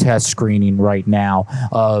to do a test screening right now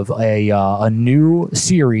of a new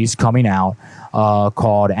series coming out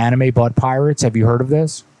called Anime Butt Pirates. Have you heard of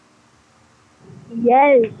this?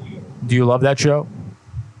 Yes. Do you love that show?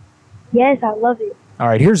 Yes, I love it. All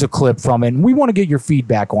right, here's a clip from it, and we want to get your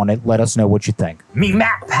feedback on it. Let us know what you think. Me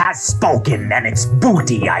map has spoken, and it's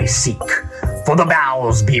booty I seek. For the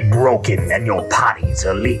bowels be broken, and your potties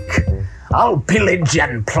a leak. I'll pillage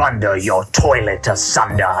and plunder your toilet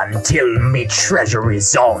asunder until me treasure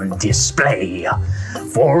is on display.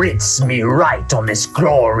 For it's me right on this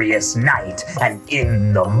glorious night, and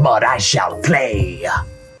in the mud I shall play.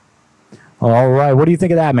 All right, what do you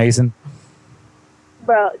think of that, Mason?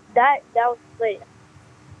 Bro, that was lit.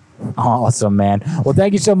 Awesome, man. Well,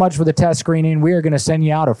 thank you so much for the test screening. We are going to send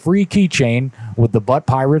you out a free keychain with the Butt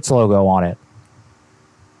Pirates logo on it.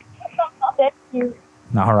 Thank you.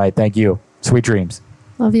 All right, thank you. Sweet dreams.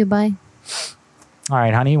 Love you, bye. All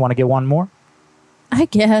right, honey, you want to get one more? I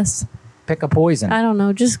guess. Pick a poison. I don't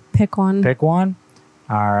know. Just pick one. Pick one?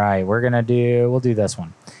 All right, we'll do this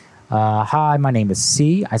one. Hi, my name is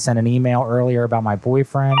C. I sent an email earlier about my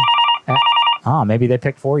boyfriend. Maybe they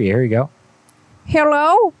picked for you. Here you go.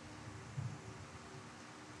 Hello?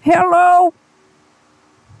 Hello?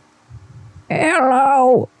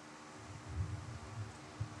 Hello?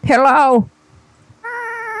 Hello?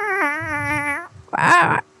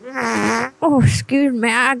 Oh, excuse me.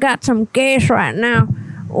 I got some gas right now.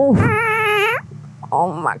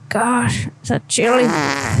 Oh my gosh. It's a chili.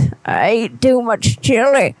 I ate too much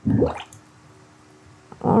chili.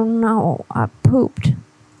 Oh no, I pooped.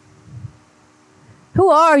 Who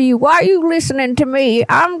are you? Why are you listening to me?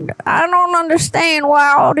 I don't understand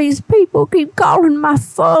why all these people keep calling my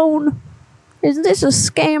phone. Is this a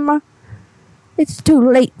scammer? It's too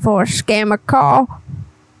late for a scammer call.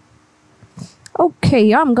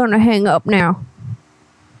 Okay, I'm gonna hang up now.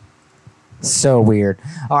 So weird.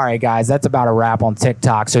 All right, guys, that's about a wrap on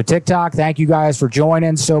TikTok. So TikTok, thank you guys for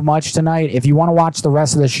joining so much tonight. If you want to watch the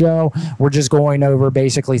rest of the show, we're just going over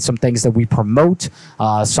basically some things that we promote.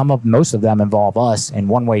 Most of them involve us in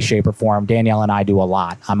one way, shape, or form. Danielle and I do a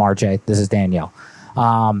lot. I'm RJ. This is Danielle.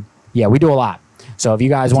 Yeah, we do a lot. So if you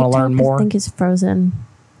guys want to learn more, I think it's frozen.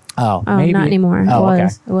 Oh, maybe not anymore. Okay.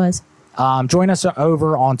 It was. Join us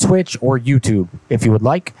over on Twitch or YouTube if you would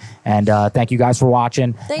like. And thank you guys for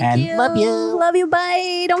watching. Thank you. Love you. Love you.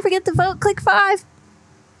 Bye. Don't forget to vote. Click 5.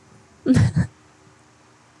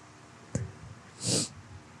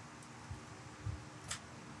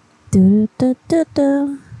 do, do, do,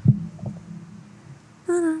 do.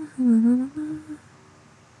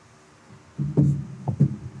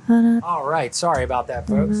 All right. Sorry about that,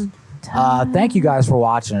 folks. Thank you guys for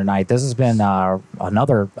watching tonight. This has been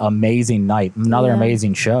another amazing night,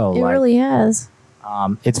 amazing show. It really has.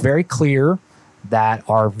 It's very clear that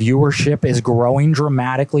our viewership is growing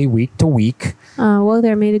dramatically week to week. Well,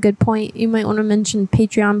 there made a good point. You might want to mention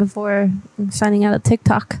Patreon before signing out of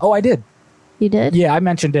TikTok. Oh, I did. You did? Yeah, I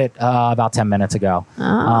mentioned it about 10 minutes ago.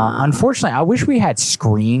 Unfortunately, I wish we had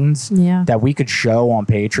screens that we could show on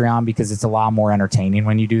Patreon because it's a lot more entertaining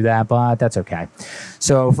when you do that, but that's okay.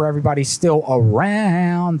 So for everybody still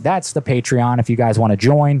around, that's the Patreon if you guys want to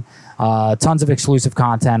join. Tons of exclusive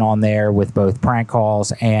content on there with both prank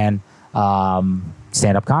calls and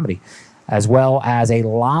stand-up comedy, as well as a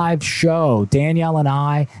live show. Danielle and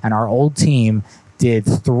I and our old team did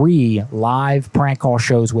 3 live prank call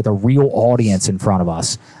shows with a real audience in front of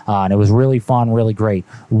us. And it was really fun, really great.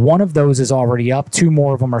 One of those is already up. 2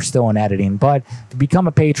 more of them are still in editing. But to become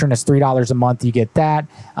a patron, it's $3 a month. You get that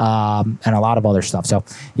and a lot of other stuff. So,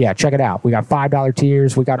 yeah, check it out. We got $5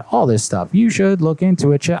 tiers. We got all this stuff. You should look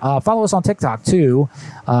into it. Follow us on TikTok, too,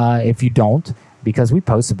 if you don't, because we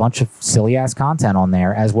post a bunch of silly-ass content on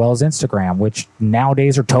there, as well as Instagram, which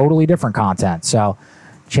nowadays are totally different content. So,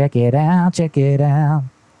 check it out. Yeah.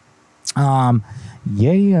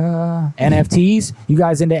 NFTs. You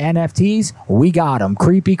guys into NFTs? We got them.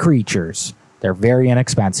 Creepy creatures. They're very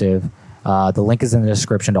inexpensive. The link is in the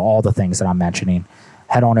description to all the things that I'm mentioning.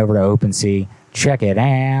 Head on over to OpenSea. Check it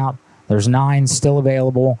out. There's 9 still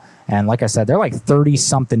available. And like I said, they're like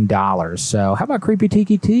 $30-something. So how about Creepy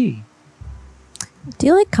Tiki Tea? Do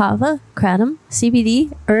you like kava, kratom,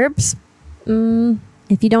 CBD, herbs?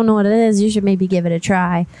 If you don't know what it is, you should maybe give it a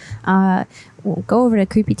try. Go over to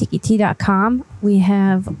creepytikitea.com. We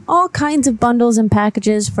have all kinds of bundles and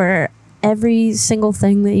packages for every single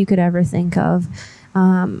thing that you could ever think of.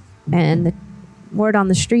 And the word on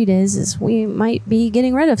the street is we might be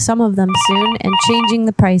getting rid of some of them soon and changing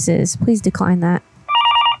the prices. Please decline that.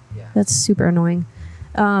 That's super annoying.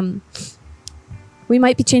 We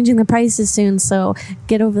might be changing the prices soon, so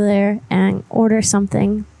get over there and order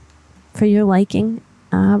something for your liking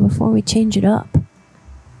before we change it up.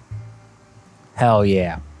 Hell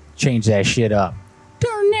yeah. Change that shit up.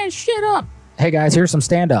 Turn that shit up. Hey guys, here's some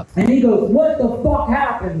stand-up. And he goes, what the fuck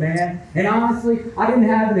happened, man? And honestly, I didn't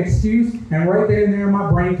have an excuse, and right there and there,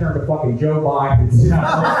 my brain turned to fucking Joe Biden. I was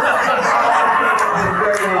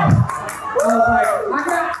like, I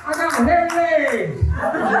got hairy legs.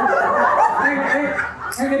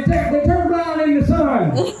 And they turn brown in the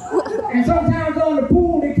sun. And sometimes on the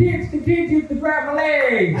pool, the kids used to grab my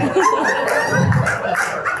legs.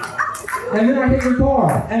 And then I hit your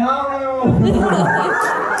car. And I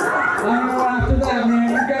don't know after that, man.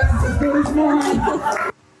 You got as good as mine.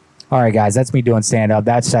 All right, guys, that's me doing stand-up.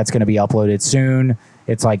 That's going to be uploaded soon.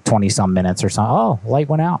 It's like 20-some minutes or something. Oh, light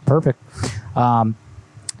went out. Perfect.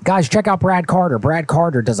 Guys, check out Brad Carter. Brad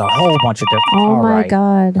Carter does a whole bunch of different... Oh, my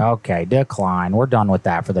God. Okay, decline. We're done with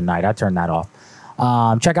that for the night. I turned that off.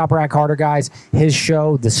 Check out Brad Carter, guys. His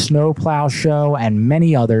show, The Snowplow Show, and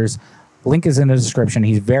many others. Link is in the description.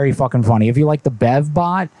 He's very fucking funny. If you like the Bev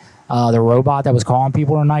bot, the robot that was calling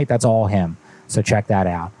people tonight, that's all him. So check that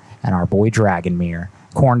out. And our boy Dragonmere.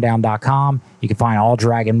 Corndown.com. You can find all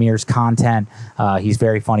Dragonmere's content. He's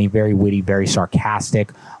very funny, very witty, very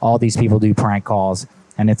sarcastic. All these people do prank calls,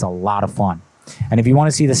 and it's a lot of fun. And if you want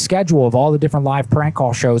to see the schedule of all the different live prank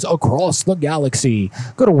call shows across the galaxy,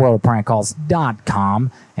 go to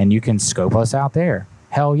worldofprankcalls.com, and you can scope us out there.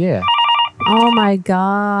 Hell yeah. Oh, my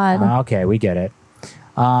God. Okay, we get it.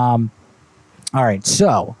 All right,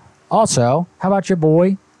 so, also, how about your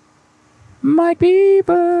boy, Mike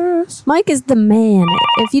Beavers? Mike is the man.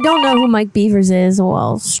 If you don't know who Mike Beavers is,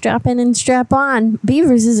 well, strap in and strap on.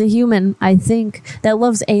 Beavers is a human, I think, that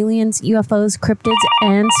loves aliens, UFOs, cryptids,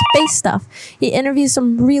 and space stuff. He interviews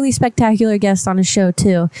some really spectacular guests on his show,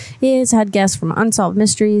 too. He has had guests from Unsolved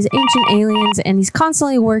Mysteries, Ancient Aliens, and he's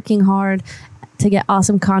constantly working hard to get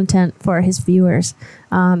awesome content for his viewers.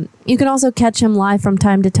 You can also catch him live from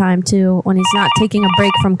time to time, too, when he's not taking a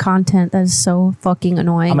break from content. That is so fucking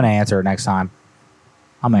annoying. I'm going to answer it next time.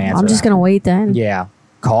 I'm just going to wait then. Yeah.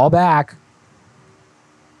 Call back.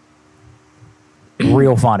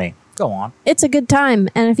 Real funny. Go on. It's a good time.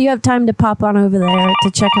 And if you have time to pop on over there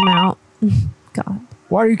to check him out. God.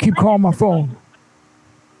 Why do you keep calling my phone?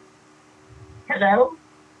 Hello?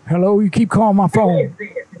 Hello, you keep calling my phone.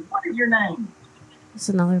 What is your name? It's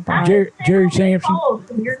another bot. Jerry Sampson.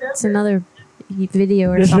 It's another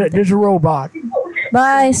video or something. There's a robot.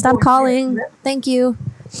 Bye. Stop calling. Thank you.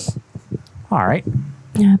 All right.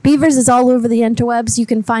 Yeah, Beavers is all over the interwebs. You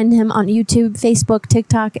can find him on YouTube, Facebook,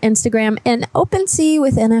 TikTok, Instagram, and OpenSea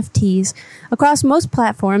with NFTs. Across most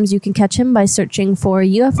platforms, you can catch him by searching for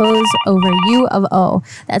UFOs over U of O.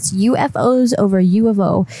 That's UFOs over U of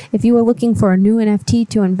O. If you are looking for a new NFT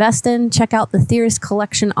to invest in, check out the Theorist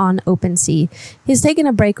collection on OpenSea. He's taking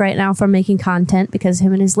a break right now from making content because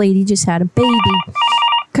him and his lady just had a baby.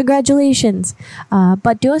 Congratulations.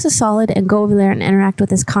 But do us a solid and go over there and interact with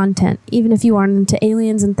his content. Even if you aren't into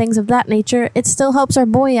aliens and things of that nature, it still helps our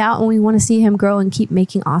boy out, and we want to see him grow and keep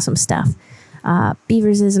making awesome stuff.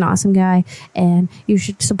 Beavers is an awesome guy, and you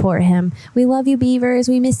should support him. We love you, Beavers.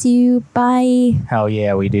 We miss you. Bye. Hell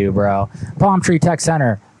yeah, we do, bro. Palm Tree Tech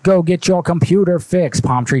Center. Go get your computer fixed.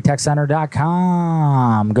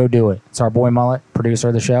 PalmTreeTechCenter.com. Go do it. It's our boy Mullet, producer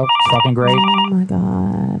of the show. It's fucking great. Oh my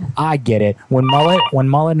God. I get it. When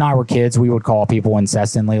Mullet and I were kids, we would call people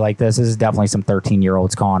incessantly like this. This is definitely some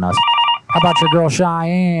 13-year-olds calling us. How about your girl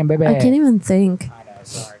Cheyenne, baby? I can't even think. I know,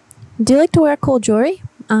 sorry. Do you like to wear cool jewelry?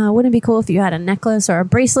 Wouldn't it be cool if you had a necklace or a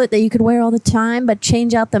bracelet that you could wear all the time, but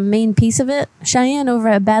change out the main piece of it? Cheyenne over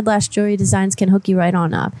at Bad Lash Jewelry Designs can hook you right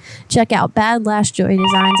on up. Check out Bad Lash Jewelry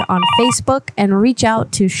Designs on Facebook and reach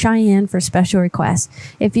out to Cheyenne for special requests.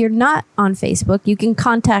 If you're not on Facebook, you can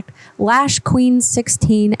contact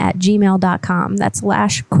lashqueens16@gmail.com. That's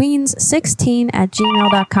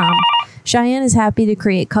lashqueens16@gmail.com. Cheyenne is happy to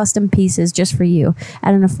create custom pieces just for you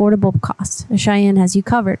at an affordable cost. Cheyenne has you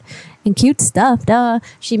covered. And cute stuff, duh.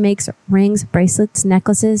 She makes rings, bracelets,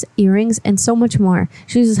 necklaces, earrings, and so much more.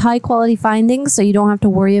 She uses high quality findings so you don't have to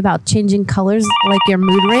worry about changing colors like your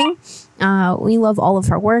mood ring. We love all of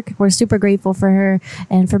her work. We're super grateful for her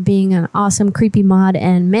and for being an awesome creepy mod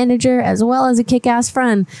and manager, as well as a kick-ass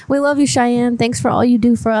friend. We love you, Cheyenne. Thanks for all you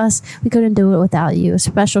do for us. We couldn't do it without you. A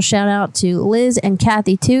special shout out to Liz and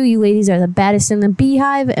Kathy too. You ladies are the baddest in the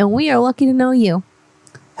beehive, and we are lucky to know you.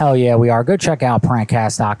 Hell yeah, we are. Go check out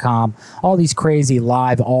prankcast.com. All these crazy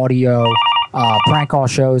live audio Prank call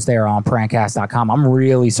shows, they are on prankcast.com. I'm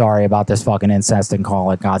really sorry about this fucking incessant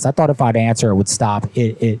calling, guys. I thought if I'd answer, it would stop.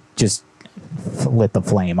 It just lit the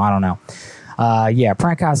flame. I don't know. Yeah,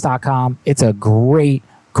 prankcast.com. It's a great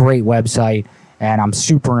website, and I'm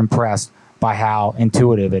super impressed by how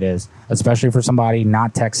intuitive it is, especially for somebody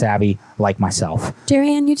not tech savvy like myself.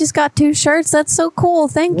 Jerry-Ann, you just got 2 shirts. That's so cool.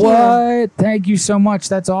 Thank you. What? Thank you so much.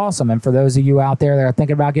 That's awesome. And for those of you out there that are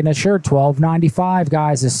thinking about getting a shirt, $12.95,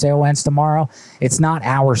 guys. This sale ends tomorrow. It's not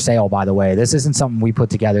our sale, by the way. This isn't something we put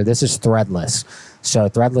together. This is Threadless. So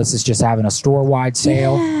Threadless is just having a store-wide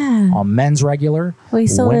sale on men's regular. We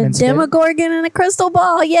sold a women's Demogorgon and a crystal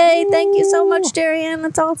ball. Yay. Thank you so much, Jerry-Ann.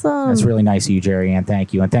 That's awesome. That's really nice of you, Jerry-Ann.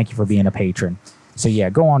 Thank you. And thank you for being a patron. So,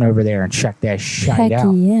 yeah, go on over there and check that shit Heck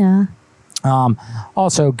out. yeah.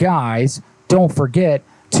 Also, guys, don't forget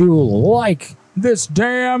to like this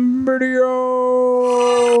damn video.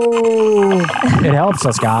 It helps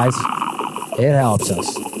us, guys. It helps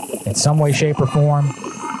us in some way, shape, or form.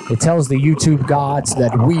 It tells the YouTube gods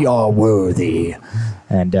that we are worthy.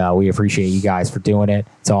 And we appreciate you guys for doing it.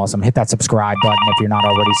 It's awesome. Hit that subscribe button if you're not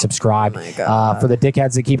already subscribed. For the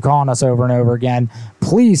dickheads that keep calling us over and over again,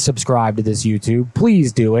 please subscribe to this YouTube.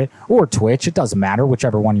 Please do it. Or Twitch. It doesn't matter.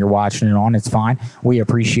 Whichever one you're watching it on, it's fine. We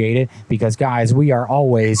appreciate it because, guys, we are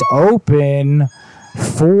always open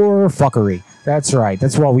for fuckery. That's right.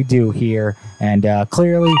 That's what we do here. And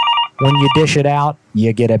clearly, when you dish it out,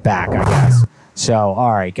 you get it back, I guess. So,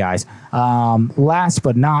 all right, guys. Last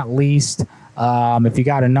but not least, if you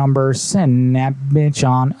got a number, send that bitch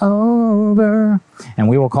on over, and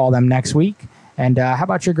we will call them next week. And how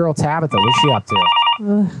about your girl Tabitha? What's she up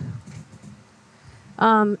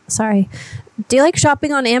to? Sorry. Do you like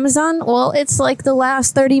shopping on Amazon? Well, it's like the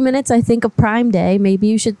last 30 minutes, I think, of Prime Day. Maybe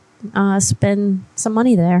you should spend some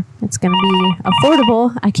money there. It's going to be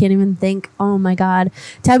affordable. I can't even think. Oh my God.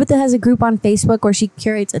 Tabitha has a group on Facebook where she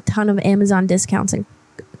curates a ton of Amazon discounts and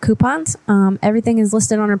coupons. Everything is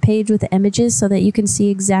listed on her page with the images so that you can see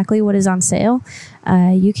exactly what is on sale.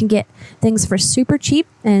 You can get things for super cheap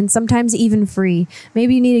and sometimes even free.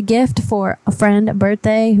 Maybe you need a gift for a friend, a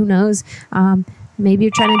birthday, who knows. Maybe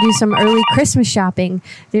you're trying to do some early Christmas shopping.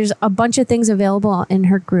 There's a bunch of things available in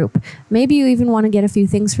her group. Maybe you even want to get a few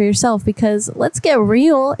things for yourself because let's get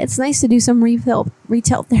real. It's nice to do some retail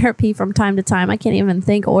therapy from time to time. I can't even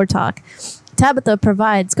think or talk. Tabitha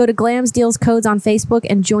provides. Go to Glams Deals Codes on Facebook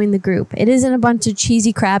and join the group. It isn't a bunch of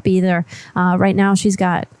cheesy crap either. Right now, she's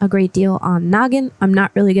got a great deal on Noggin. I'm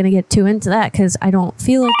not really going to get too into that because I don't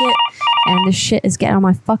feel like it. And this shit is getting on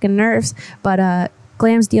my fucking nerves. But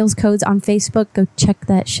Glams Deals Codes on Facebook. Go check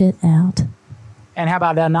that shit out. And how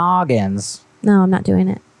about the noggins? No, I'm not doing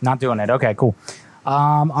it. Not doing it. Okay, cool.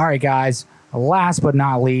 All right, guys. Last but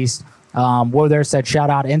not least, Whoa There said, shout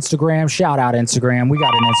out Instagram. Shout out Instagram. We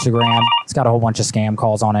got an Instagram. It's got a whole bunch of scam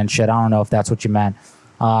calls on it and shit. I don't know if that's what you meant.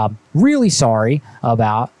 Really sorry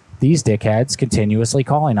about these dickheads continuously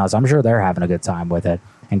calling us. I'm sure they're having a good time with it,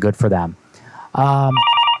 and good for them.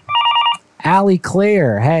 Allie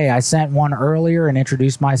Claire, hey, I sent one earlier and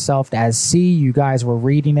introduced myself as C. You guys were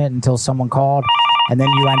reading it until someone called, and then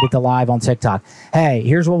you ended the live on TikTok. Hey,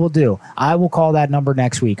 here's what we'll do. I will call that number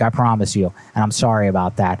next week, I promise you, and I'm sorry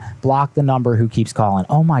about that. Block the number who keeps calling.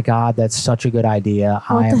 Oh my God, that's such a good idea.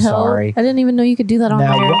 What I the am hell? sorry. I didn't even know you could do that on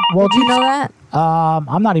No, there. well, Did you know that?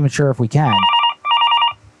 I'm not even sure if we can.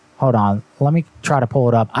 Hold on. Let me try to pull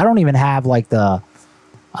it up. I don't even have like the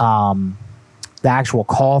actual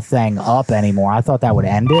call thing up anymore. I thought that would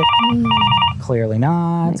end it. Clearly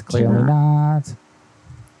not. Clearly not.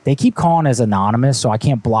 They keep calling as anonymous, so I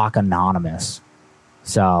can't block anonymous.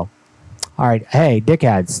 So, all right. Hey,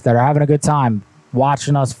 dickheads that are having a good time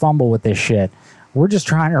watching us fumble with this shit. We're just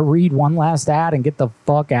trying to read one last ad and get the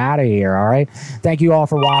fuck out of here, all right? Thank you all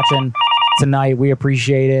for watching tonight. We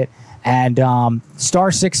appreciate it. And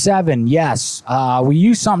star67, yes, we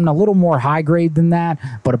used something a little more high grade than that,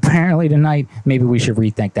 but apparently tonight, maybe we should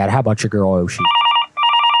rethink that. How about your girl, Oshi?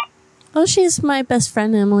 Oh, she's my best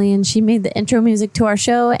friend, Emily, and she made the intro music to our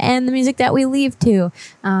show and the music that we leave to.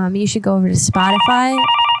 You should go over to Spotify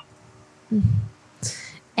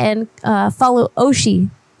and follow Oshi.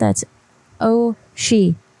 That's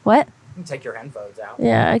Oshi. What? You can take your headphones out.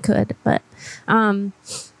 Yeah, I could, but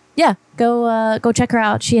yeah, go check her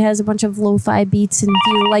out. She has a bunch of lo-fi beats, and if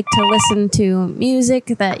you like to listen to music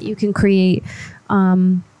that you can create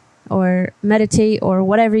or meditate or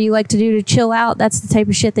whatever you like to do to chill out, that's the type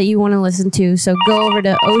of shit that you want to listen to. So go over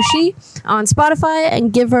to Oshi on Spotify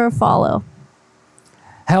and give her a follow.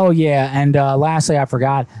 Hell yeah. And lastly, I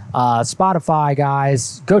forgot, Spotify,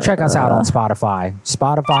 guys. Go check us out on Spotify.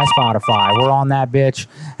 Spotify. We're on that bitch.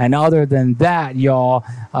 And other than that, y'all,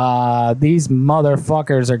 these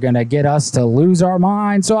motherfuckers are going to get us to lose our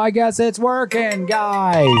minds. So I guess it's working,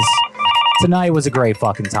 guys. Tonight was a great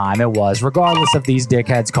fucking time. It was. Regardless of these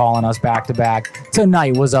dickheads calling us back to back,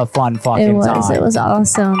 tonight was a fun fucking time. It was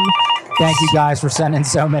awesome. Thank you guys for sending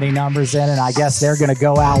so many numbers in, and I guess they're going to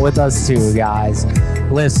go out with us too, guys.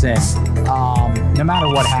 Listen, no matter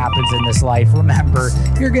what happens in this life, remember,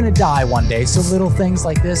 you're going to die one day, so little things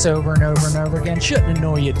like this over and over and over again shouldn't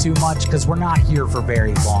annoy you too much because we're not here for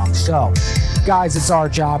very long. So, guys, it's our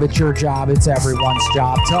job, it's your job, it's everyone's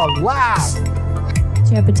job to laugh.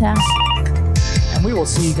 And we will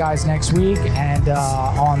see you guys next week, and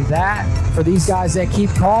on that, for these guys that keep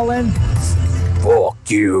calling, fuck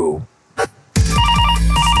you.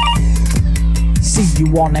 See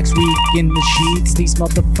you all next week in the sheets. These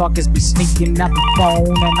motherfuckers be sneaking out the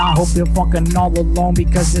phone, and I hope you're fucking all alone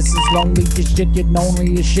because this is lonely as shit. You're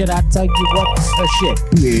lonely as shit. I tell you what, shit.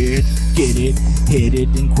 Get it, hit it,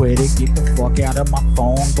 and quit it. Get the fuck out of my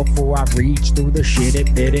phone before I reach through the shit.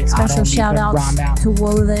 It bit it. Special I don't shout even out rhyme out. to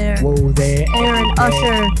Whoa There, Aaron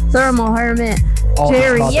Usher, Thermal Hermit, All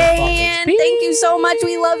Jerry these motherfuckers. Yan. Thank you so much.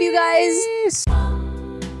 We love you guys.